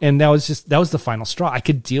 And that was the final straw. I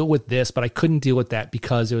could deal with this, but I couldn't deal with that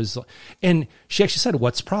because it was. And she actually said,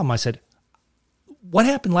 "What's the problem?" I said, "What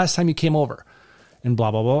happened last time you came over?" And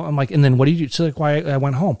blah blah blah. I'm like, and then what did you do? She's like, "Why I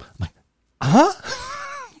went home." I'm like,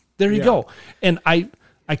 there you go. And I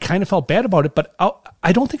kind of felt bad about it, but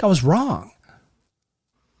I don't think I was wrong.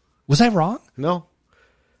 Was I wrong? No,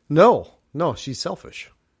 she's selfish.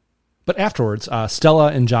 But afterwards,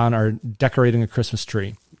 Stella and John are decorating a Christmas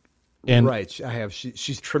tree. And right,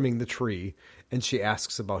 she's trimming the tree, and she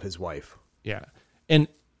asks about his wife. Yeah. And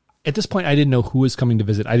at this point, I didn't know who was coming to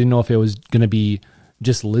visit. I didn't know if it was going to be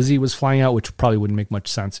just Lizzie was flying out, which probably wouldn't make much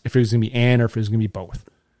sense. If it was going to be Anne or if it was going to be both.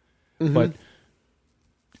 Mm-hmm. But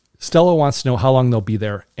Stella wants to know how long they'll be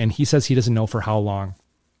there, and he says he doesn't know for how long.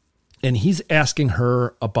 And he's asking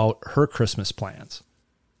her about her Christmas plans.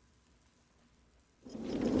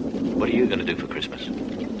 What are you going to do for Christmas?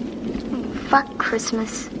 Fuck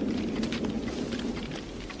Christmas.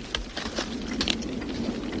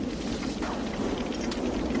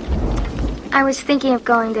 I was thinking of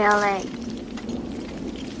going to L.A.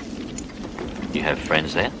 You have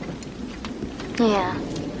friends there? Yeah,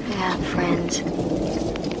 I have friends.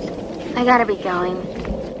 I gotta be going.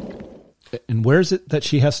 And where is it that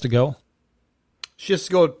she has to go? She has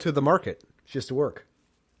to go to the market. She has to work.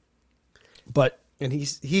 And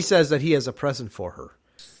he says that he has a present for her.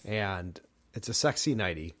 And it's a sexy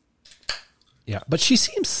nightie. Yeah, but she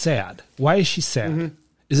seems sad. Why is she sad?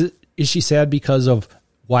 Mm-hmm. Is she sad because of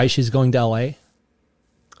why she's going to L.A.?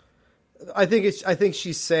 I think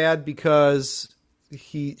she's sad because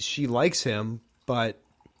she likes him, but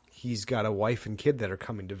he's got a wife and kid that are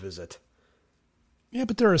coming to visit. Yeah,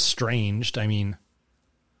 but they're estranged. I mean,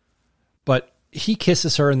 but he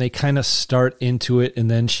kisses her and they kind of start into it,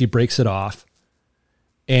 and then she breaks it off.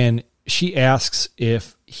 And she asks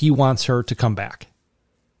if he wants her to come back.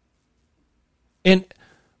 And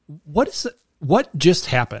what just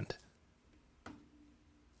happened?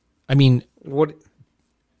 I mean,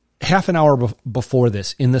 half an hour before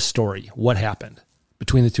this in the story, what happened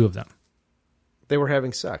between the two of them? They were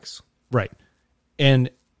having sex. Right. And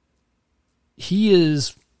he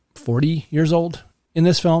is 40 years old in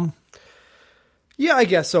this film. Yeah, I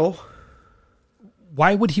guess so.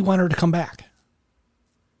 Why would he want her to come back?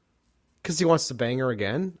 Because he wants to bang her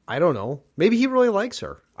again? I don't know. Maybe he really likes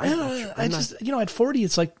her. At 40,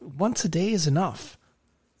 it's like once a day is enough.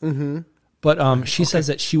 Mm-hmm. But she says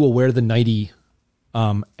that she will wear the nightie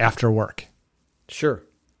after work. Sure.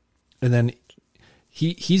 And then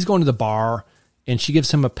he's going to the bar, and she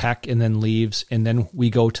gives him a peck and then leaves, and then we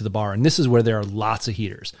go to the bar. And this is where there are lots of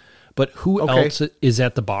heaters. But who else is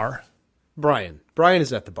at the bar? Brian. Brian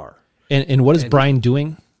is at the bar. And what is Brian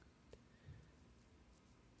doing?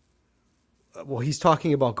 Well, he's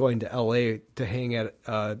talking about going to L.A. to hang at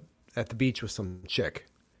the beach with some chick.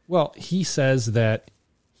 Well, he says that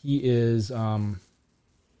he is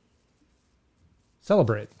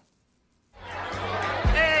celebrating.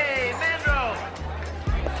 Hey, Mandro!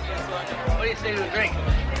 What do you say to a drink?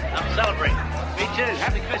 I'm celebrating. Me too.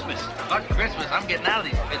 Happy Christmas. Fuck Christmas. I'm getting out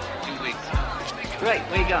of these pits for 2 weeks. Great.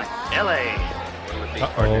 Where you going? L.A.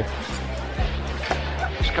 Uh-oh.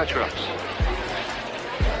 Scotch rocks.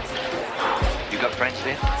 You got friends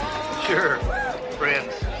there? Sure.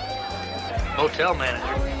 Friends. Motel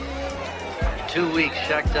manager. 2 weeks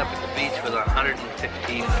shacked up at the beach with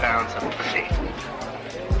 115 pounds of pussy.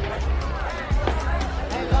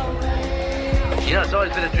 You know, it's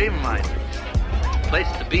always been a dream of mine. Place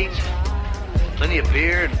at the beach, plenty of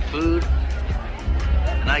beer and food,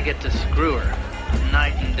 and I get to screw her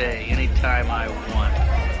night and day, anytime I want.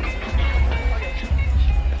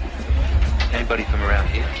 Anybody from around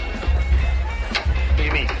here? What do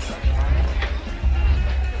you mean?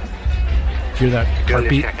 Hear that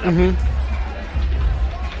heartbeat? Mm-hmm.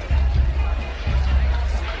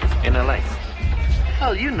 In L.A.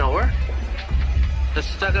 Hell, you know her. The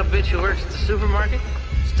stuck-up bitch who works at the supermarket?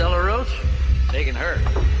 Stella Roach? Taking her.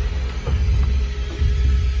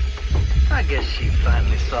 I guess she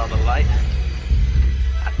finally saw the light.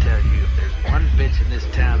 I tell you, if there's one bitch in this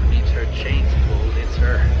town that needs her chains pulled, it's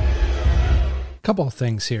her. Couple of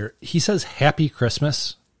things here. He says Happy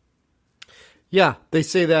Christmas. Yeah, they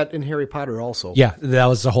say that in Harry Potter also. Yeah, that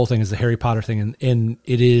was the whole thing, is the Harry Potter thing. And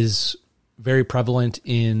it is very prevalent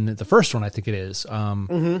in the first one, I think it is.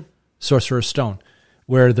 Sorcerer's Stone,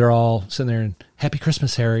 where they're all sitting there and Happy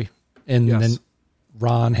Christmas, Harry. And then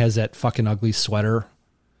Ron has that fucking ugly sweater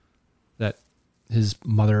that his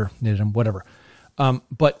mother knitted him, whatever.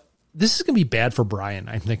 But this is going to be bad for Brian,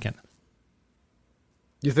 I'm thinking.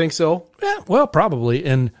 You think so? Yeah, well, probably.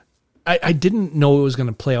 And I didn't know it was going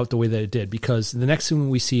to play out the way that it did, because the next thing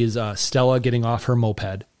we see is Stella getting off her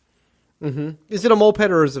moped. Mm-hmm. Is it a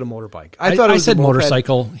moped or is it a motorbike? I thought it was I said a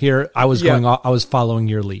motorcycle here. I was going off, I was following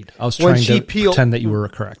your lead. I was trying to pretend that you were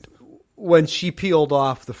correct. When she peeled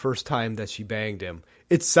off the first time that she banged him,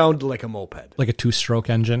 it sounded like a moped. Like a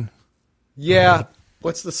 2-stroke engine? Yeah.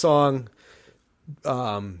 What's the song?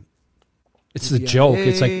 It's the joke.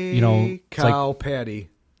 It's like, you know, Cow Patty.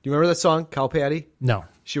 Do you remember that song, Cow Patty? No.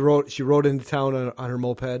 She rode into town on her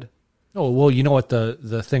moped. Oh, well, you know what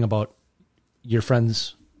the thing about your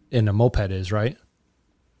friends in a moped is, right?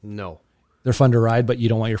 No. They're fun to ride, but you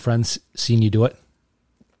don't want your friends seeing you do it?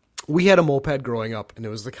 We had a moped growing up, and it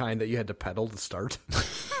was the kind that you had to pedal to start.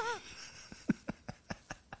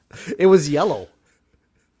 It was yellow.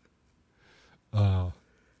 Oh.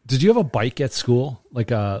 Did you have a bike at school?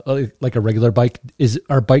 Like a regular bike?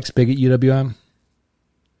 Are bikes big at UWM?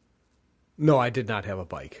 No, I did not have a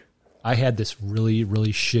bike. I had this really,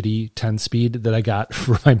 really shitty 10-speed that I got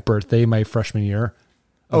for my birthday, my freshman year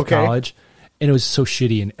of college. And it was so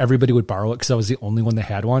shitty, and everybody would borrow it because I was the only one that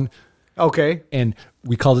had one. Okay. And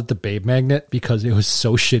we called it the Babe Magnet because it was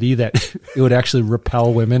so shitty that it would actually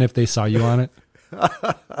repel women if they saw you on it.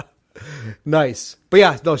 Nice. But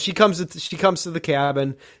yeah, no, she comes to the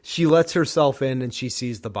cabin, she lets herself in, and she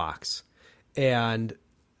sees the box. And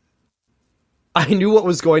I knew what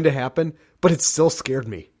was going to happen, but it still scared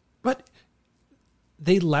me. But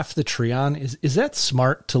they left the tree on. Is that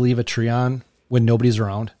smart to leave a tree on when nobody's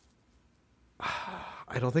around?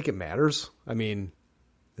 I don't think it matters. I mean,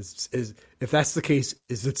 if that's the case,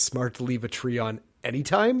 is it smart to leave a tree on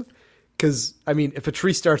anytime? Because, I mean, if a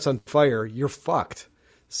tree starts on fire, you're fucked.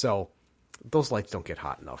 So those lights don't get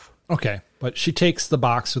hot enough. Okay, but she takes the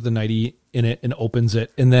box with the nightie in it and opens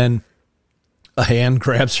it, and then a hand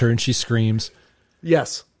grabs her and she screams.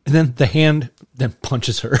 Yes. And then the hand then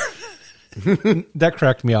punches her. That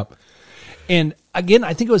cracked me up. And again,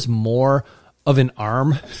 I think it was more of an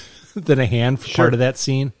arm than a hand for part of that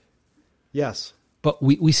scene. Yes. But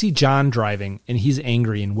we see John driving, and he's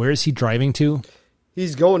angry. And where is he driving to?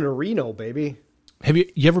 He's going to Reno, baby. Have you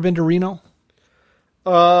ever been to Reno?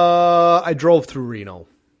 I drove through Reno.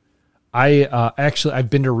 I've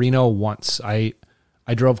been to Reno once. I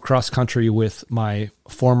drove cross country with my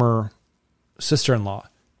former sister-in-law,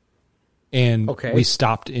 and we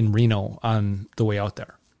stopped in Reno on the way out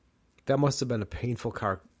there. That must have been a painful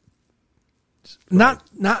car. Not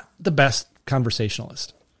the best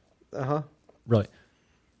conversationalist. Really.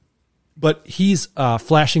 But he's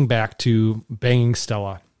flashing back to banging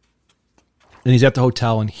Stella. And he's at the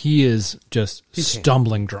hotel, and he is just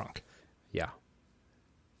stumbling drunk. Yeah.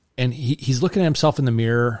 And he's looking at himself in the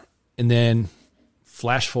mirror, and then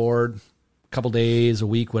flash forward a couple days, a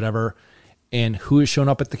week, whatever. And who is showing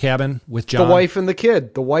up at the cabin with John? The wife and the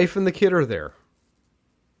kid. The wife and the kid are there.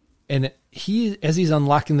 And as he's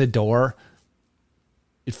unlocking the door,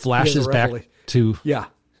 it flashes back to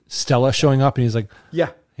Stella showing up, and he's like, yeah.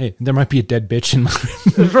 Hey, there might be a dead bitch in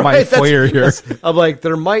my foyer here. I'm like,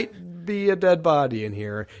 there might be a dead body in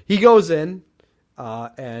here. He goes in,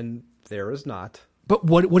 and there is not. But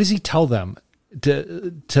what does he tell them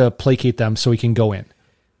to placate them so he can go in?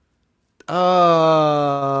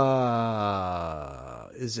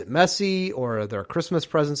 Is it messy, or are there Christmas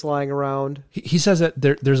presents lying around? He says that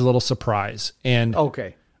there's a little surprise, and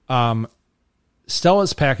okay.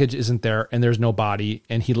 Stella's package isn't there, and there's no body,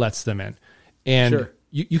 and he lets them in. And sure.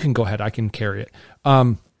 You can go ahead. I can carry it.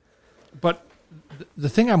 But the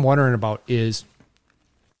thing I'm wondering about is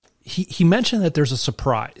he mentioned that there's a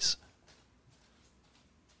surprise.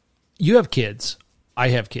 You have kids. I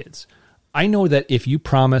have kids. I know that if you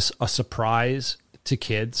promise a surprise to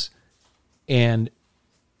kids and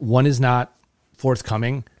one is not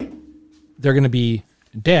forthcoming, they're going to be,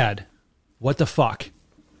 Dad, what the fuck?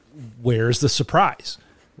 Where's the surprise?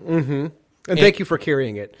 Mm-hmm. And thank you for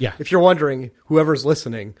carrying it. Yeah. If you're wondering, whoever's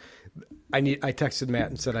listening, I texted Matt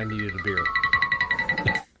and said I needed a beer.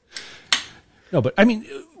 No, but I mean,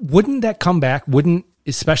 wouldn't that come back? Wouldn't,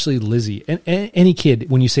 especially Lizzie and any kid,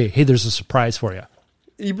 when you say, "Hey, there's a surprise for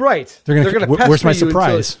you," right? They're going to. Where's my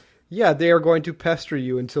surprise? They are going to pester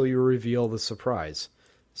you until you reveal the surprise.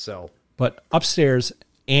 So, but upstairs,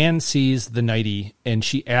 Anne sees the nightie and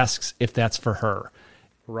she asks if that's for her.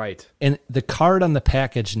 Right. And the card on the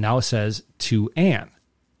package now says to Anne.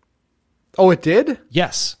 Oh, it did?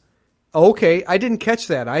 Yes. Okay, I didn't catch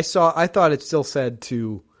that. I thought it still said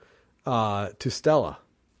to Stella.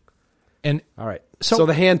 And all right. So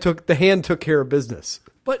the hand took care of business.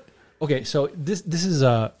 But okay, so this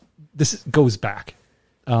goes back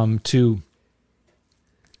to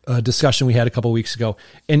a discussion we had a couple weeks ago,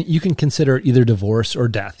 and you can consider it either divorce or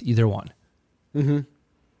death, either one. Mm-hmm.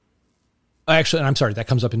 Actually, and I'm sorry, that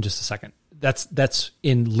comes up in just a second. That's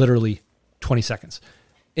in literally 20 seconds.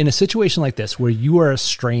 In a situation like this, where you are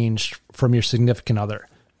estranged from your significant other,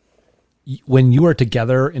 when you are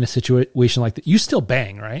together in a situation like that, you still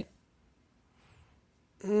bang, right?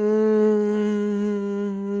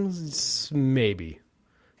 Maybe.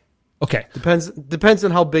 Okay. Depends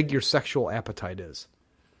on how big your sexual appetite is.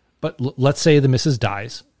 But let's say the missus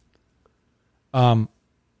dies.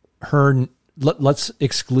 Let's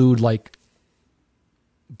exclude like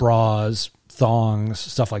bras, thongs,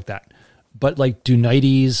 stuff like that. But like, do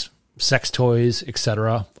nighties, sex toys,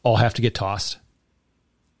 etc., all have to get tossed?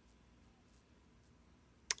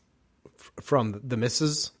 From the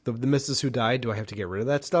missus, the missus who died, do I have to get rid of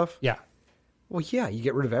that stuff? Yeah. Well, yeah, you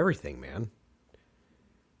get rid of everything, man.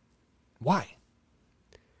 Why?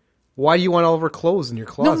 Why do you want all of her clothes in your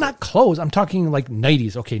closet? No, not clothes. I'm talking like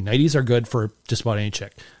nighties. Okay, nighties are good for just about any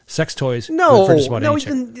chick. Sex toys, good for just about any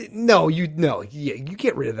chick. You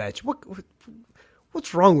get rid of that.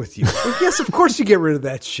 What's wrong with you? Yes, of course you get rid of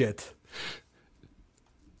that shit.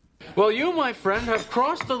 Well, you, my friend, have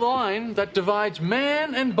crossed the line that divides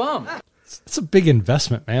man and bum. It's a big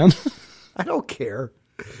investment, man. I don't care.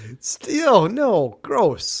 Still, no,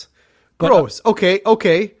 gross. Gross.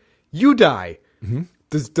 Okay. You die. Mm-hmm.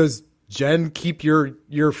 Does Jen keep your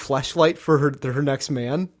fleshlight for her next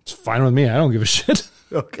man? It's fine with me. I don't give a shit.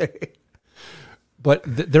 Okay. But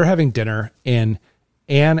they're having dinner, and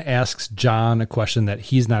Anne asks John a question that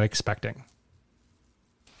he's not expecting.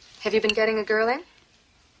 Have you been getting a girl in?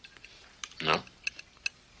 No.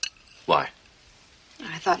 Why?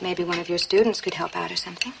 I thought maybe one of your students could help out or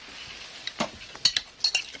something.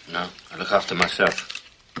 No, I look after myself.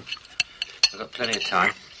 I've got plenty of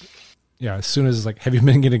time. Yeah, as soon as it's like, have you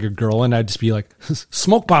been getting a girl in? I'd just be like,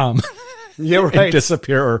 smoke bomb. Yeah, right. And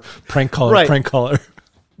disappear or prank call her.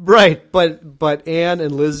 Right, but Anne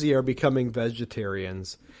and Lizzie are becoming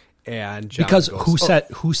vegetarians, and John because goes,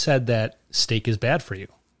 who said that steak is bad for you?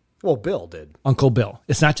 Well, Bill did. Uncle Bill.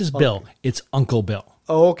 It's not just Bill. It's Uncle Bill.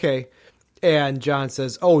 Oh, okay. And John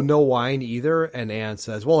says, "Oh, no wine either." And Anne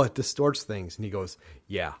says, "Well, it distorts things." And he goes,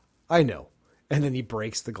 "Yeah, I know." And then he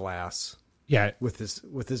breaks the glass. Yeah, with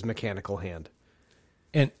his mechanical hand.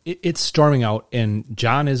 And it's storming out, and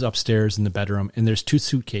John is upstairs in the bedroom, and there's two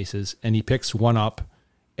suitcases, and he picks one up,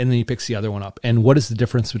 and then he picks the other one up. And what is the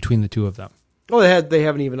difference between the two of them? Oh, they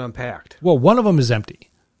haven't even unpacked. Well, one of them is empty.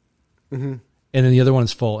 Mm-hmm. and then the other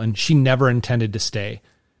one's full, and she never intended to stay.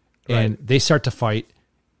 And they start to fight,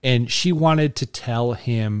 and she wanted to tell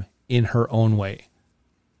him in her own way.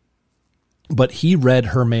 But he read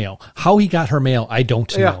her mail. How he got her mail, I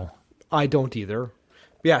don't know. I don't either.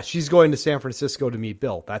 Yeah, she's going to San Francisco to meet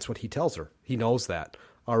Bill. That's what he tells her. He knows that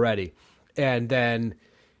already. And then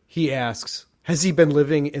he asks, has he been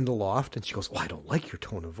living in the loft? And she goes, I don't like your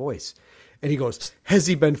tone of voice. And he goes, has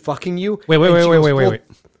he been fucking you? Wait.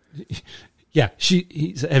 Yeah, have you?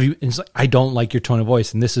 And he's like, I don't like your tone of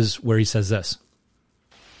voice. And this is where he says this.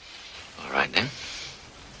 All right, then.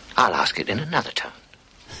 I'll ask it in another tone.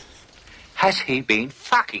 Has he been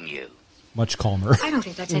fucking you? Much calmer. I don't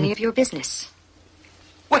think that's any of your business.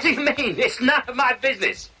 What do you mean? It's none of my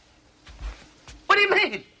business. What do you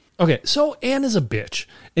mean? Okay, so Anne is a bitch,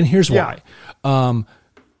 and here's why.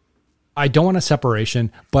 I don't want a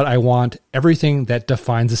separation, but I want everything that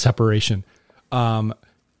defines a separation.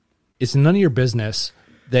 It's none of your business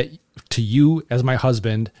that to you as my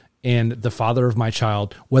husband and the father of my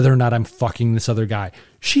child, whether or not I'm fucking this other guy.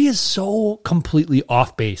 She is so completely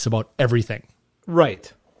off base about everything.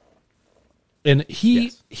 Right. And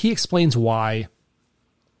he explains why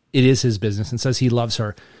it is his business and says he loves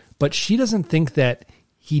her, but she doesn't think that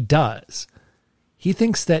he does. He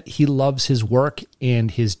thinks that he loves his work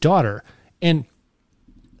and his daughter. And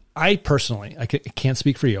I personally, I can't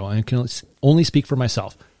speak for you. I can only speak for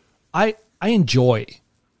myself. I enjoy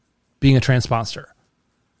being a transponder,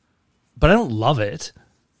 but I don't love it.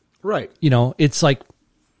 Right. You know, it's like,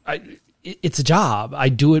 it's a job. I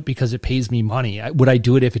do it because it pays me money. Would I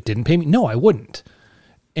do it if it didn't pay me? No, I wouldn't.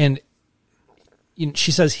 And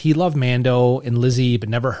she says he loved Mando and Lizzie, but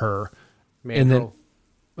never her. Mandro. And then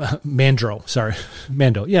Mandro, sorry.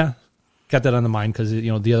 Mando. Yeah. Got that on the mind because,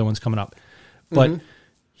 the other one's coming up. But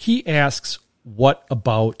he asks, what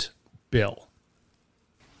about Bill?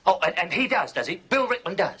 Oh, and he does he? Bill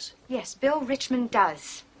Rickman does? Yes, Bill Richmond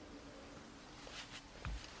does.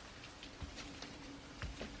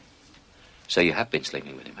 So you have been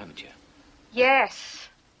sleeping with him, haven't you? Yes.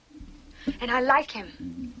 And I like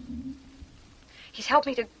him. He's helped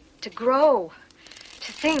me to grow,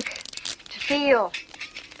 to think, to feel.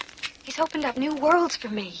 He's opened up new worlds for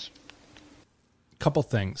me. Couple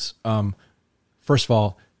things. First of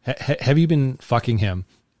all, have you been fucking him?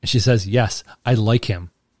 And she says, yes, I like him.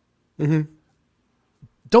 Mm-hmm.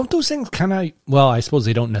 Don't those things kind of, well, I suppose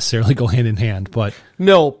they don't necessarily go hand in hand, but.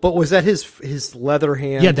 No, but was that his leather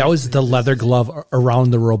hand? Yeah, that was the leather glove around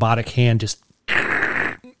the robotic hand, just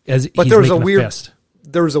as but he's there was making a weird, fist.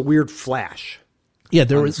 There was a weird flash. Yeah,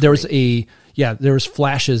 there was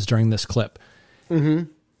flashes during this clip. Mm-hmm.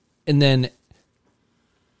 And then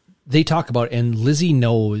they talk about, and Lizzie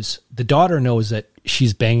knows, the daughter knows that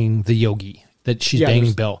she's banging the yogi, that she's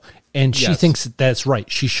banging Bill. And she thinks that's right.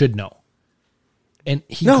 She should know. And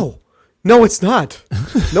he No, it's not.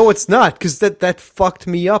 No, it's not. Because that fucked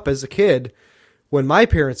me up as a kid when my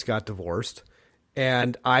parents got divorced.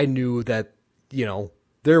 And I knew that,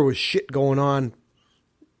 there was shit going on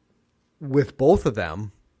with both of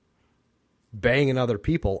them banging other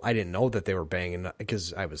people. I didn't know that they were banging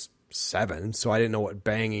because I was 7. So I didn't know what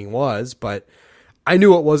banging was. But I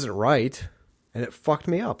knew it wasn't right. And it fucked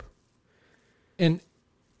me up. And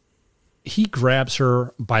he grabs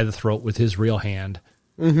her by the throat with his real hand.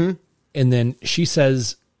 Mm-hmm. And then she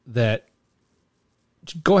says that,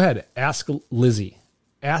 go ahead, ask Lizzie.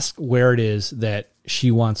 Ask where it is that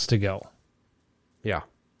she wants to go. Yeah.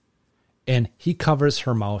 And he covers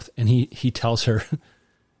her mouth and he tells her,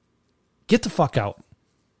 get the fuck out.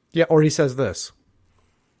 Yeah, or he says this.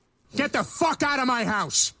 Get the fuck out of my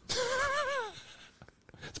house.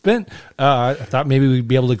 It's been, I thought maybe we'd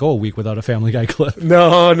be able to go a week without a Family Guy clip.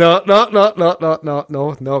 No,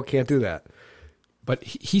 can't do that. But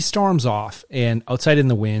he storms off, and outside in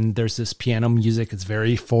the wind, there's this piano music. It's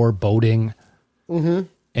very foreboding. Mm-hmm.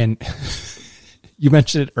 And you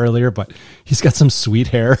mentioned it earlier, but he's got some sweet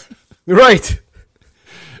hair. Right.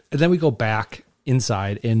 And then we go back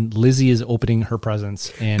inside, and Lizzie is opening her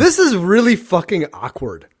presents. And this is really fucking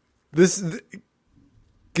awkward.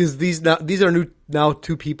 Because these are now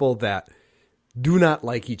two people that do not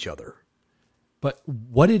like each other. But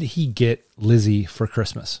what did he get Lizzie for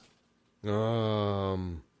Christmas? I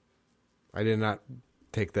did not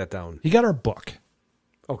take that down. He got her a book.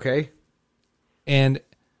 Okay. And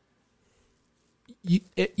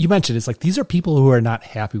you mentioned it's like these are people who are not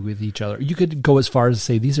happy with each other. You could go as far as to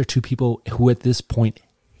say these are two people who at this point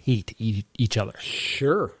hate each other.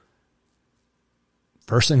 Sure.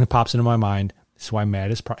 First thing that pops into my mind, this is why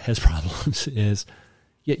Matt has problems, is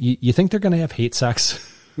you think they're going to have hate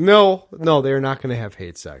sex? No, they're not going to have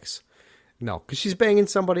hate sex. No, because she's banging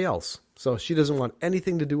somebody else. So she doesn't want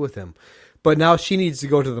anything to do with him. But now she needs to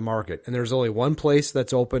go to the market, and there's only one place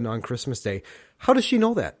that's open on Christmas Day. How does she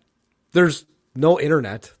know that? There's no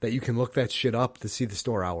internet that you can look that shit up to see the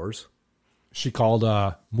store hours. She called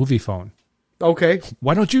Movie Phone. Okay.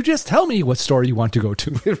 Why don't you just tell me what store you want to go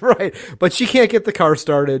to? Right. But she can't get the car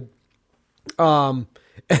started. And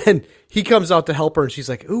he comes out to help her, and she's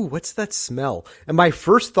like, ooh, what's that smell? And my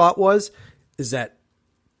first thought was, is that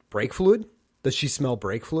brake fluid? Does she smell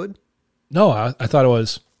brake fluid? No, I thought it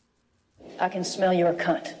was... I can smell your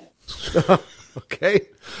cunt. Okay.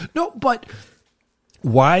 No, but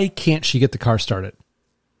why can't she get the car started?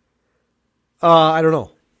 I don't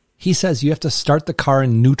know. He says you have to start the car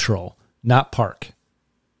in neutral, not park.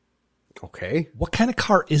 Okay. What kind of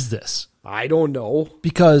car is this? I don't know.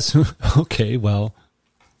 Because, okay, well...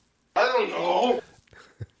 I don't know.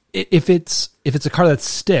 If it's a car that's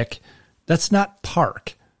stick, that's not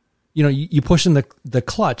park. You know, you push in the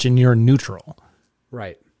clutch and you're neutral.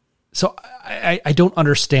 Right. So I don't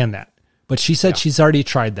understand that. But she said she's already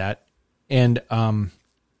tried that. And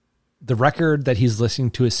the record that he's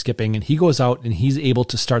listening to is skipping, and he goes out and he's able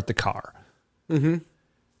to start the car. Mm-hmm.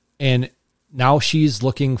 And now she's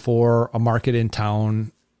looking for a market in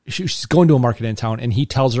town. She's going to a market in town, and he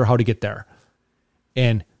tells her how to get there.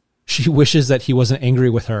 And she wishes that he wasn't angry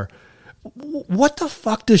with her. What the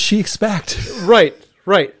fuck does she expect? Right.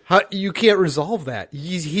 How, you can't resolve that.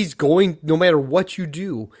 He's going, no matter what you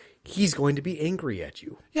do, he's going to be angry at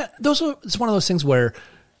you. Yeah, it's one of those things where,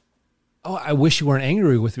 oh, I wish you weren't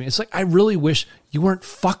angry with me. It's like, I really wish you weren't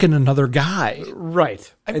fucking another guy.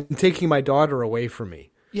 Right. And taking my daughter away from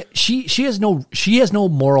me. Yeah, she has no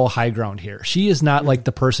moral high ground here. She is not like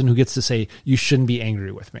the person who gets to say, you shouldn't be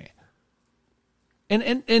angry with me.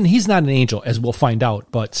 And he's not an angel, as we'll find out,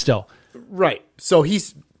 but still. Right. So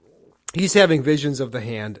he's having visions of the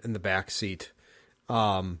hand in the back seat.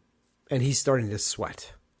 And he's starting to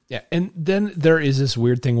sweat. Yeah. And then there is this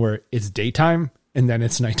weird thing where it's daytime and then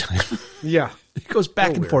it's nighttime. Yeah. It goes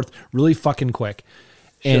back and forth really fucking quick.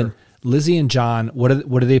 Sure. And Lizzie and John, what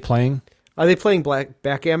are they playing? Are they playing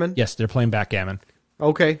backgammon? Yes, they're playing backgammon.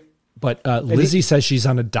 Okay. But Lizzie says she's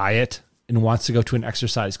on a diet and wants to go to an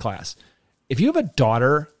exercise class. If you have a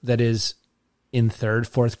daughter that is in 3rd,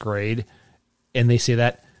 4th grade and they say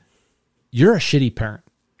that, you're a shitty parent.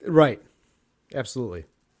 Right. Absolutely.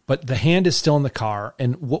 But the hand is still in the car.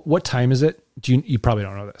 And what time is it? You probably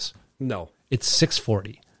don't know this. No. It's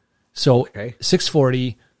 6:40. So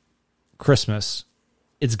 6:40, Christmas,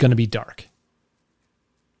 it's going to be dark.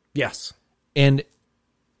 Yes. And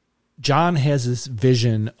John has this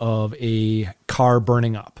vision of a car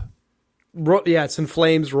burning up. Yeah, it's in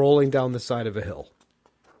flames rolling down the side of a hill.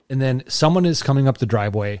 And then someone is coming up the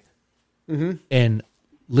driveway. Mm-hmm. And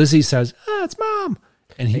Lizzie says, it's Mom.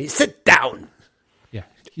 And he sit down. Yeah.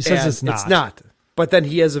 He says it's not. It's not. But then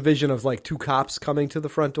he has a vision of like 2 cops coming to the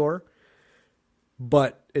front door.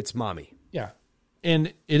 But it's Mommy. Yeah.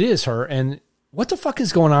 And it is her. And what the fuck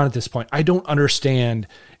is going on at this point? I don't understand.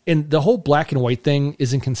 And the whole black and white thing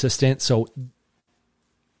isn't consistent. So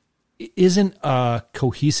it isn't a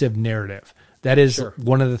cohesive narrative. That is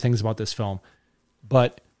one of the things about this film.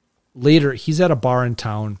 But later, he's at a bar in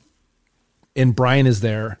town, and Brian is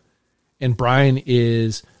there. And Brian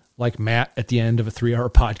is like Matt at the end of a 3-hour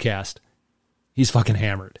podcast. He's fucking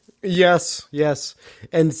hammered. Yes.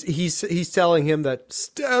 And he's telling him that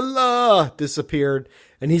Stella disappeared,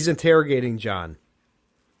 and he's interrogating John.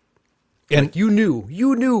 And like, you knew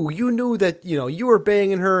that, you were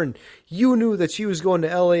banging her, and you knew that she was going to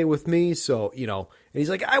LA with me. So, and he's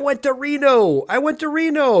like, I went to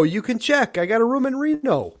Reno. You can check. I got a room in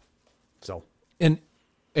Reno. So, and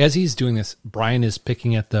as he's doing this, Brian is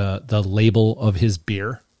picking at the label of his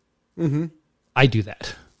beer. Mm-hmm. I do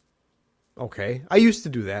that. Okay. I used to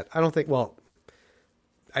do that. I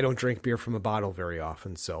don't drink beer from a bottle very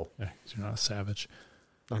often. So you're not a savage.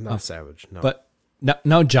 I'm not a savage. No, but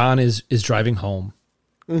now John is driving home,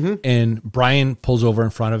 and Brian pulls over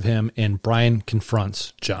in front of him, and Brian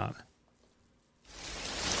confronts John.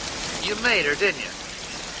 You made her, didn't you?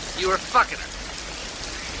 You were fucking her.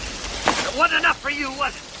 It wasn't enough for you,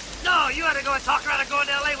 was it? No, you had to go and talk her out of going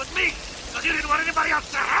to L.A. with me, because you didn't want anybody else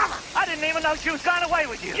to have her. I didn't even know she was gone away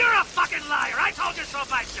with you. You're a fucking liar. I told you so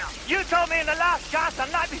myself. You told me in the last chance the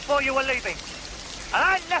night before you were leaving. And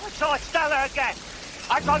I never saw Stella again.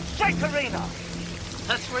 I gone straight to Reno.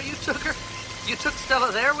 That's where you took her? You took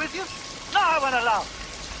Stella there with you? No, I went alone.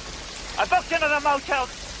 I booked into the motel,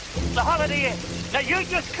 the Holiday Inn. Now you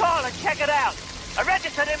just call and check it out. I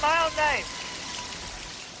registered in my own name.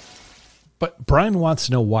 But Brian wants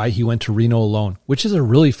to know why he went to Reno alone, which is a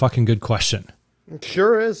really fucking good question. It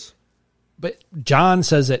sure is. But John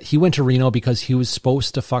says that he went to Reno because he was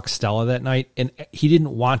supposed to fuck Stella that night, and he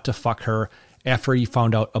didn't want to fuck her after he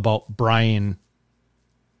found out about Brian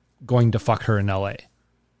going to fuck her in LA.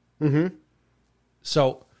 Mm-hmm.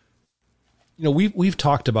 So, you know, we've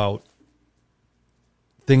talked about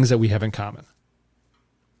things that we have in common.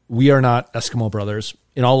 We are not Eskimo brothers.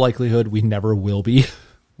 In all likelihood, we never will be.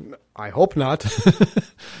 I hope not.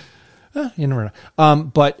 You never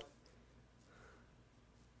know. But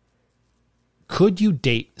could you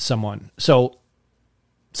date someone? So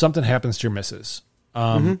something happens to your missus.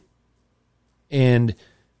 And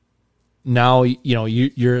now, you know,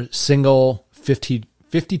 you're single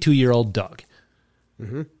 52-year-old Doug.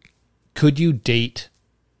 Mm-hmm. Could you date,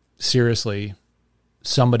 seriously,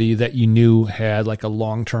 somebody that you knew had like a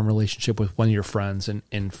long-term relationship with one of your friends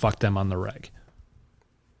and fuck them on the reg?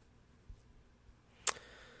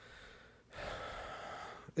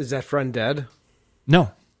 Is that friend dead?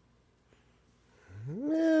 No.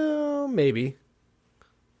 Well, maybe.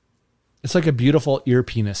 It's like a beautiful ear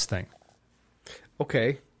penis thing.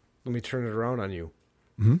 Okay. Let me turn it around on you.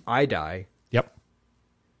 Mm-hmm. I die. Yep.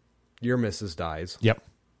 Your missus dies. Yep.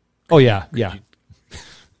 Oh, yeah. Yeah.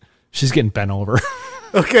 She's getting bent over.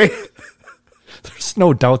 Okay. There's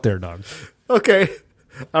no doubt there, Doug. Okay.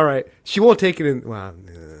 All right. She won't take it in. Well,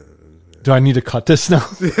 do I need to cut this now?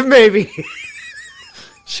 Maybe.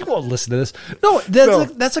 She won't listen to this. No,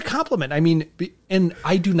 that's a compliment. I mean, and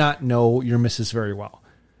I do not know your missus very well.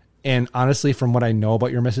 And honestly, from what I know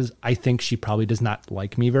about your missus, I think she probably does not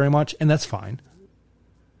like me very much. And that's fine.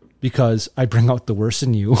 Because I bring out the worst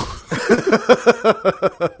in you.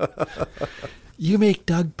 You make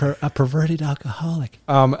Doug a perverted alcoholic.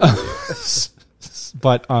 But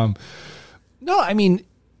no, I mean,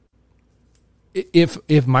 if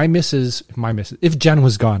Jen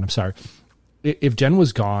was gone, I'm sorry. If Jen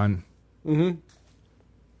was gone, mm-hmm.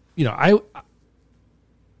 You know,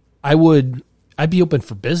 I'd be open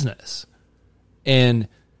for business. And,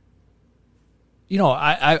 you know,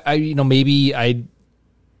 I you know, maybe I'd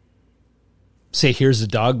say, here's the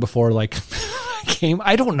dog before like I came.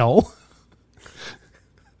 I don't know.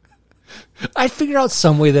 I'd figure out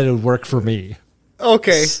some way that it would work for me.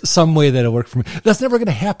 Okay. Some way that it would work for me. That's never going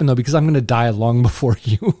to happen though, because I'm going to die long before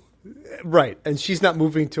you. Right. And she's not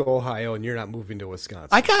moving to Ohio and you're not moving to Wisconsin.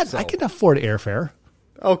 I can afford airfare.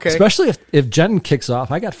 Okay. Especially if Jen kicks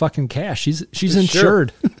off, I got fucking cash. She's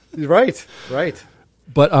insured. Sure. Right.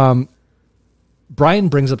 But Brian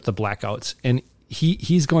brings up the blackouts and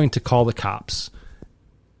he's going to call the cops.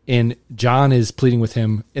 And John is pleading with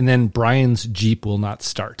him, and then Brian's Jeep will not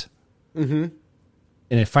start. Mm-hmm.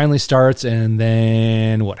 And it finally starts, and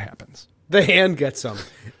then what happens? The hand gets him,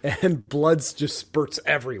 and blood just spurts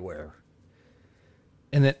everywhere.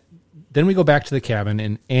 And then we go back to the cabin,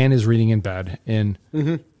 and Anne is reading in bed. And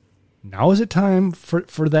now is it time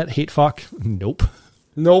for that hate fuck? Nope.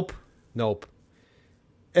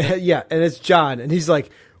 Yeah, and it's John, and he's like,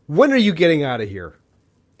 when are you getting out of here?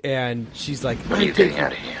 And she's like, when are you getting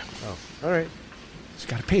out of here? Oh, all right. Just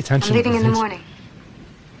got to pay attention. I'm leaving in the morning.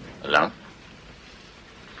 Alone?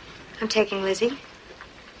 I'm taking Lizzie.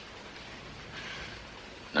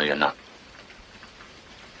 No, you're not.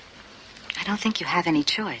 I don't think you have any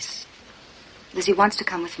choice. Lizzie wants to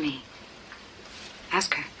come with me.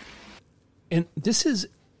 Ask her. And this is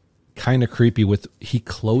kind of creepy he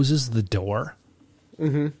closes the door.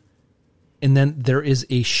 Mm-hmm. And then there is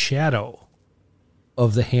a shadow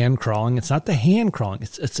of the hand crawling. It's not the hand crawling.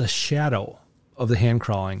 It's a shadow of the hand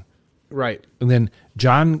crawling. Right. And then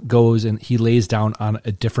John goes and he lays down on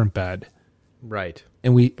a different bed. Right.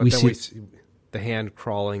 And we see the hand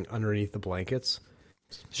crawling underneath the blankets.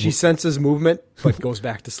 She senses movement, but goes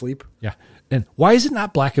back to sleep. Yeah. And why is it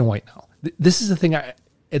not black and white now? This is the thing.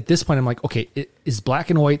 At this point, I'm like, okay, is black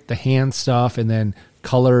and white the hand stuff, and then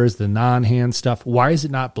color is the non-hand stuff? Why is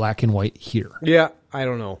it not black and white here? Yeah, I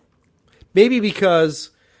don't know. Maybe because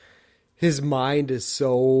his mind is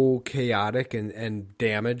so chaotic and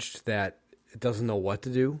damaged that it doesn't know what to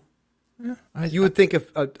do. Yeah, you would think if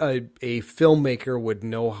a filmmaker would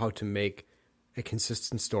know how to make a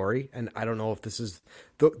consistent story, and I don't know if this is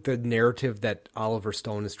the narrative that Oliver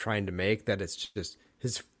Stone is trying to make, that it's just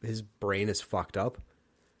his brain is fucked up.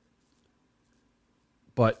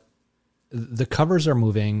 But the covers are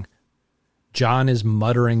moving. John is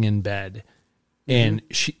muttering in bed, and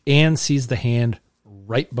Anne sees the hand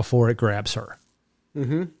right before it grabs her.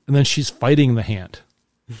 Mm-hmm. And then she's fighting the hand.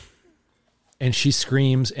 And she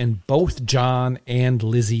screams, and both John and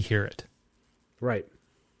Lizzie hear it. Right.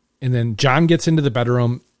 And then John gets into the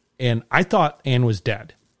bedroom, and I thought Anne was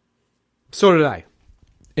dead. So did I.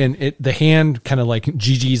 And the hand kind of like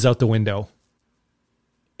GG's out the window.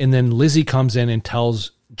 And then Lizzie comes in and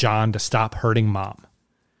tells John to stop hurting Mom.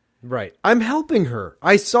 Right. I'm helping her.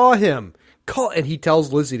 I saw him. And he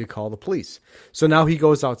tells Lizzie to call the police. So now he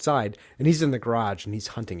goes outside and he's in the garage and he's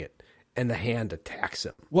hunting it. And the Hand attacks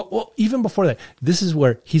him. Well, even before that, this is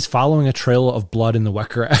where he's following a trail of blood in the wet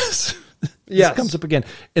grass. Yes. This comes up again.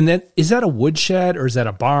 And then, is that a woodshed or is that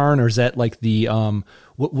a barn or is that like the,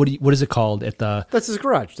 what is it called at the... That's his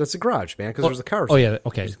garage. That's a garage, man, because there's a car. Oh, yeah.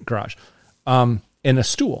 Okay. Garage. And a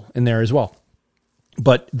stool in there as well.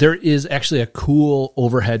 But there is actually a cool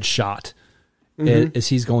overhead shot as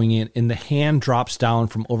he's going in, and the Hand drops down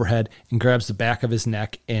from overhead and grabs the back of his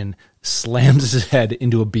neck and slams his head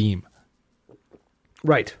into a beam.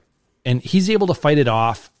 Right. And he's able to fight it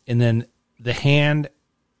off, and then the Hand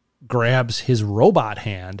grabs his robot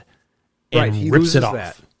hand and he rips it off.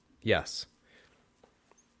 that. Yes.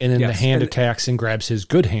 And then the Hand attacks and grabs his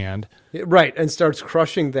good hand. Right, and starts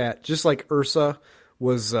crushing that, just like Ursa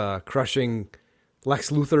was crushing Lex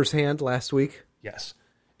Luthor's hand last week. Yes.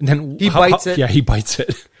 And then he bites it. Yeah, he bites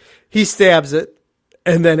it. He stabs it,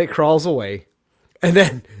 and then it crawls away. And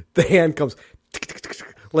then the Hand comes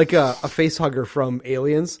like a face hugger from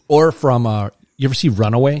Aliens. Or from, you ever see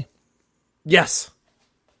Runaway? Yes.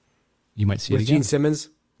 You might see with it again. Gene Simmons.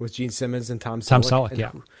 With Gene Simmons and Tom Selleck. Tom Selleck, and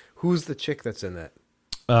yeah. Who's the chick that's in that?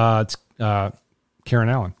 It's Karen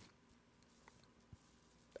Allen.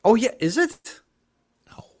 Oh, yeah. Is it?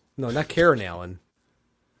 No, not Karen Allen.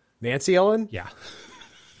 Nancy Ellen? Yeah.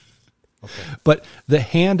 Okay. But the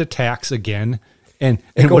Hand attacks again, and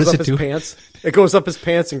it what goes does up it his do? pants. It goes up his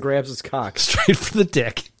pants and grabs his cock. Straight for the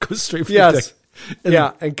dick. Goes straight for the dick.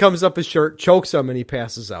 And and comes up his shirt, chokes him, and he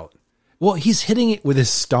passes out. Well, he's hitting it with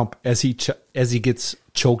his stump as he gets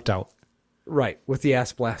choked out. Right, with the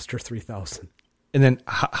Ass Blaster 3000. And then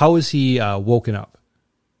how is he woken up?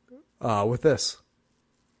 With this.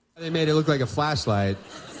 They made it look like a flashlight.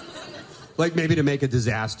 Like maybe to make a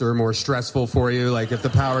disaster more stressful for you. Like if the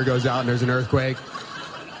power goes out and there's an earthquake.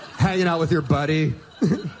 Hanging out with your buddy.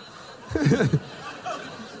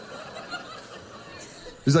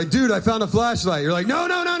 He's like, dude, I found a flashlight. You're like, no,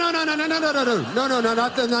 not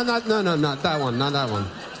that one.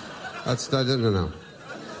 No.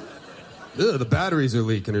 Ugh, the batteries are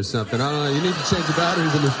leaking or something. I don't know. You need to change the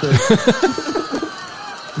batteries in this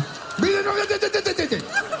thing.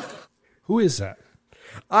 Who is that?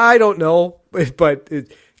 I don't know, but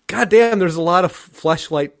goddamn, there's a lot of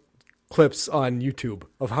fleshlight clips on YouTube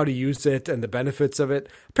of how to use it and the benefits of it.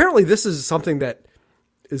 Apparently, this is something that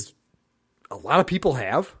is a lot of people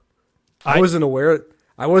have. I wasn't aware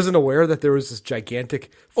that there was this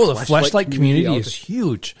gigantic. The fleshlight community is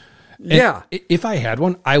huge. And yeah, if I had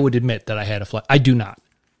one, I would admit that I had a flash. I do not.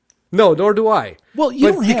 No, nor do I. Well,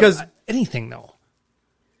 you don't have anything though.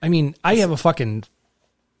 I mean, I have a fucking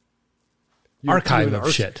archive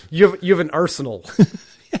of shit. You have an arsenal.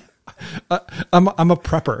 I'm a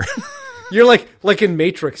prepper. You're like in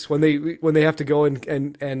Matrix when they have to go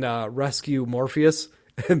and rescue Morpheus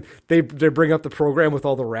and they bring up the program with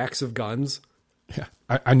all the racks of guns. Yeah,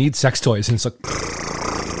 I need sex toys, and it's like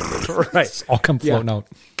right, it's all come floating out.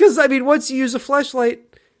 Because I mean, once you use a fleshlight,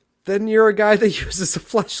 then you're a guy that uses a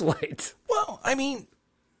fleshlight. Well, I mean,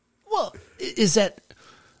 is that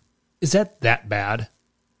bad?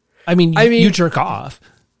 I mean, you jerk off.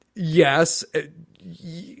 Yes,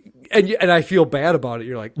 and I feel bad about it.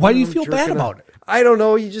 You're like, why do you feel bad about it? I don't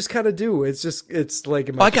know. You just kind of do. It's like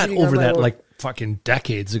I got over that like fucking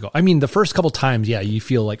decades ago. I mean, the first couple times, yeah, you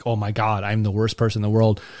feel like, oh my God, I'm the worst person in the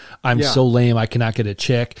world. I'm so lame. I cannot get a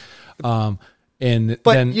chick. But then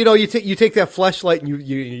you take that fleshlight and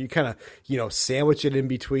you kind of sandwich it in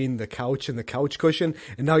between the couch and the couch cushion,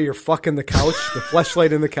 and now you're fucking the couch, the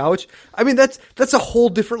fleshlight in the couch. I mean, that's a whole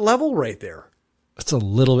different level right there. It's a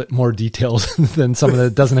little bit more detailed than someone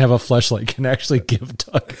that doesn't have a fleshlight can actually give,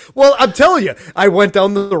 Doug. Well, I'm telling you, I went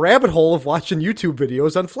down the rabbit hole of watching YouTube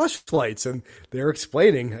videos on fleshlights, and they're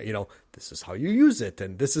explaining, this is how you use it,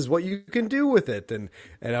 and this is what you can do with it, and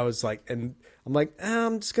I was like, and I'm like,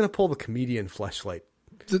 I'm just gonna pull the comedian fleshlight.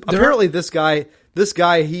 Apparently, this guy,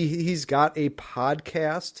 he's got a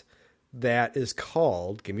podcast that is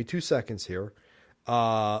called, give me 2 seconds here,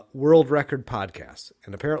 World Record Podcast,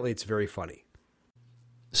 and apparently it's very funny.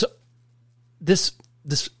 So this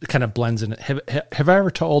kind of blends in it. Have I ever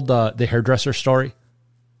told the hairdresser story?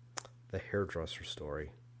 The hairdresser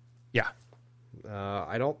story. Yeah.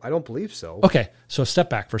 I don't believe so. Okay, so step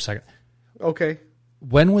back for a second. Okay.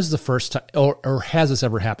 When was the first time, or has this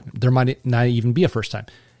ever happened? There might not even be a first time.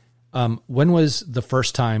 When was the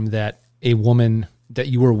first time that a woman that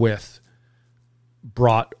you were with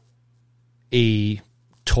brought a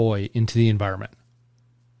toy into the environment?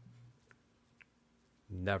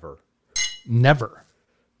 Never. Never.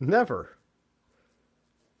 Never.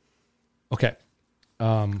 Okay.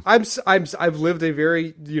 I've lived a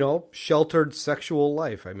very, sheltered sexual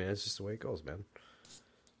life. I mean, it's just the way it goes, man.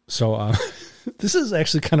 So this is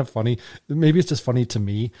actually kind of funny. Maybe it's just funny to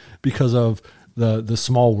me because of the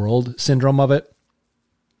small world syndrome of it.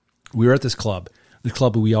 We were at this club, the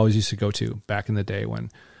club we always used to go to back in the day when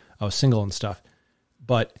I was single and stuff.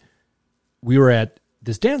 But we were at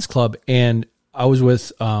this dance club, and I was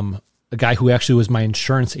with a guy who actually was my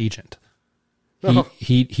insurance agent.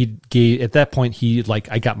 He gave, at that point,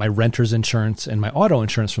 I got my renter's insurance and my auto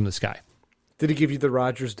insurance from this guy. Did he give you the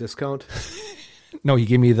Rogers discount? No, he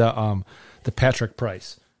gave me the Patrick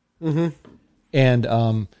price. Mm-hmm.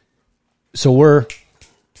 And so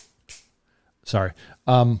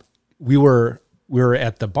we were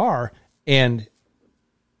at the bar, and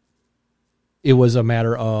it was a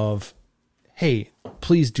matter of, hey,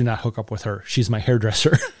 please do not hook up with her. She's my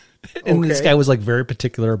hairdresser. And this guy was like very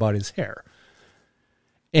particular about his hair.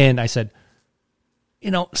 And I said,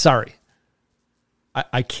 sorry,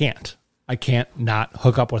 I can't not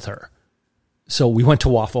hook up with her. So we went to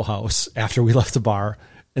Waffle House after we left the bar,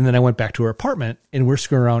 and then I went back to her apartment, and we're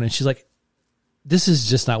screwing around, and she's like, this is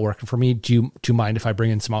just not working for me. Do you mind if I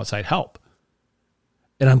bring in some outside help?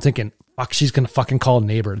 And I'm thinking, fuck, she's going to fucking call a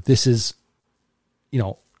neighbor. This is,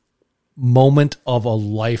 moment of a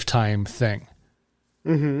lifetime thing.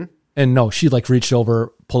 Mm-hmm. And no, she reached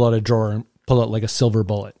over, pulled out a drawer, and pulled out like a silver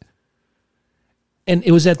bullet. And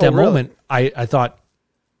it was at that moment I thought,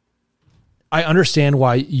 I understand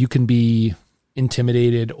why you can be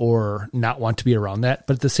intimidated or not want to be around that.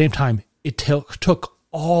 But at the same time, it took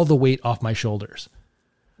all the weight off my shoulders.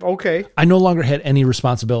 Okay. I no longer had any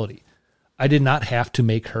responsibility. I did not have to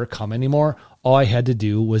make her come anymore. All I had to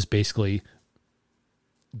do was basically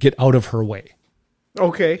get out of her way.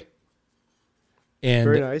 Okay. And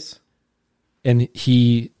very nice. And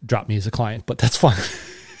he dropped me as a client, but that's fine.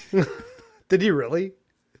 Did he really?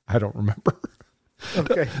 I don't remember.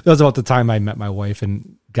 Okay. That was about the time I met my wife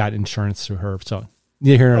and got insurance through her. So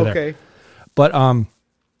neither here nor there. Okay. But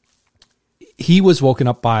he was woken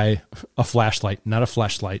up by a flashlight, not a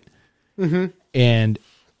flashlight. Mm-hmm. And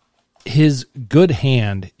his good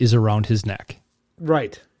hand is around his neck.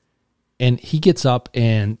 Right. And he gets up,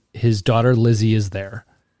 and his daughter Lizzie is there.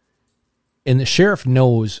 And the sheriff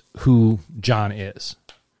knows who John is.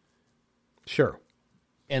 Sure.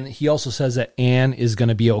 And he also says that Anne is going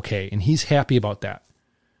to be okay, and he's happy about that.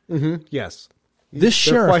 Mm-hmm. Yes. This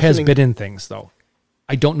sheriff has been in things, though.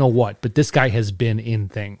 I don't know what, but this guy has been in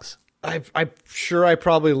things. I'm sure I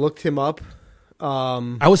probably looked him up.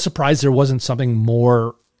 I was surprised there wasn't something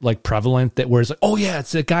more prevalent that where it's like, oh yeah,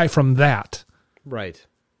 it's a guy from that. Right.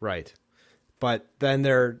 But then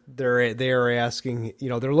they're asking,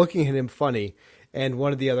 they're looking at him funny, and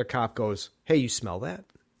one of the other cop goes, "Hey, you smell that?"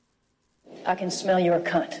 I can smell your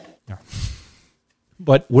cunt. Yeah.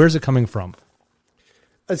 But where's it coming from?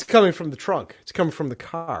 It's coming from the trunk. It's coming from the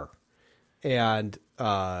car. And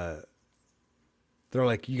they're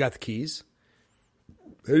like, "You got the keys?"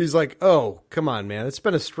 And he's like, "Oh, come on, man. It's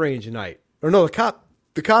been a strange night." Or no,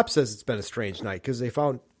 the cop says it's been a strange night because they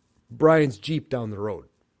found Brian's Jeep down the road.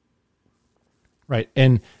 Right.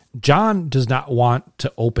 And John does not want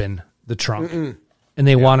to open the trunk. Mm-mm. And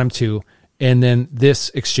they want him to. And then this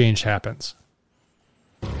exchange happens.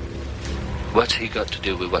 What's he got to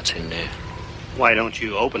do with what's in there? Why don't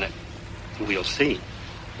you open it? We'll see.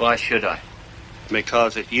 Why should I?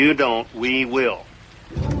 Because if you don't, we will.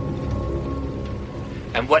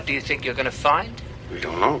 And what do you think you're going to find? We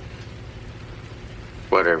don't know.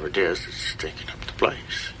 Whatever it is, it's taking up the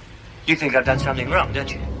place. You think I've done something wrong,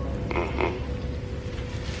 don't you? Mm-hmm.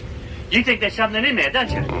 You think there's something in there, don't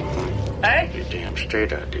you? Mm-hmm. Eh? You're damn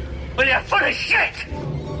straight I do. Well, you're full of shit!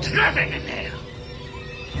 There's nothing in there.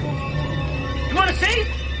 You want to see?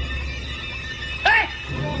 Hey!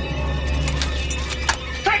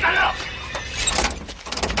 Take a look!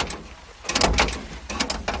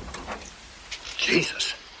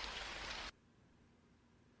 Jesus.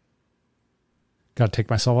 Got to take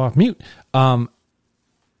myself off mute.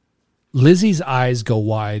 Lizzie's eyes go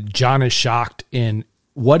wide. John is shocked in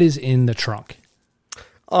what is in the trunk.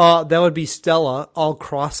 That would be Stella, all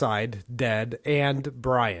cross-eyed, dead, and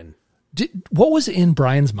Brian. What was in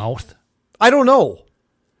Brian's mouth? I don't know.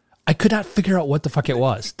 I could not figure out what the fuck it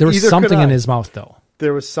was. There was something in his mouth, though.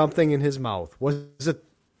 There was something in his mouth. Was it?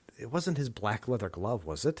 It wasn't his black leather glove,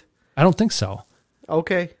 was it? I don't think so.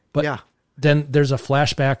 Okay, but yeah. Then there's a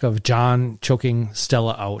flashback of John choking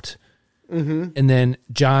Stella out. Mm-hmm. And then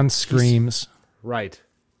John screams. Right.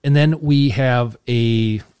 And then we have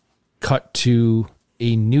a cut to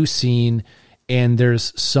a new scene, and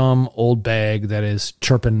there's some old bag that is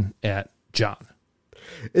chirping at John.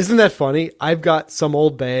 Isn't that funny? I've got some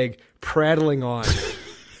old bag prattling on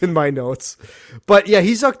in my notes. But yeah,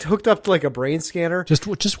 he's hooked up to like a brain scanner. Just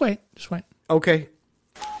wait. Okay.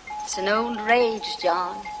 It's an old rage,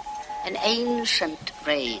 John. An ancient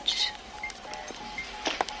rage.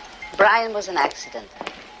 Brian was an accident.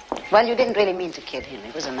 Well, you didn't really mean to kill him.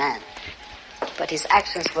 He was a man. But his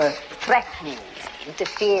actions were threatening,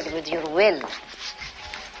 interfered with your will.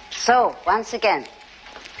 So, once again,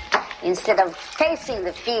 instead of facing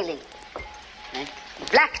the feeling,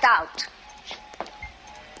 blacked out.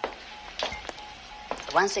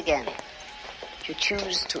 Once again, you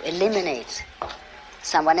choose to eliminate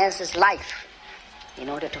someone else's life in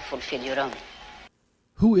order to fulfill your own.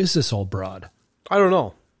 Who is this old broad? I don't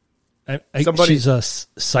know. She's a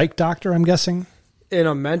psych doctor, I'm guessing. In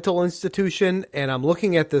a mental institution, and I'm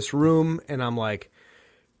looking at this room, and I'm like,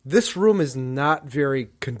 this room is not very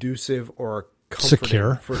conducive or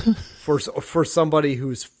comforting for somebody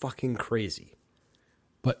who's fucking crazy.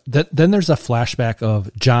 But then there's a flashback of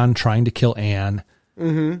John trying to kill Anne,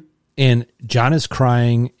 and John is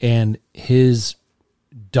crying, and his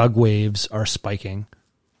Doug waves are spiking.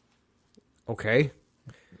 Okay.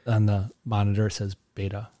 On the monitor it says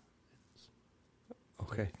beta.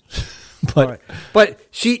 Okay. But right. But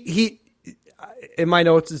he in my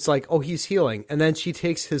notes it's like, oh, he's healing, and then she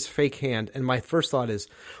takes his fake hand, and my first thought is,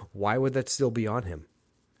 why would that still be on him?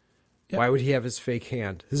 Yeah. Why would he have his fake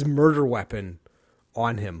hand, his murder weapon,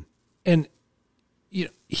 on him? And you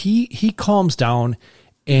know, he calms down,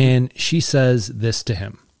 and she says this to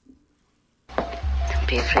him: Don't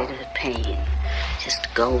be afraid of the pain.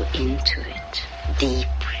 Just go into it deeply,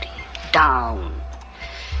 down.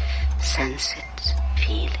 Sense it,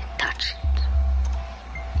 feel it, touch it.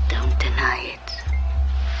 Don't deny it.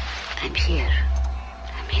 I'm here.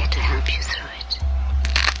 I'm here to help you through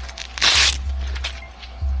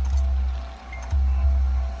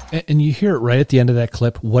it. And you hear it right at the end of that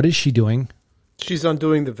clip. What is she doing? She's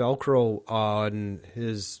undoing the Velcro on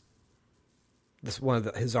his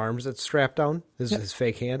arms that's strapped down, his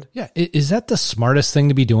fake hand. Yeah, is that the smartest thing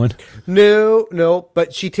to be doing? No,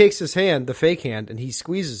 but she takes his hand, the fake hand, and he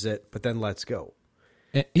squeezes it, but then lets go.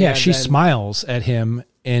 Yeah, she smiles at him,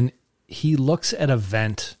 and he looks at a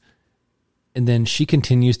vent, and then she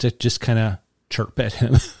continues to just kind of chirp at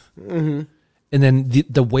him. Mm-hmm. And then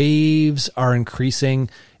the waves are increasing,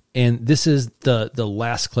 and this is the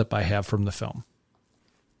last clip I have from the film.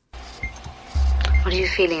 What are you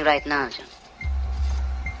feeling right now, John?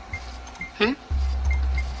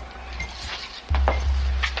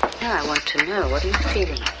 Yeah, I want to know. What are you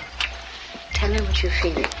feeling? Tell me what you're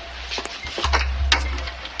feeling.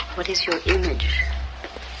 What is your image?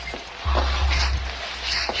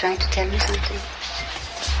 Trying to tell me something?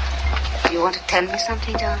 You want to tell me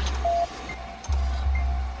something, John?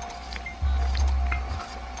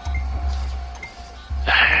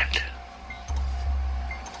 The hand.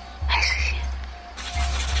 I see.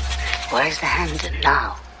 Where is the hand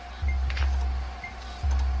now?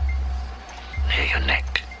 Near your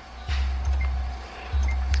neck.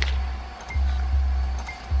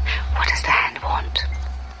 What does the hand want?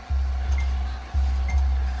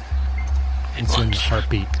 It's in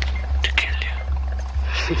heartbeat. To kill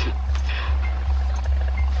you.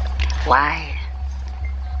 Why?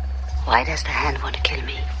 Why does the hand want to kill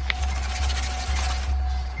me?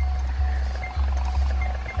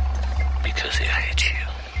 Because it hates you.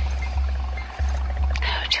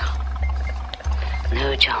 No, John.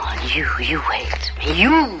 No, John. You hate me.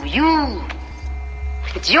 You.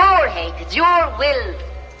 It's your hate. It's your will.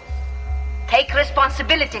 Take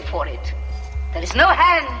responsibility for it. There is no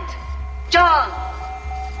hand. John.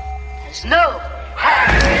 There's no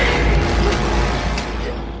hand.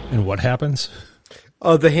 And what happens?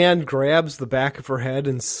 The hand grabs the back of her head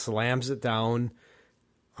and slams it down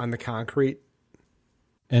on the concrete.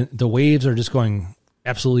 And the waves are just going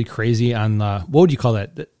absolutely crazy on the, what would you call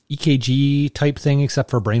that? The EKG type thing, except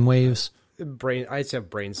for brain waves? I'd say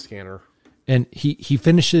brain scanner. And he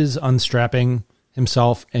finishes unstrapping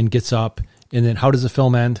himself and gets up. And then how does the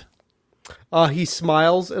film end? He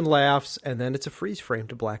smiles and laughs, and then it's a freeze frame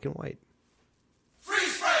to black and white.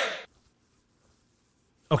 Freeze frame!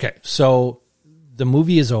 Okay, so the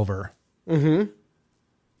movie is over. Mm-hmm.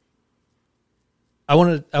 I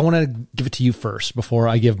want to give it to you first before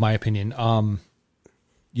I give my opinion.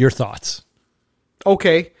 Your thoughts?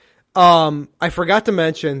 Okay. I forgot to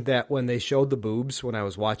mention that when they showed the boobs, when I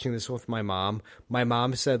was watching this with my mom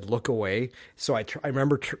said, "Look away." So I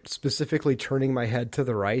remember specifically turning my head to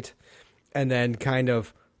the right, and then kind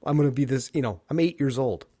of, I'm going to be this, I'm 8 years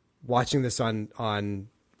old watching this on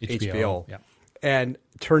HBO. Yeah. and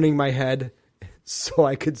turning my head so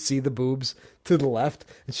I could see the boobs to the left.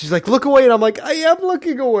 And she's like, look away. And I'm like, I am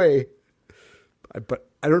looking away. But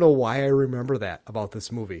I don't know why I remember that about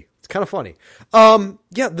this movie. It's kind of funny.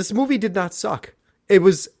 Yeah, this movie did not suck. It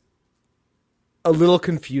was a little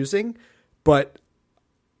confusing, but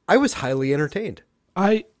I was highly entertained.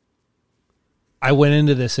 I went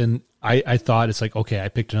into this and I thought it's like, okay, I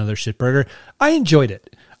picked another shitburger. I enjoyed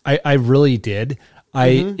it. I really did.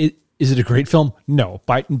 Is it a great film? No,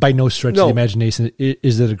 by no stretch of the imagination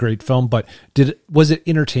is it a great film. But was it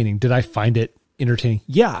entertaining? Did I find it entertaining?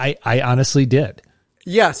 Yeah, I honestly did.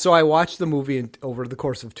 Yeah, so I watched the movie over the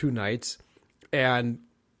course of 2 nights, and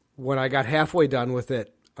when I got halfway done with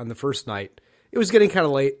it on the first night, it was getting kind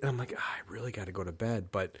of late, and I'm like, I really got to go to bed,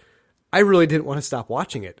 but I really didn't want to stop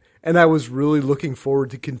watching it, and I was really looking forward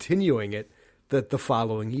to continuing it the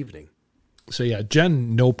following evening. So yeah,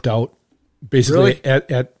 Jen noped out basically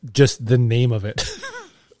at just the name of it.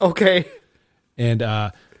 Okay.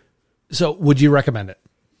 And so would you recommend it?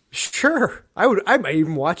 Sure. I might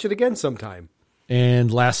even watch it again sometime.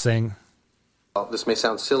 And last thing. Well, this may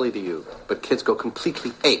sound silly to you, but kids go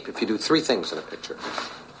completely ape if you do 3 things in a picture.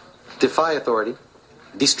 Defy authority,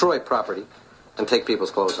 destroy property, and take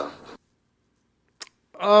people's clothes off.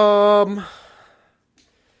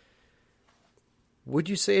 Would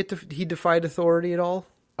you say he defied authority at all?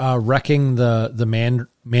 Wrecking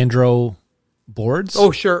the Mandro boards?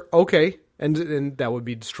 Oh, sure. Okay. And that would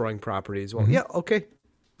be destroying property as well. Mm-hmm. Yeah, okay.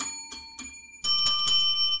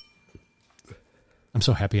 I'm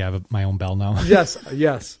so happy I have my own bell now. Yes.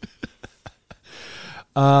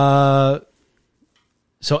 So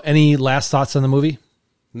any last thoughts on the movie?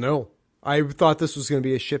 No. I thought this was going to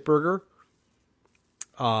be a shitburger.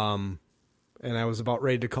 And I was about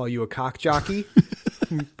ready to call you a cock jockey,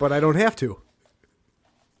 but I don't have to.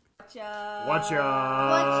 What you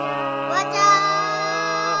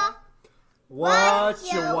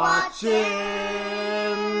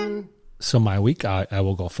watching? So my week, I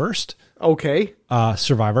will go first. Okay.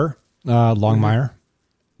 Survivor, Longmire.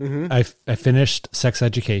 Mm-hmm. I finished Sex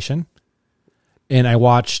Education, and I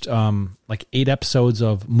watched like 8 episodes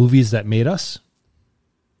of Movies That Made Us.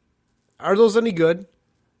 Are those any good?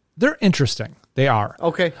 They're interesting. They are.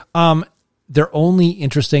 Okay. They're only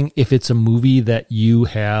interesting if it's a movie that you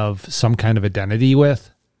have some kind of identity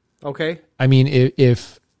with. Okay. I mean,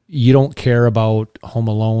 if you don't care about Home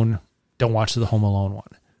Alone, don't watch the Home Alone one.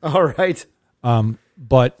 All right.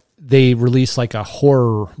 But they released like a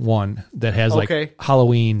horror one that has like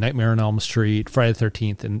Halloween, Nightmare on Elm Street, Friday the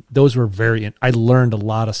 13th. And those were I learned a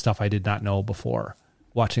lot of stuff I did not know before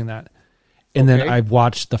watching that. And then I've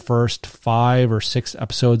watched the first 5 or 6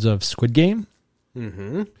 episodes of Squid Game.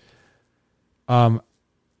 Mm-hmm. I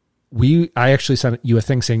actually sent you a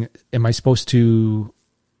thing saying, am I supposed to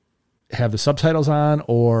have the subtitles on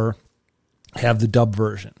or have the dub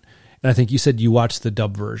version? And I think you said you watched the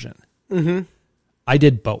dub version. Mm-hmm. I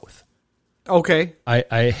did both. Okay.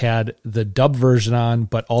 I had the dub version on,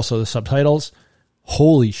 but also the subtitles.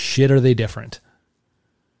 Holy shit, are they different?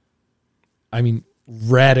 I mean,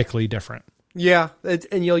 radically different. Yeah,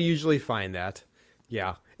 and you'll usually find that.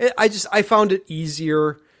 Yeah. I found it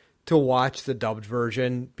easier to watch the dubbed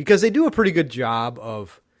version because they do a pretty good job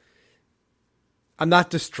of, I'm not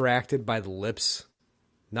distracted by the lips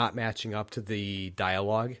not matching up to the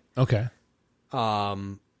dialogue. Okay.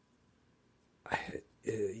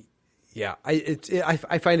 Yeah,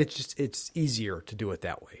 I find it's easier to do it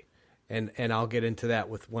that way. And I'll get into that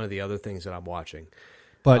with one of the other things that I'm watching.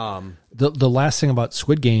 But the last thing about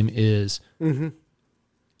Squid Game is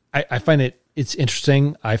I find it's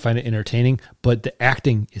interesting. I find it entertaining, but the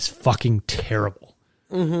acting is fucking terrible.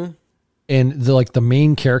 Mm-hmm. And the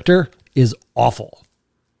main character is awful.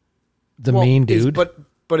 The main dude.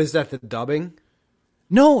 But is that the dubbing?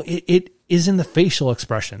 No, it is in the facial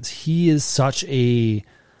expressions. He is such a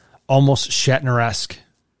almost Shatner-esque.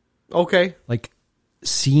 Okay. Like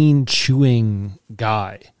scene chewing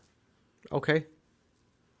guy. Okay.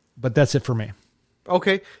 But that's it for me.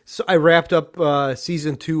 Okay, so I wrapped up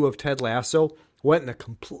season 2 of Ted Lasso. Went in a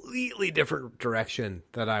completely different direction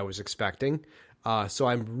than I was expecting. So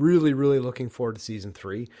I'm really, really looking forward to season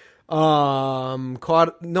 3. I'm not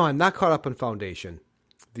caught up on Foundation,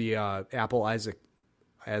 the Apple Isaac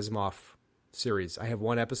Asimov series. I have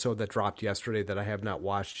one episode that dropped yesterday that I have not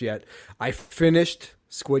watched yet. I finished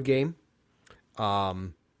Squid Game.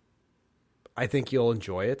 I think you'll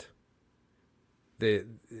enjoy it.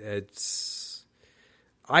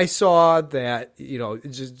 I saw that,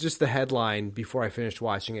 just the headline before I finished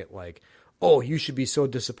watching it, like, oh, you should be so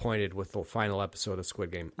disappointed with the final episode of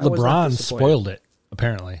Squid Game. LeBron spoiled it,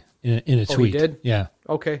 apparently, in a tweet. He did? Yeah.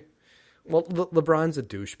 Okay. Well, LeBron's a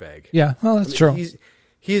douchebag. Yeah, well, that's true.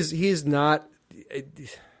 He's not.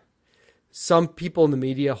 Some people in the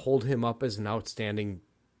media hold him up as an outstanding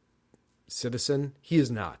citizen. He is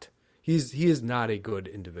not. He is not a good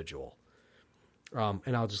individual.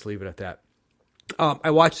 And I'll just leave it at that.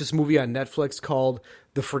 I watched this movie on Netflix called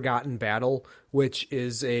The Forgotten Battle, which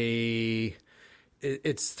is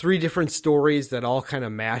it's 3 different stories that all kind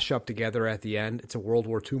of mash up together at the end. It's a World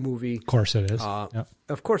War II movie. Of course it is. Yep.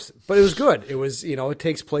 Of course. But it was good. It was, it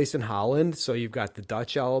takes place in Holland. So you've got the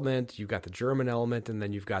Dutch element, you've got the German element, and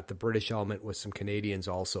then you've got the British element with some Canadians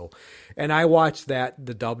also. And I watched the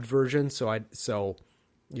dubbed version. So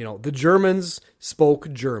the Germans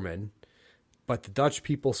spoke German, but the Dutch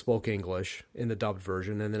people spoke English in the dubbed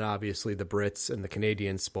version, and then obviously the Brits and the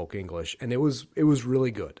Canadians spoke English, and it was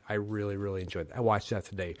really good. I really, really enjoyed it. I watched that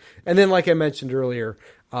today. And then, like I mentioned earlier,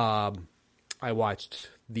 I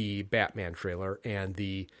watched the Batman trailer and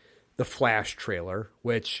the Flash trailer,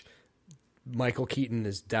 which Michael Keaton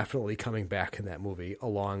is definitely coming back in that movie,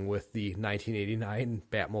 along with the 1989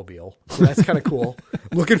 Batmobile. So that's kind of cool.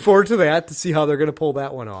 I'm looking forward to that, to see how they're going to pull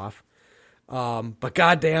that one off. But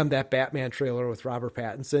goddamn, that Batman trailer with Robert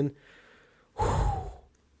Pattinson,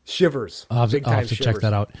 shivers. I'll have to check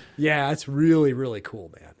that out. Yeah, it's really, really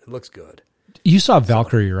cool, man. It looks good. You saw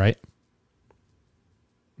Valkyrie, right?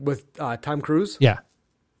 With Tom Cruise? Yeah.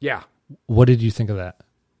 Yeah. What did you think of that?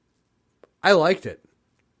 I liked it.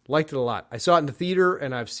 Liked it a lot. I saw it in the theater,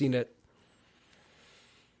 and I've seen it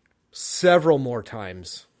several more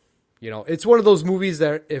times. It's one of those movies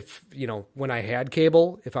that if, when I had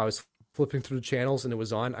cable, if I was flipping through the channels and it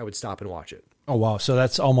was on, I would stop and watch it. Oh, wow. So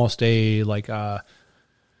that's almost a Shawshank.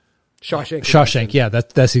 Shawshank. Yeah,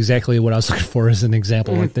 that's exactly what I was looking for as an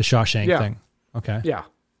example, like the Shawshank thing. Okay. Yeah.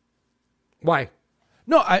 Why?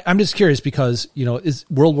 No, I'm just curious because, is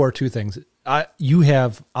World War II things. You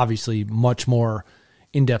have obviously much more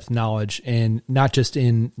in-depth knowledge, and not just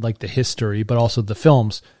in like the history, but also the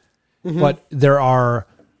films. Mm-hmm. But there are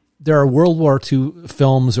World War II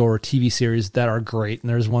films or TV series that are great, and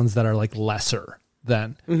there's ones that are like lesser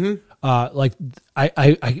than. Mm-hmm. Like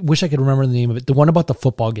I wish I could remember the name of it. The one about the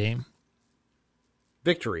football game.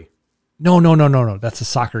 Victory. No. That's a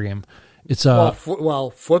soccer game. It's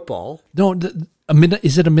football. No,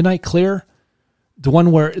 is it A Midnight Clear? The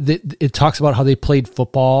one where it talks about how they played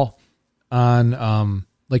football on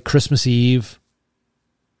like Christmas Eve.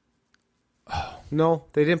 No,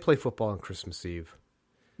 they didn't play football on Christmas Eve.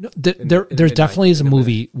 No, there's definitely is a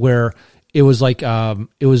movie where it was like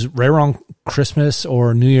it was right around Christmas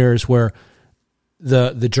or New Year's where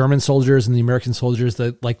the German soldiers and the American soldiers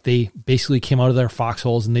that like they basically came out of their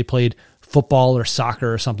foxholes and they played football or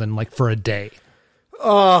soccer or something like for a day.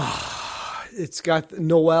 It's got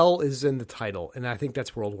Noel is in the title, and I think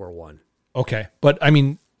that's World War I. Okay, but I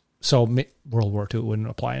mean, so World War II wouldn't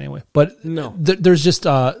apply anyway. But no, there's just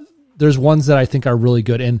there's ones that I think are really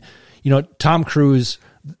good, and Tom Cruise.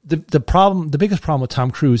 The biggest problem with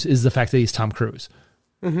Tom Cruise is the fact that he's Tom Cruise.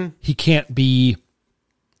 Mm-hmm. He can't be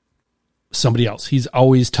somebody else. He's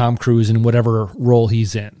always Tom Cruise in whatever role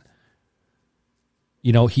he's in.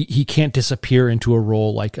 He can't disappear into a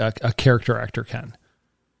role like a character actor can.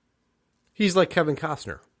 He's like Kevin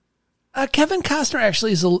Costner. Kevin Costner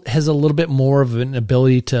actually has a little bit more of an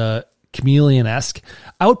ability to chameleon-esque.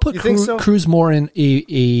 I would put Cruise more in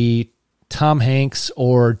a Tom Hanks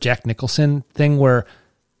or Jack Nicholson thing where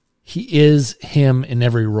he is him in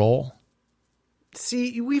every role.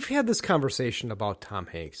 See, we've had this conversation about Tom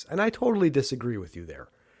Hanks, and I totally disagree with you there.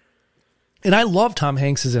 And I love Tom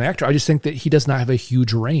Hanks as an actor. I just think that he does not have a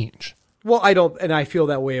huge range. Well, I don't, and I feel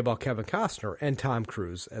that way about Kevin Costner and Tom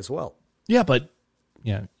Cruise as well. Yeah, but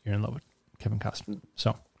you're in love with Kevin Costner.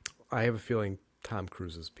 So I have a feeling Tom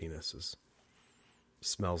Cruise's penis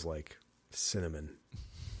smells like cinnamon.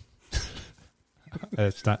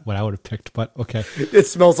 That's not what I would have picked, but okay. It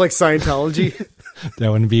smells like Scientology.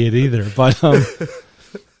 That wouldn't be it either, but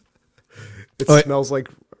it smells like.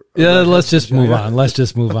 Yeah, let's just move on. Let's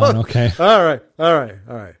just move on. Okay. All right.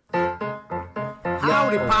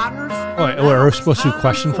 Howdy, partners. Wait, are we supposed to do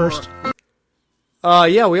question first?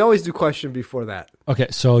 Yeah, we always do question before that. Okay,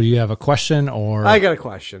 so do you have a question or? I got a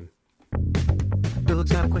question.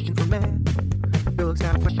 Doug's got a question for man. Doug's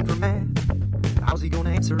got a question for man. How's he gonna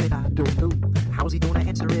answer it? I don't know. How's he gonna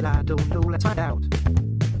answer it? I don't know. Let's find out.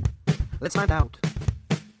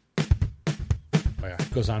 Oh yeah,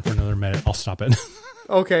 it goes on for another minute. I'll stop it.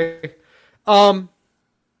 Okay.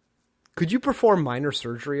 Could you perform minor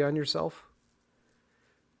surgery on yourself?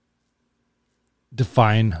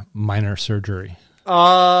 Define minor surgery.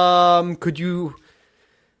 Could you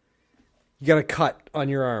got a cut on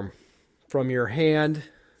your arm from your hand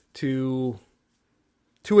to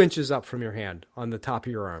 2 inches up from your hand on the top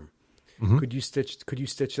of your arm. Mhm. Could you stitch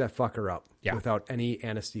that fucker up Yeah. without any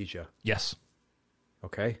anesthesia? Yes.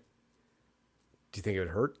 Okay. Do you think it would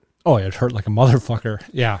hurt? Oh, it hurt like a motherfucker.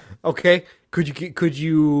 Yeah. Okay. Could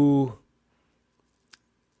you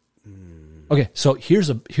Okay, so here's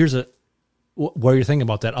a while you're thinking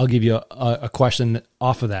about that, I'll give you a question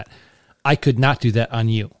off of that. I could not do that on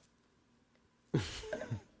you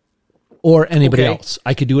or anybody Okay. else.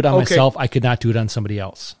 I could do it on Okay. myself. I could not do it on somebody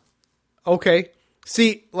else. Okay.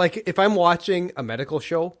 See, like if I'm watching a medical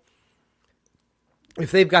show,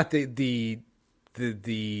 if they've got the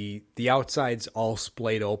outsides all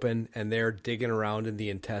splayed open and they're digging around in the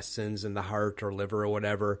intestines and the heart or liver or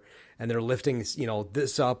whatever, and they're lifting,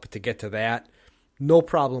 this up to get to that, no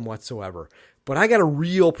problem whatsoever. But I got a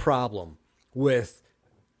real problem with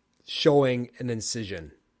showing an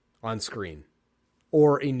incision on screen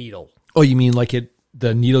or a needle. Oh, you mean like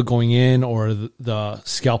the needle going in or the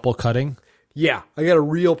scalpel cutting? Yeah, I got a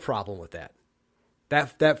real problem with that.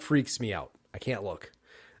 That freaks me out. I can't look.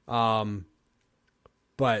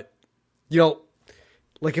 But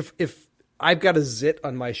like if I've got a zit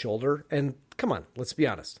on my shoulder, and come on, let's be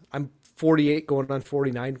honest. I'm 48 going on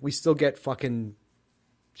 49. We still get fucking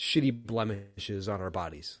shitty blemishes on our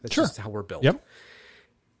bodies. That's Sure. just how we're built. Yep.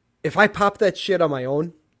 If I pop that shit on my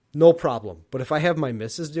own, no problem. But if I have my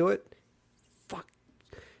missus do it, fuck.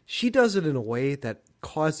 She does it in a way that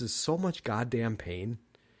causes so much goddamn pain.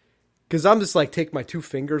 Because I'm just like, take my 2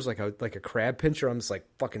 fingers like a crab pincher. I'm just like,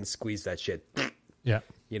 fucking squeeze that shit. Yeah.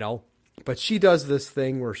 But she does this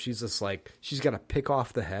thing where she's just like, she's got to pick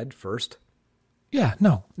off the head first. Yeah,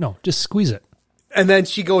 no, just squeeze it. And then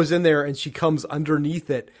she goes in there and she comes underneath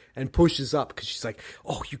it and pushes up because she's like,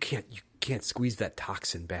 oh, you can't squeeze that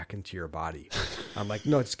toxin back into your body. I'm like,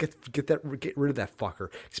 no, just get rid of that fucker.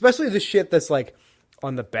 Especially the shit that's like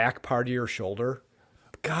on the back part of your shoulder.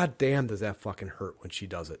 God damn, does that fucking hurt when she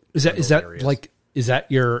does it? Is that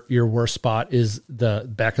your worst spot is the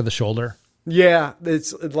back of the shoulder? Yeah,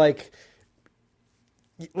 it's like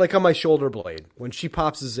on my shoulder blade. When she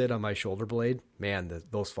pops a zit on my shoulder blade, man,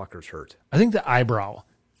 those fuckers hurt. I think the eyebrow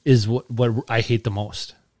is what I hate the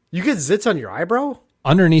most. You get zits on your eyebrow?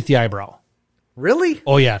 Underneath the eyebrow. Really?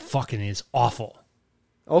 Oh yeah, it fucking is awful.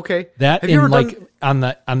 Okay. That Have you and ever like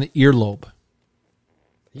done- on the earlobe.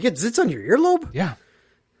 You get zits on your earlobe? Yeah.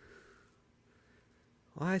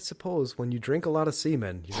 Well, I suppose when you drink a lot of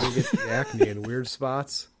semen, you're going to get acne in weird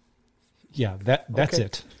spots. Yeah, that's Okay.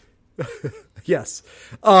 it. Yes.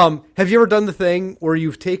 Have you ever done the thing where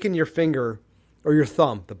you've taken your finger or your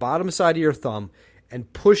thumb, the bottom side of your thumb,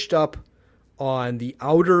 and pushed up on the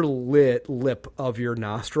outer lip of your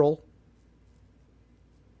nostril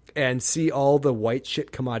and see all the white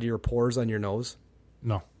shit come out of your pores on your nose?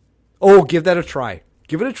 No. Oh, give that a try.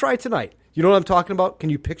 Give it a try tonight. You know what I'm talking about? Can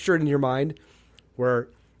you picture it in your mind where,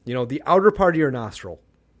 the outer part of your nostril,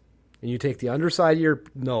 and you take the underside of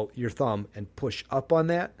your thumb and push up on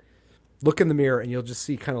that? Look in the mirror and you'll just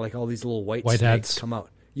see kind of like all these little white snakes heads. come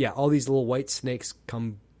out. Yeah, all these little white snakes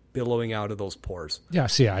come billowing out of those pores. Yeah,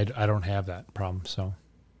 see, I don't have that problem, so.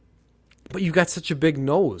 But you've got such a big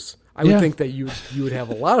nose. I Yeah. would think that you would have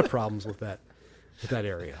a lot of problems with that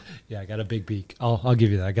area. Yeah, I got a big beak. I'll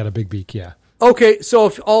give you that. I got a big beak, yeah. Okay, so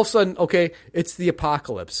if all of a sudden, it's the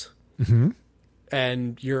apocalypse. Mm-hmm.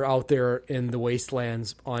 And you're out there in the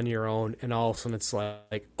wastelands on your own, and all of a sudden it's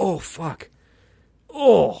like, oh, fuck.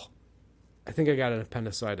 Oh, I think I got an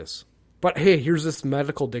appendicitis. But hey, here's this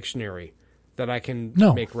medical dictionary that I can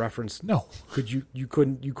make reference. No. Could you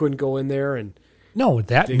couldn't go in there and No,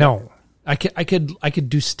 no. I could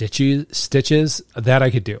do stitches that I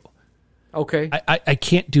could do. Okay. I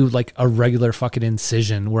can't do like a regular fucking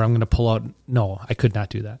incision where I'm going to pull out. No, I could not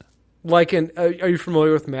do that. Like are you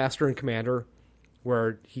familiar with Master and Commander,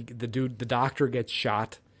 where the doctor gets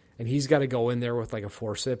shot and he's got to go in there with like a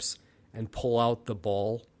forceps and pull out the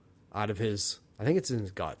ball out of I think it's in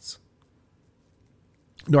his guts.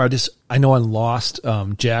 No, I know on Lost,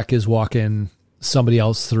 Jack is walking somebody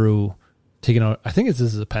else through taking out, I think it's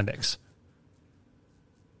his appendix.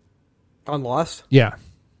 On Lost? Yeah.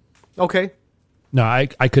 Okay. No, I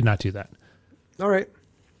could not do that. All right.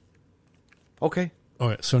 Okay.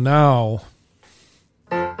 Okay, so now.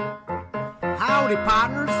 Howdy,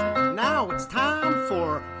 partners. Now it's time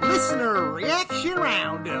for Listener Reaction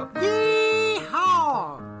Roundup.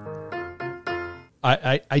 Yee-haw!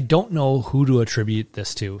 I don't know who to attribute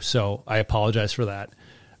this to, so I apologize for that.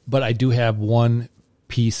 But I do have one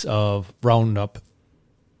piece of roundup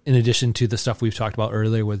in addition to the stuff we've talked about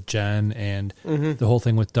earlier with Jen and the whole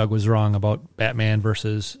thing with Doug was wrong about Batman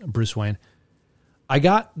versus Bruce Wayne. I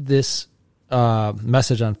got this a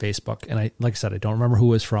message on Facebook, and like I said, I don't remember who it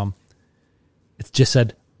was from. It just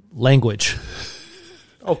said language.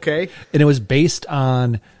 Okay. And it was based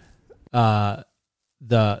on the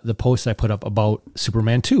post I put up about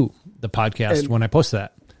Superman 2, the podcast, when I posted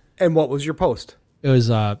that. And what was your post? It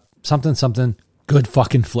was something good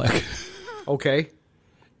fucking flick. Okay.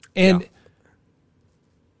 And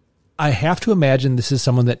I have to imagine this is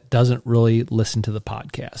someone that doesn't really listen to the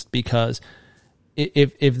podcast, because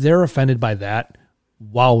if they're offended by that,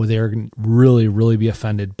 wow, they're going to really, really be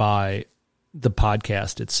offended by the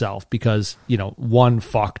podcast itself, because, one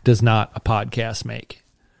fuck does not a podcast make.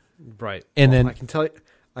 Right. And then I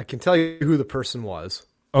can tell you who the person was.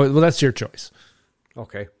 Oh, well, that's your choice.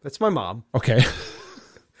 Okay. That's my mom. Okay.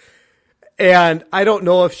 And I don't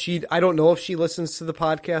know if she listens to the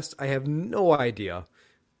podcast. I have no idea,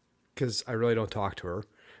 because I really don't talk to her.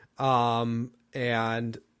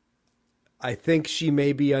 And I think she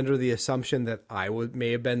may be under the assumption that I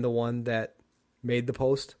may have been the one that made the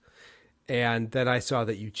post. And then I saw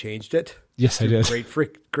that you changed it. Yes, I did. Great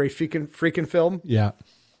freaking film. Yeah.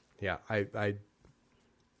 Yeah. I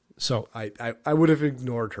would have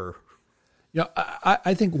ignored her.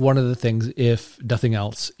 I think one of the things, if nothing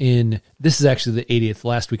else, this is actually the 80th.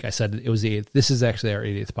 Last week I said it was the 8th. This is actually our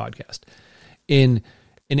 80th podcast. In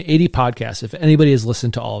 80 podcasts, if anybody has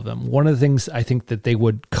listened to all of them, one of the things I think that they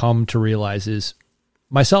would come to realize is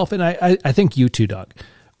myself, and I think you too, Doug,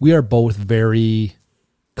 we are both very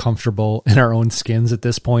comfortable in our own skins at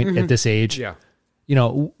this point, at this age. Yeah.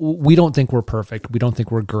 We don't think we're perfect. We don't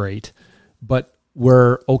think we're great, but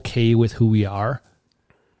we're okay with who we are.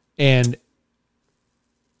 And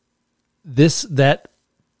that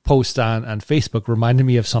post on Facebook reminded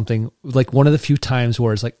me of something, like one of the few times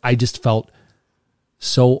where it's like, I just felt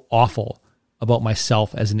so awful about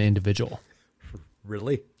myself as an individual.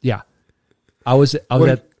 Really? Yeah. I was at,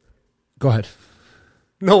 go ahead.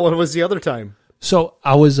 No, what was the other time? So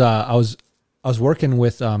I was working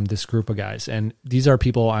with this group of guys, and these are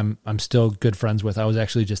people I'm still good friends with. I was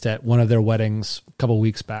actually just at one of their weddings a couple of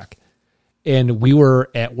weeks back, and we were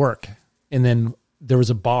at work, and then there was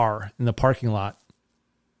a bar in the parking lot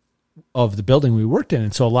of the building we worked in.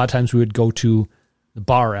 And so a lot of times we would go to the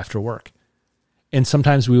bar after work, and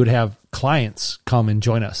sometimes we would have clients come and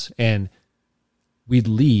join us, and we'd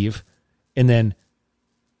leave and then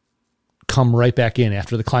come right back in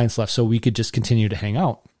after the clients left, so we could just continue to hang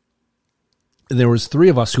out. And there was 3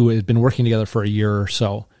 of us who had been working together for a year or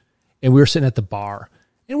so, and we were sitting at the bar,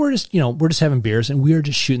 and we're just having beers, and we were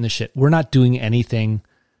just shooting the shit. We're not doing anything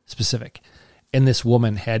specific. And this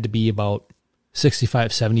woman had to be about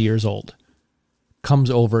 65, 70 years old, comes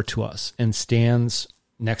over to us and stands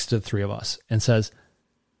next to the 3 of us and says,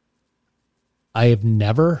 I have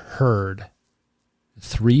never heard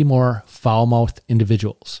 3 more foul-mouthed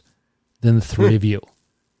individuals than the 3 of you.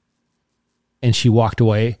 And she walked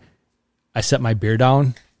away. I set my beer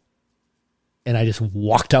down and I just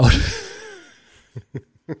walked out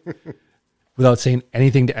without saying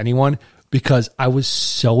anything to anyone, because I was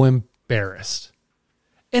so embarrassed.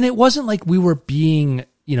 And it wasn't like we were being,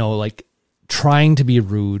 like trying to be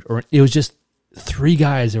rude, or it was just 3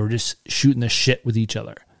 guys that were just shooting the shit with each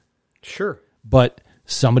other. Sure. But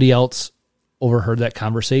somebody else overheard that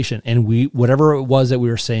conversation, and whatever it was that we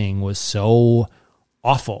were saying was so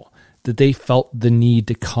awful that they felt the need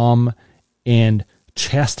to come and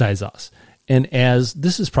chastise us. And as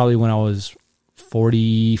this is probably when I was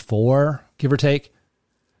 44, give or take,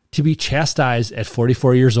 to be chastised at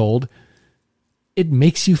 44 years old, it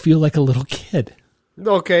makes you feel like a little kid.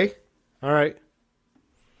 Okay. All right.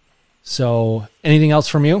 So anything else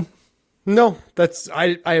from you? No,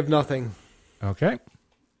 I have nothing. Okay.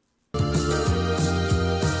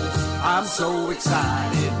 I'm so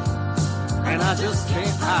excited, and I just can't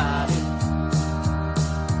hide it.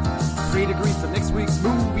 3 degrees for next week's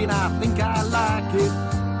movie, and I think I like it.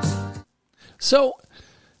 So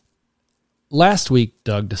last week,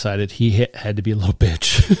 Doug decided he had to be a little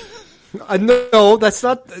bitch. No, that's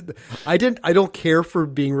not. I don't care for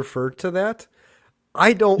being referred to that.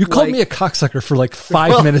 I don't. You called me a cocksucker for like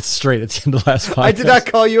 5 minutes straight at the end of the last podcast. I did not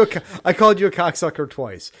call you I called you a cocksucker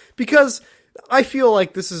twice, because I feel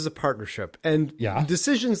like this is a partnership, and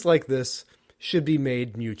decisions like this should be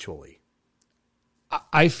made mutually.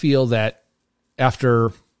 I feel that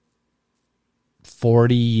after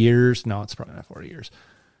 40 years, no, it's probably not 40 years.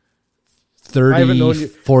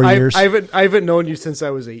 34 years. I haven't known you since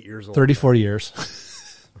I was 8 years old. 34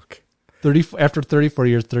 years. Okay. After 34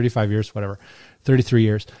 years, 35 years, whatever, 33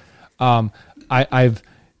 years. I've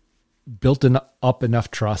built up enough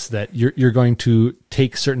trust that you're going to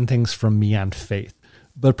take certain things from me on faith.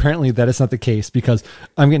 But apparently that is not the case, because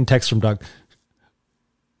I'm getting texts from Doug.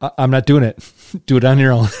 I'm not doing it. Do it on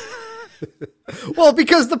your own. Well,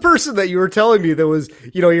 because the person that you were telling me that was,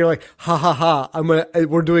 you're like, ha ha ha,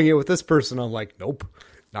 we're doing it with this person. I'm like, nope,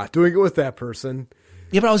 not doing it with that person.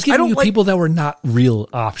 Yeah, but I was giving you people that were not real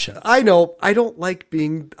options. I know. I don't like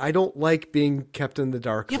being kept in the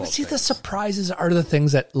dark. Yeah, but see, the surprises are the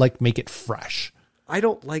things that make it fresh. I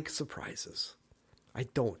don't like surprises. I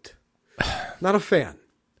don't. Not a fan.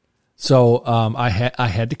 So I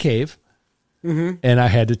had to cave, and I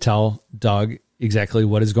had to tell Doug exactly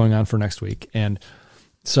what is going on for next week. And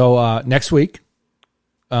so next week,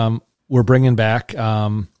 we're bringing back.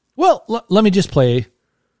 Let me just play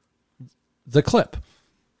the clip.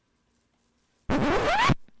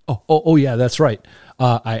 Oh yeah, that's right.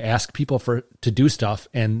 I ask people to do stuff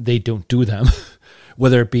and they don't do them,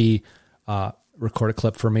 whether it be record a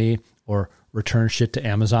clip for me or return shit to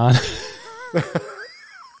Amazon.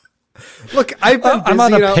 Look, I'm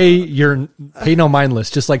on a pay no mind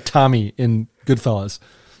list, just like Tommy in Goodfellas.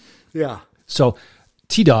 Yeah. So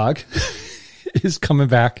T-Dog is coming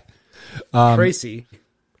back. Tracy,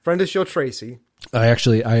 friend of the show, Tracy.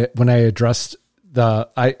 When I addressed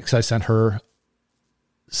I sent her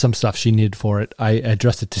some stuff she needed for it. I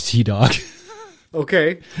addressed it to T-Dog.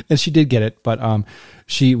 Okay. And she did get it, but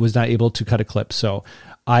she was not able to cut a clip. So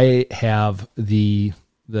I have the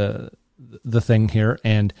thing here,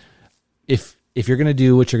 and if you're going to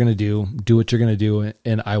do what you're going to do what you're going to do,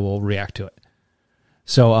 and I will react to it.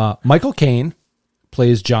 So Michael Caine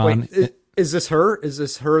plays John. Wait, is this her? Is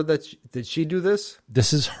this her did she do this?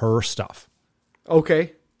 This is her stuff.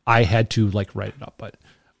 Okay. I had to write it up, but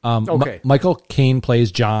okay. Michael Caine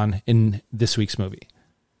plays John in this week's movie.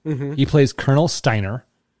 Mm-hmm. He plays Colonel Steiner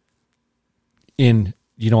in,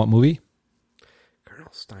 you know what movie?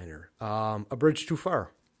 Colonel Steiner. A Bridge Too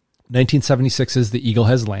Far. 1976's The Eagle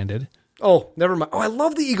Has Landed. Oh, never mind. Oh, I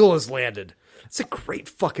love The Eagle Has Landed. It's a great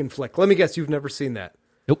fucking flick. Let me guess, you've never seen that.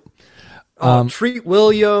 Nope. Treat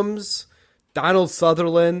Williams, Donald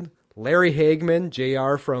Sutherland, Larry Hagman,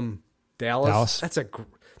 JR from Dallas.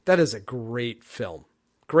 That is a great film.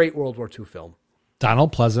 Great World War II film.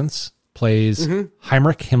 Donald Pleasance plays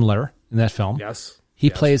Heinrich Himmler in that film. Yes. He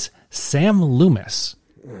plays Sam Loomis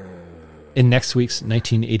in next week's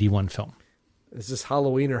 1981 film. Is this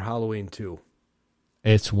Halloween or Halloween 2?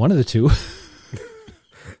 It's one of the two.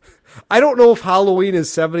 I don't know if Halloween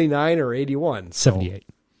is 79 or 81. 78.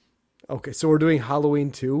 Okay, so we're doing Halloween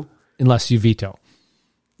 2? Unless you veto.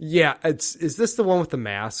 Yeah, is this the one with the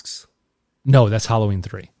masks? No, that's Halloween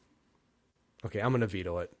 3. Okay, I'm going to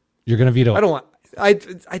veto it. You're going to veto it?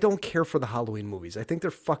 I don't care for the Halloween movies. I think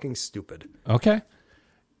they're fucking stupid. Okay.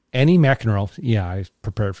 Annie McEnroe. Yeah, I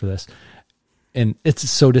prepared for this. And it's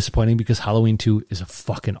so disappointing because Halloween 2 is a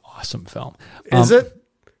fucking awesome film. Is it?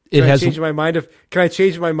 Can I change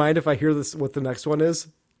my mind if I hear this what the next one is?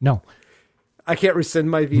 No. I can't rescind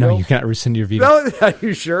my veto? No, you can't rescind your veto. No, are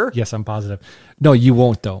you sure? Yes, I'm positive. No, you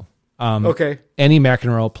won't though. Okay. Annie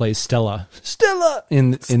McEnroe plays Stella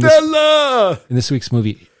in this week's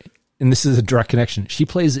movie. And this is a direct connection. She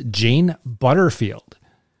plays Jane Butterfield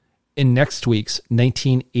in next week's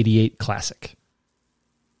 1988 classic.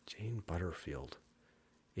 Jane Butterfield.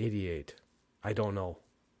 88. I don't know.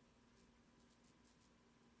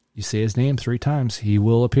 You say his name 3 times, he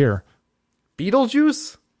will appear.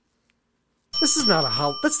 Beetlejuice? This is not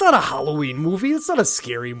that's not a Halloween movie. It's not a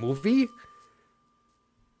scary movie.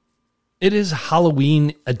 It is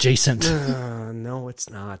Halloween adjacent. No, it's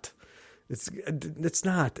not. It's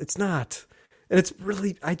not. And it's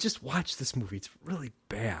really, I just watched this movie. It's really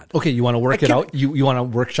bad. Okay, you want to work it out? You want to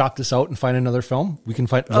workshop this out and find another film? We can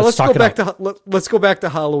find. Let's go back to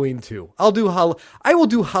Halloween 2. I will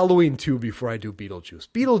do Halloween 2 before I do Beetlejuice.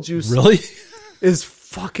 Beetlejuice really is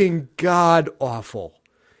fucking god awful.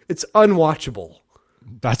 It's unwatchable.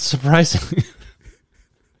 That's surprising.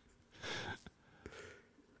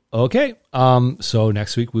 Okay. So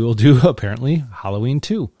next week we will do apparently Halloween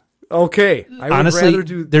 2. Okay. Honestly,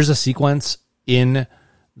 there's a sequence in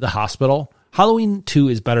the hospital. Halloween 2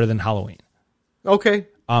 is better than Halloween. Okay.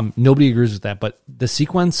 Nobody agrees with that, but the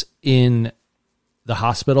sequence in the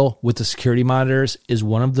hospital with the security monitors is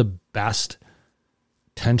one of the best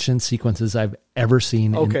tension sequences I've ever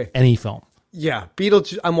seen in any film. Yeah,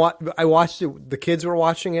 Beetlejuice. I watched it. The kids were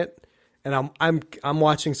watching it, and I'm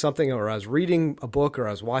watching something, or I was reading a book, or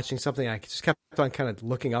I was watching something. And I just kept on kind of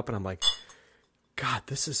looking up, and I'm like, God,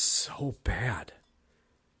 this is so bad.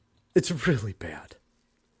 It's really bad.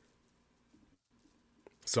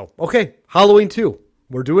 So, okay, Halloween 2.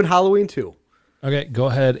 We're doing Halloween 2. Okay, go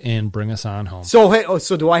ahead and bring us on home. So, hey,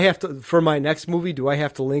 so do I have to, for my next movie, do I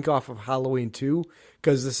have to link off of Halloween 2?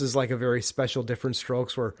 Because this is like a very special Different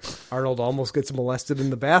Strokes where Arnold almost gets molested in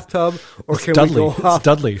the bathtub. Or It's can Dudley. we go off? It's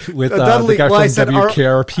Dudley with Dudley, the guy well, I from said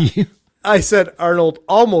WKRP. I said Arnold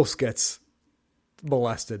almost gets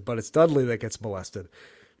molested, but it's Dudley that gets molested.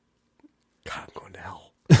 God, I'm going to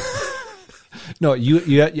hell. No,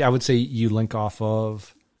 I would say you link off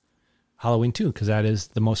of Halloween 2 because that is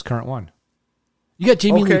the most current one. You got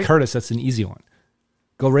Jamie Lee Curtis. That's an easy one.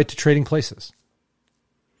 Go right to Trading Places.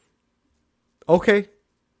 Okay.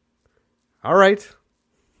 All right.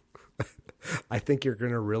 I think you're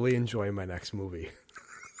going to really enjoy my next movie.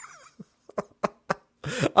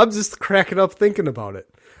 I'm just cracking up thinking about it.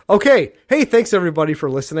 Okay. Hey, thanks everybody for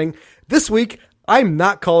listening. This week, I'm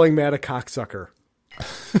not calling Matt a cocksucker.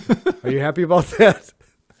 Are you happy about that?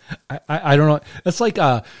 I don't know. That's like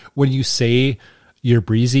when you say you're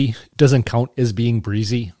breezy, doesn't count as being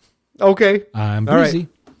breezy. Okay. I'm All breezy. Right.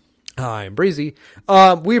 I'm breezy.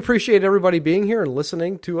 We appreciate everybody being here and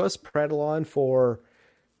listening to us prattle on for.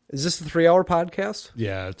 Is this the 3-hour podcast?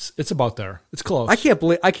 Yeah, it's about there. It's close. I can't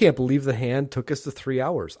believe the hand took us to 3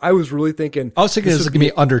 hours. I was really thinking. I was thinking this was going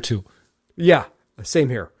to be under 2. Yeah, same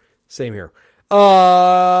here.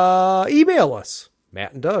 Email us,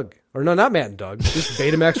 Matt and Doug. Or no, not Matt and Doug. Just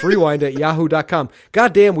BetamaxRewind at yahoo.com.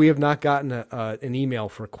 Goddamn, we have not gotten an email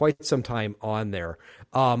for quite some time on there.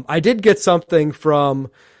 I did get something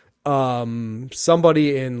from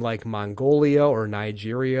somebody in like Mongolia or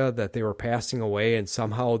Nigeria that they were passing away and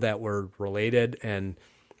somehow that were related and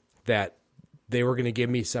that they were going to give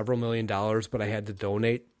me several $1 million, but I had to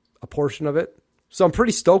donate a portion of it. So I'm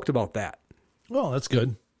pretty stoked about that. Well, that's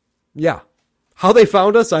good. Yeah. How they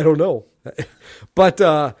found us, I don't know. But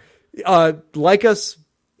like us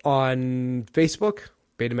on Facebook,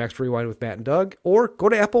 Betamax Rewind with Matt and Doug, or go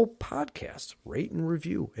to Apple Podcasts, rate and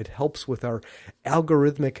review. It helps with our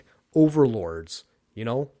algorithmic overlords. You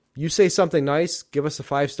know, you say something nice, give us a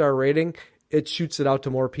 5-star rating. It shoots it out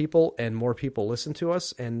to more people and more people listen to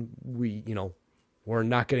us. And we, you know, we're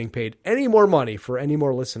not getting paid any more money for any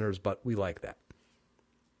more listeners, but we like that.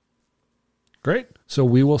 Great. So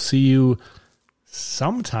we will see you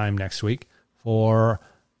sometime next week for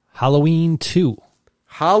Halloween 2.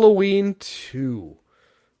 Halloween 2.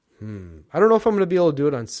 I don't know if I'm going to be able to do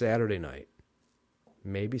it on Saturday night.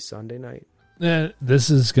 Maybe Sunday night.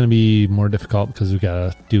 This is going to be more difficult because we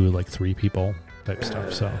got to do like 3 people type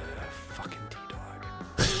stuff. So fucking T-Dog.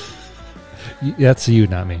 That's you,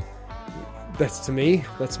 not me. That's to me.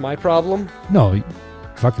 That's my problem. No,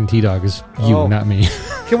 fucking T-Dog is you, not me.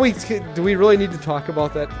 Do we really need to talk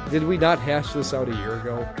about that? Did we not hash this out a year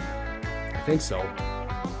ago? I think so.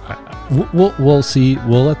 We'll see.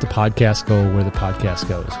 We'll let the podcast go where the podcast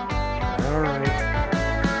goes. All right.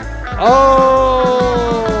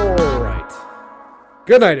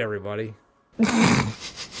 Good night, everybody.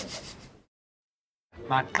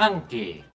 McClunky.